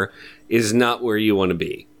car is not where you want to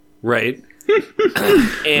be, right?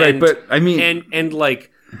 Right, but I mean... And like...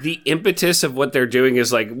 The impetus of what they're doing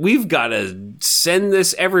is like, we've got to send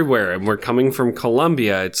this everywhere, and we're coming from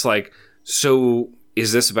Colombia. It's like, so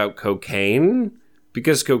is this about cocaine?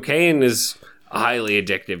 Because cocaine is a highly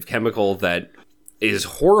addictive chemical that is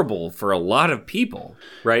horrible for a lot of people,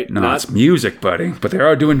 right? No, it's music, buddy. But they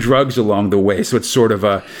are doing drugs along the way, so it's sort of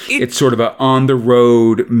a on the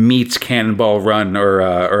road meets Cannonball Run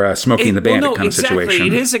or Smokey and the Bandit kind of situation.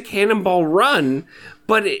 It is a Cannonball Run.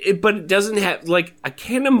 But it doesn't have, like, a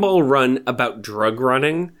Cannonball Run about drug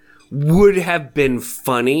running would have been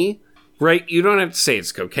funny, right? You don't have to say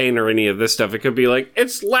it's cocaine or any of this stuff. It could be like,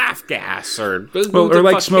 it's laugh gas or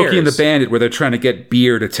like Smokey and the Bandit where they're trying to get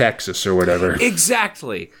beer to Texas or whatever.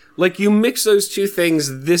 Exactly. Like, you mix those two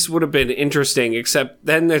things, this would have been interesting, except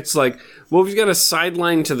then it's like, well, we've got a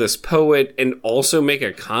sideline to this poet and also make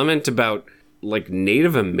a comment about, like,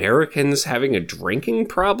 Native Americans having a drinking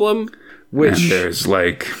problem. Which, and there's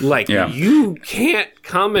you can't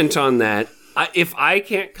comment on that. If I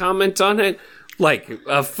can't comment on it, Like,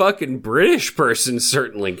 a fucking British person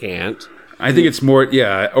certainly can't. I think it's more,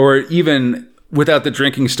 or even without the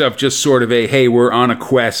drinking stuff, just sort of hey, we're on a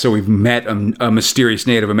quest, so we've met a mysterious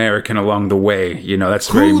Native American along the way. You know, that's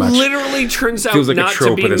very much... Who literally turns out feels like not a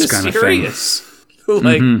trope to be of this kind of thing. mysterious.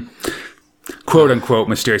 Like... quote unquote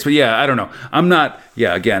mysterious. But yeah, I don't know. I'm not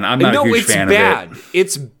a huge fan of it.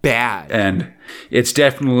 It's bad. And it's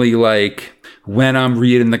definitely like, when I'm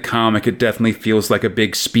reading the comic, it definitely feels like a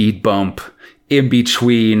big speed bump in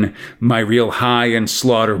between my real high and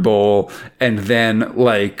Slaughter Bowl, and then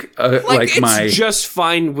it's just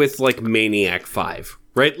fine with like Maniac 5.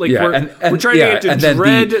 Right? Like we're trying to get to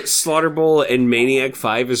Dread, Slaughter Bowl, and Maniac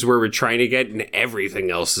 5 is where we're trying to get, and everything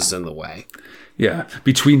else is in the way. Yeah,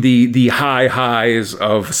 between the high highs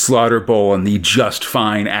of Slaughter Bowl and the just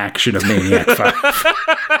fine action of Maniac 5.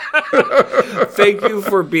 Thank you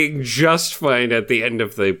for being just fine at the end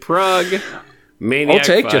of the Prague. Maniac I'll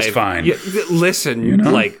take 5. just fine. Yeah, listen,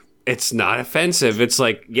 like, it's not offensive. It's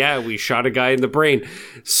like, yeah, we shot a guy in the brain.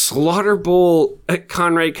 Slaughter Bowl...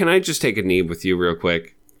 Conrad, can I just take a knee with you real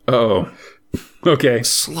quick? Oh, okay.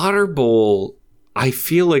 Slaughter Bowl, I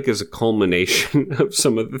feel like, is a culmination of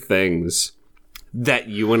some of the things that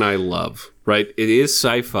you and I love, right? It is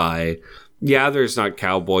sci-fi. Yeah, there's not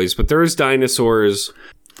cowboys, but there's dinosaurs.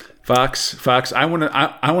 Fox, I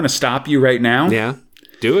want to stop you right now. Yeah,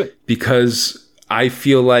 do it. Because I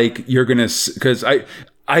feel like you're going to... Because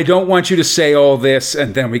I don't want you to say all this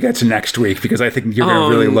and then we get to next week, because I think you're going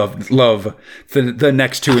to really love the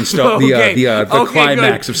next two the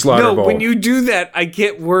climax of Slaughter Bowl. When you do that, I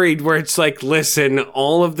get worried where it's like, listen,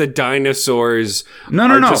 all of the dinosaurs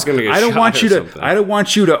are just going to get shot or something.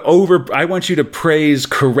 I want you to praise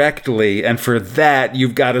correctly, and for that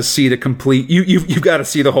you've got to see the complete you've got to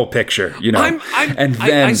see the whole picture, you know.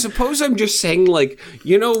 I suppose I'm just saying, like,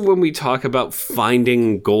 you know, when we talk about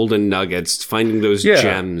finding golden nuggets, finding those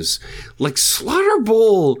gems, like Slaughter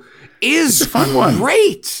Bowl is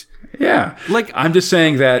great. Yeah, like, I'm just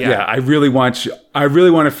saying that. Yeah, I really want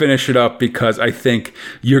to finish it up, because I think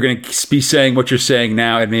you're going to be saying what you're saying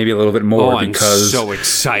now and maybe a little bit more. Because I'm so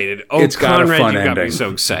excited. It's got Conrad, a fun you ending. Got me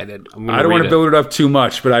so excited. I don't want to build it up too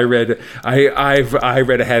much, but I read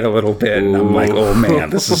ahead a little bit, and I'm like, oh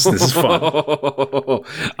man, this is fun.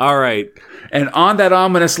 All right. And on that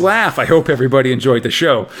ominous laugh, I hope everybody enjoyed the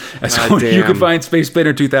show. You can find Space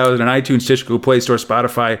Spinner 2000 on iTunes, Stitcher, Google Play Store,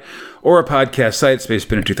 Spotify, or a podcast site,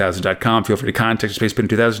 spacespinner2000.com. Feel free to contact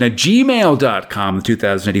spacespinner2000 at gmail.com, the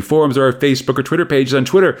 2080 forums, or our Facebook or Twitter pages. On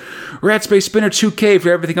Twitter, we're at SpaceSpinner2K.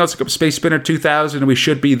 For everything else, look up Space Spinner 2000, and we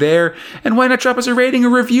should be there. And why not drop us a rating or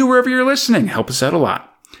review wherever you're listening? Help us out a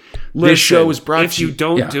lot. This show is brought to you... If you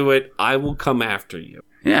don't do it, I will come after you.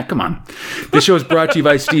 Yeah, come on. This show is brought to you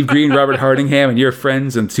by Steve Green, Robert Hardingham, and your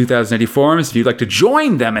friends in the 2080 forums. If you'd like to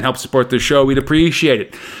join them and help support the show, we'd appreciate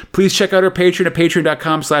it. Please check out our Patreon at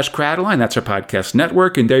patreon.com/Crataline. That's our podcast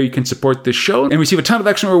network, and there you can support this show and receive a ton of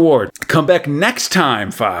excellent rewards. Come back next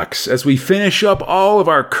time, Fox, as we finish up all of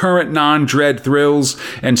our current non-Dread thrills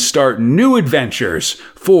and start new adventures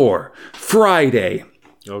for Friday.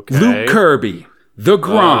 Okay. Luke Kirby, the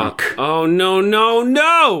Gronk. Oh,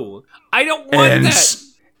 no. I don't want that.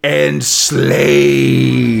 And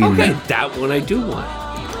Slade. Okay, that one I do want.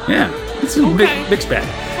 Yeah, it's a mixed bag.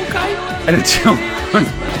 Okay. And until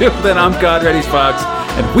then, I'm Conrady's Fox,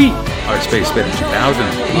 and we are Space Spinner 2000.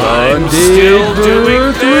 I'm still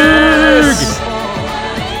doing this.